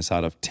fitness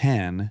out of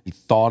 10. He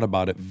thought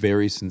about it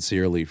very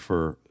sincerely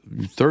for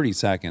 30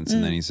 seconds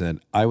and then he said,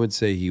 I would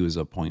say he was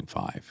a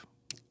 0.5.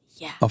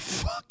 Yeah. A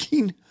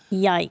fucking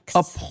Yikes.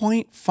 a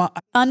 0.5.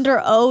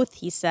 Under oath,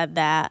 he said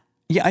that.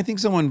 Yeah, I think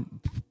someone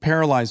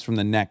paralyzed from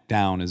the neck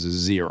down is a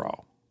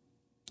 0.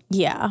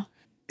 Yeah.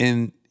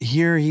 And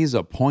here he's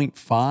a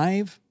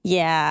 0.5.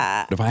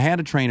 Yeah. If I had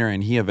a trainer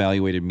and he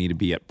evaluated me to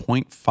be at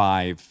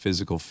 0.5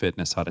 physical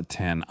fitness out of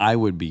 10, I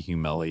would be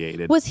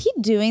humiliated. Was he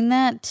doing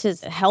that to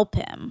help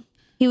him?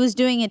 He was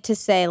doing it to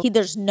say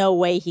there's no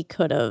way he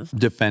could have.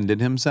 Defended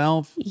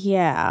himself?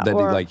 Yeah.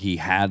 That he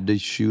had to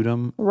shoot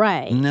him?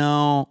 Right.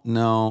 No.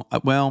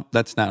 Well,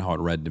 that's not how it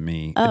read to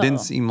me. It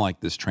didn't seem like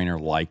this trainer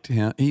liked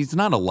him. He's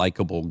not a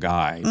likable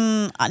guy.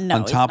 No,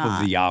 On top he's of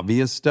not. the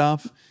obvious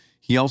stuff,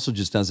 he also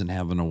just doesn't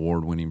have an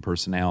award-winning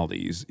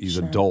personality. He's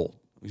adult.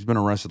 He's been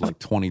arrested like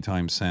 20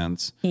 times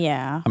since.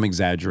 Yeah. I'm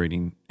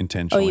exaggerating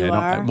intentionally. Oh, you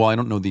are? I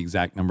don't know the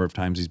exact number of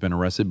times he's been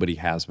arrested, but he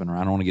has been around.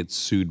 I don't want to get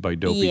sued by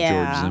dopey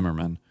Yeah. George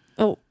Zimmerman.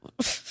 Oh.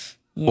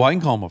 Well, I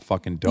can call him a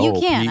fucking dope.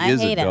 You can. He I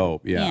is hate a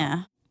dope. him.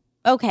 Yeah.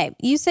 Okay.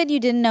 You said you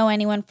didn't know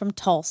anyone from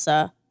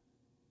Tulsa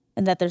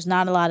and that there's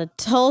not a lot of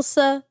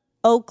Tulsa,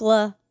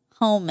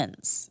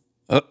 Oklahomans.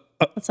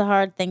 That's a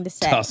hard thing to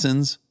say.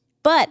 Tussins.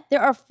 But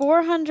there are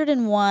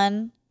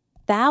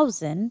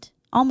 401,000,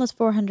 almost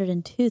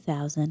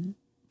 402,000.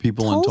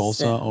 People in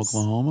Tulsa, Tulsans.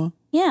 Oklahoma?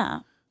 Yeah.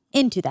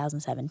 In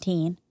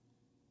 2017.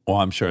 Well,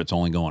 I'm sure it's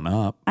only going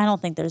up. I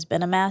don't think there's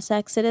been a mass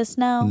exodus,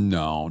 no.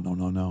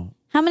 No.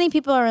 How many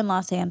people are in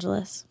Los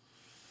Angeles?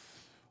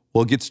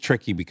 Well, it gets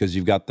tricky because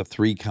you've got the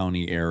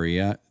 3-county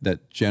area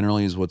that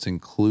generally is what's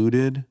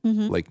included.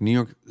 Like New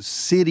York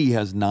City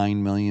has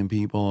 9 million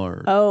people,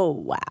 or Oh,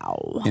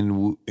 wow.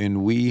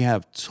 and we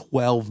have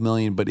 12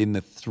 million, but in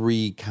the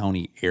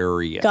 3-county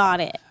area. Got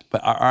it.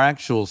 But our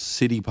actual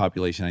city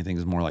population, I think,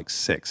 is more like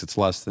 6. It's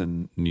less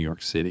than New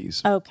York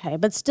City's. Okay,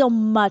 but still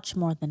much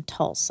more than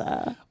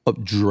Tulsa.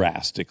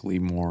 Drastically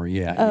more,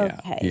 yeah.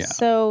 Okay, yeah.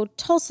 so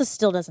Tulsa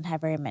still doesn't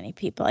have very many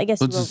people. I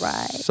guess you It's were a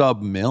right.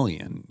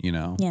 sub-million, you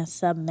know. Yeah,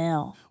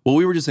 sub-mil. Well,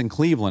 we were just in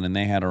Cleveland, and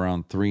they had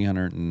around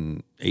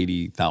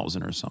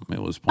 380,000 or something.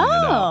 It was pointed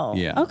Oh, out.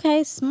 Yeah.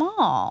 okay,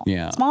 small.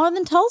 Yeah. Smaller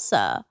than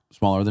Tulsa.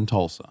 Smaller than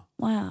Tulsa.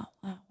 Wow.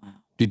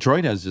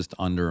 Detroit has just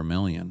under 1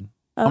 million.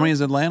 How many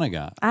has Atlanta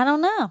got? I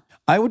don't know.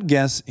 I would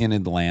guess in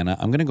Atlanta,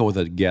 I'm going to go with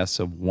a guess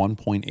of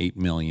 1.8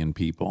 million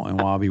people. And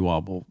Wobby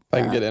Wobble. If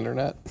I can get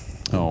internet.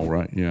 Oh,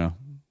 right. Yeah.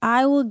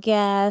 I will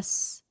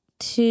guess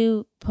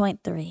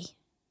 2.3.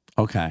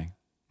 Okay.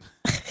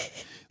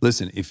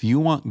 Listen, if you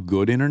want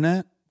good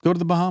internet, go to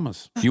the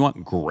Bahamas. If you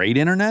want great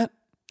internet,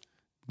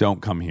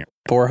 don't come here.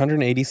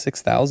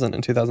 486,000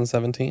 in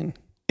 2017.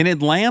 In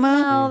Atlanta,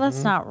 No,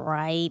 that's not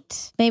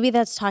right. Maybe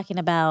that's talking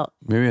about.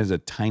 maybe it has a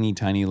tiny,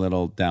 tiny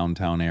little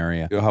downtown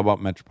area. How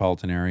about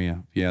metropolitan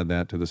area? If you add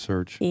that to the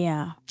search.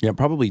 Yeah. Yeah,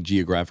 probably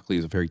geographically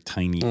is a very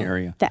tiny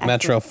area. The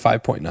Metro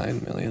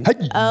 5.9 million.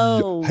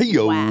 Oh,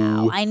 Hey-yo.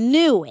 wow. I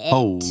knew it.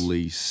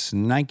 Holy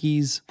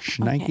snikes.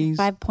 Okay, Shnikes.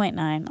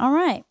 5.9. All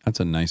right. That's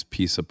a nice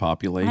piece of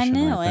population I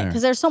knew right it there.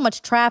 because there's so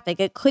much traffic.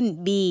 It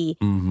couldn't be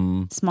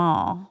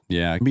small.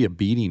 Yeah, it can be a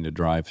beating to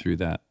drive through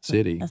that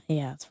city.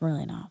 Yeah, it's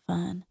really not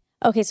fun.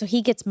 Okay, so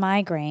he gets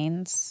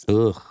migraines.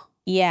 Ugh,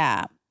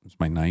 Yeah. it's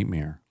my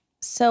nightmare.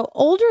 So,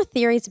 older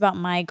theories about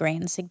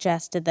migraines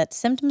suggested that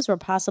symptoms were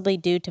possibly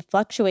due to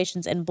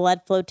fluctuations in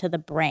blood flow to the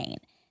brain.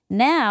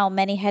 Now,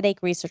 many headache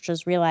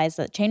researchers realize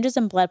that changes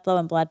in blood flow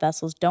and blood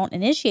vessels don't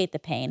initiate the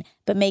pain,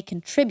 but may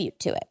contribute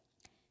to it.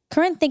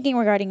 Current thinking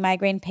regarding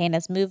migraine pain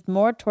has moved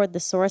more toward the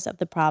source of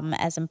the problem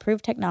as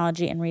improved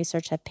technology and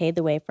research have paved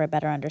the way for a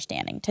better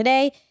understanding.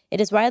 Today,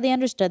 it is widely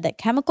understood that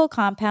chemical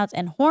compounds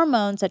and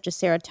hormones such as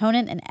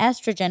serotonin and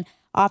estrogen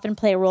often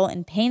play a role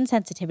in pain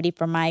sensitivity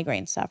for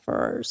migraine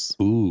sufferers.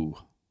 Ooh.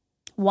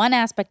 One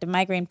aspect of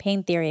migraine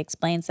pain theory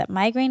explains that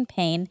migraine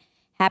pain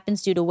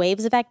happens due to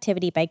waves of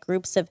activity by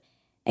groups of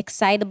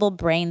excitable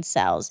brain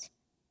cells.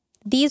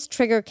 These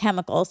trigger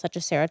chemicals, such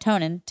as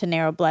serotonin, to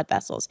narrow blood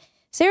vessels.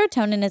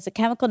 Serotonin is a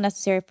chemical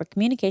necessary for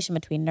communication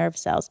between nerve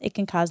cells. It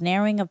can cause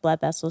narrowing of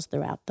blood vessels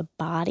throughout the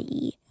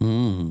body.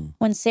 When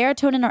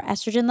serotonin or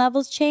estrogen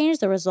levels change,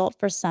 the result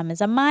for some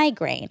is a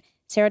migraine.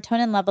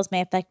 Serotonin levels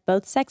may affect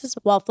both sexes,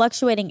 while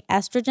fluctuating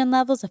estrogen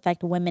levels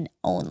affect women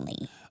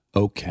only.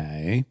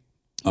 Okay.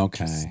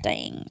 Okay.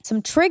 Interesting.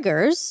 Some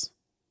triggers.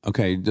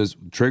 Okay. Just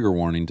trigger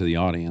warning to the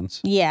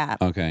audience. Yeah.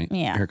 Okay.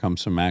 Yeah. Here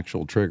comes some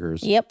actual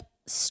triggers. Yep.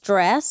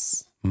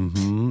 Stress,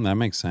 That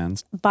makes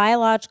sense.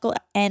 biological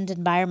and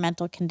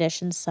environmental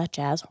conditions such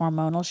as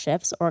hormonal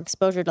shifts or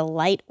exposure to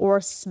light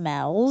or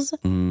smells,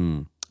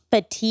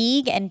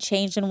 fatigue and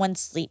change in one's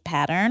sleep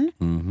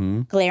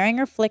pattern, glaring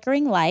or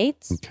flickering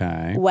lights,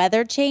 Okay.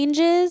 weather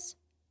changes,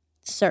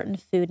 certain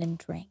food and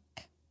drink.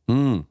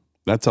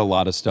 That's a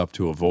lot of stuff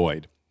to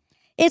avoid.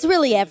 It's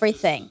really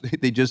everything.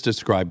 They just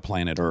described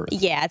planet Earth.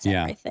 Yeah, it's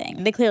Yeah.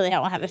 everything. They clearly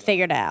don't have it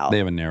figured out. They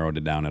haven't narrowed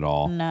it down at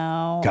all.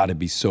 No. God, it'd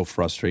be so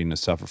frustrating to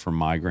suffer from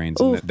migraines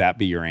and that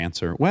be your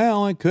answer.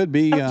 Well, it could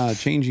be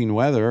changing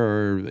weather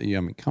or, I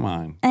mean, come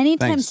on.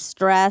 Anytime Thanks.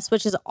 stress,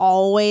 which is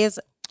always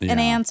an Yeah.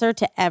 answer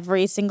to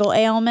every single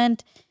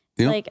ailment,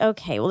 it's Yep. like,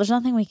 okay, well, there's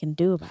nothing we can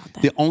do about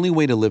that. The only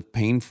way to live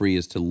pain-free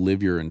is to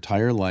live your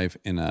entire life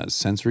in a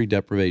sensory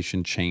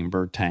deprivation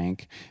chamber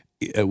tank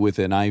with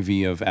an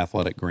IV of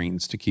athletic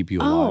greens to keep you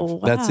alive. Oh,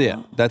 That's it.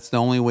 wow. That's the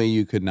only way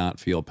you could not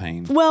feel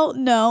pain. Well,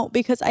 no,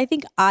 because I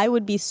think I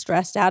would be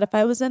stressed out if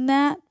I was in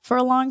that for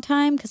a long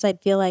time because I'd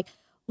feel like,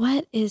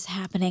 what is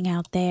happening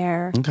out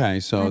there?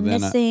 Okay, so I'm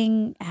then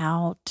missing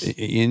out.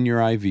 in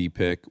your IV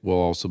pick, we'll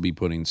also be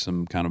putting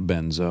some kind of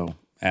benzo,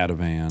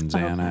 Ativan,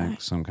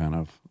 Xanax, some kind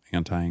of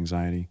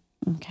anti-anxiety.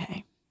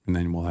 Okay. And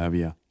then we'll have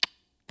you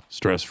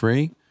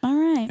stress-free All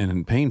right.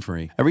 and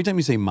pain-free. Every time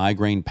you say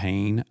migraine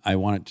pain, I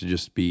want it to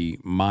just be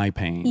my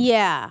pain.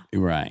 Yeah.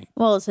 Right.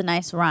 Well, it's a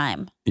nice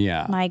rhyme.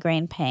 Yeah.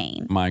 Migraine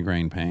pain.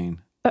 Migraine pain.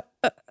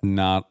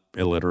 Not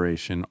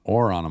alliteration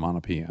or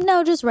onomatopoeia.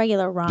 No, just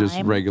regular rhyme.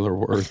 Just regular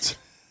words.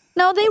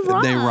 No, they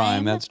rhyme. They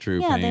rhyme. That's true.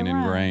 Yeah, pain they and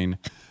rhyme. grain.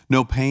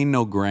 No pain,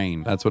 no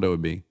grain. That's what it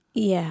would be.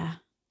 Yeah.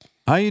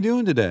 How you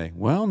doing today?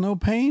 Well, no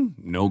pain,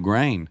 no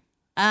grain.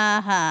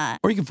 Uh-huh.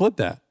 Or you can flip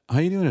that. How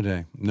you doing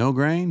today? No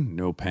grain,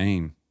 no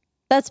pain.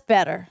 That's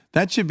better.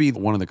 That should be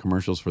one of the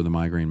commercials for the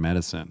migraine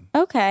medicine.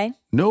 Okay.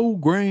 No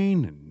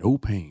grain, no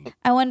pain.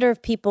 I wonder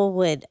if people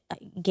would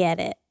get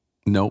it.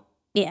 Nope.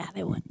 Yeah,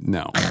 they would.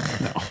 No.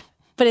 No.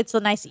 But it's a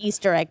nice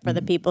Easter egg for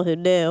the people who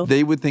do.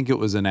 They would think it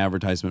was an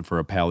advertisement for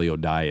a paleo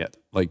diet.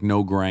 Like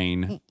no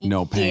grain,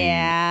 no pain.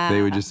 Yeah.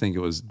 They would just think it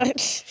was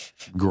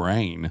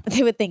grain.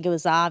 They would think it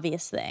was the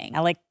obvious thing. I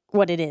like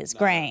what it is,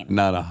 grain.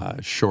 Not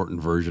a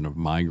shortened version of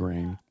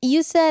migraine.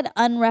 You said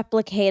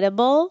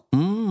unreplicatable.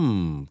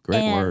 Great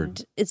and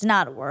word. It's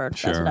not a word.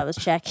 That's Sure. what I was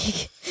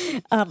checking.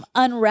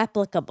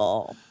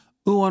 Unreplicable.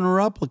 Ooh,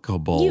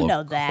 unreplicable. You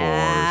know of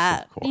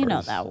that. Course, of You know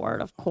course. that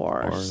word, of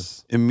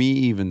course. And me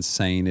even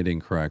saying it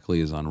incorrectly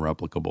is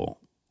unreplicable.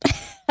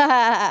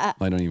 I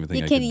don't even think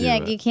You I can, could do yeah,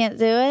 it. you can't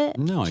do it.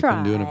 No, I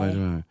couldn't do it if I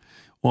do it.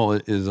 Well,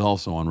 it is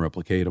also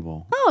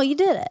unreplicatable. Oh, you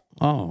did it.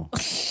 Oh.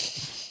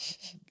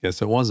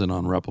 Guess it wasn't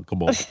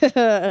unreplicable.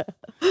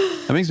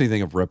 That makes me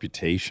think of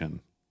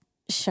reputation.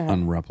 Sure.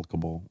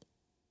 Unreplicable.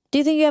 Do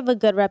you think you have a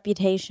good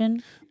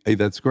reputation? Hey,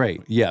 that's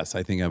great. Yes,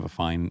 I think I have a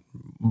fine,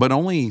 but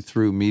only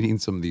through meeting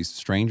some of these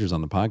strangers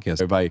on the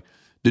podcast. If I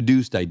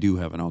deduced I do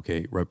have an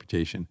okay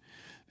reputation.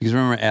 Because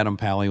remember Adam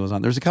Pally was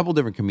on. There's a couple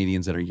different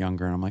comedians that are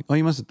younger, and I'm like, oh,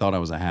 you must have thought I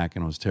was a hack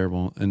and it was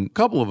terrible. And a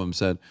couple of them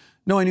said,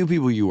 no, I knew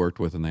people you worked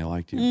with and they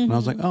liked you. And I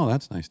was like, oh,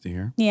 that's nice to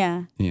hear.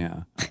 Yeah.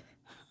 Yeah.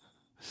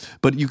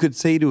 But you could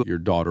say to your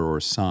daughter or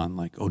son,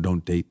 like, oh,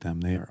 don't date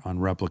them. They are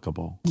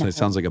unreplicable. So it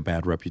sounds like a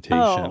bad reputation.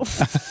 Oh.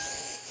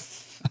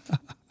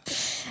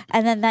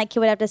 And then that kid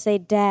would have to say,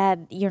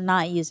 Dad, you're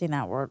not using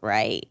that word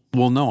right.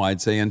 Well, no, I'd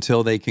say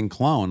until they can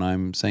clone,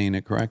 I'm saying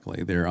it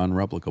correctly. They're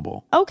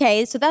unreplicable.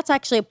 Okay, so that's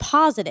actually a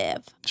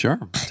positive. Sure.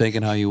 Take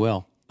it how you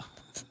will.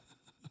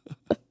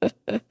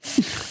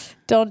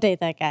 Don't date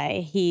that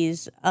guy.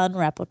 He's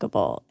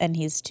unreplicable and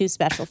he's too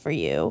special for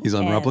you. He's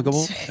and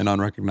unreplicable and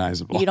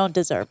unrecognizable. You don't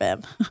deserve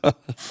him.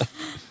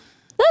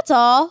 That's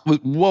all.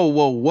 Whoa,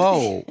 whoa,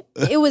 whoa.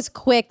 It was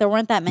quick. There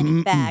weren't that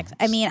many facts.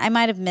 I mean, I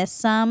might have missed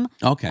some.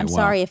 Okay, I'm well.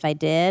 sorry if I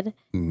did.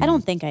 I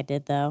don't think I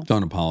did, though.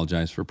 Don't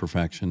apologize for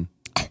perfection.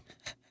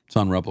 It's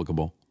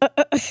unreplicable.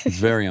 It's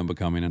very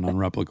unbecoming and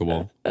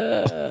unreplicable.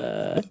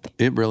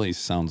 It really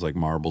sounds like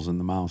marbles in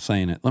the mouth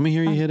saying it. Let me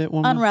hear you hit it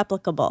one more.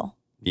 Unreplicable.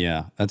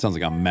 Yeah, that sounds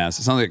like a mess.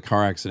 It sounds like a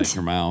car accident in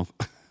your mouth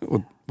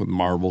with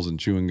marbles and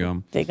chewing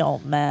gum. Big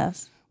old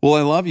mess. Well,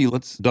 I love you.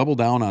 Let's double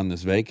down on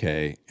this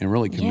vacay and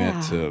really commit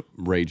Yeah. to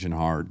raging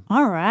hard.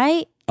 All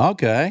right.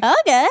 Okay.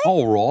 Okay.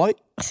 All right.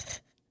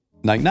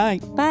 Night,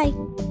 night. Bye.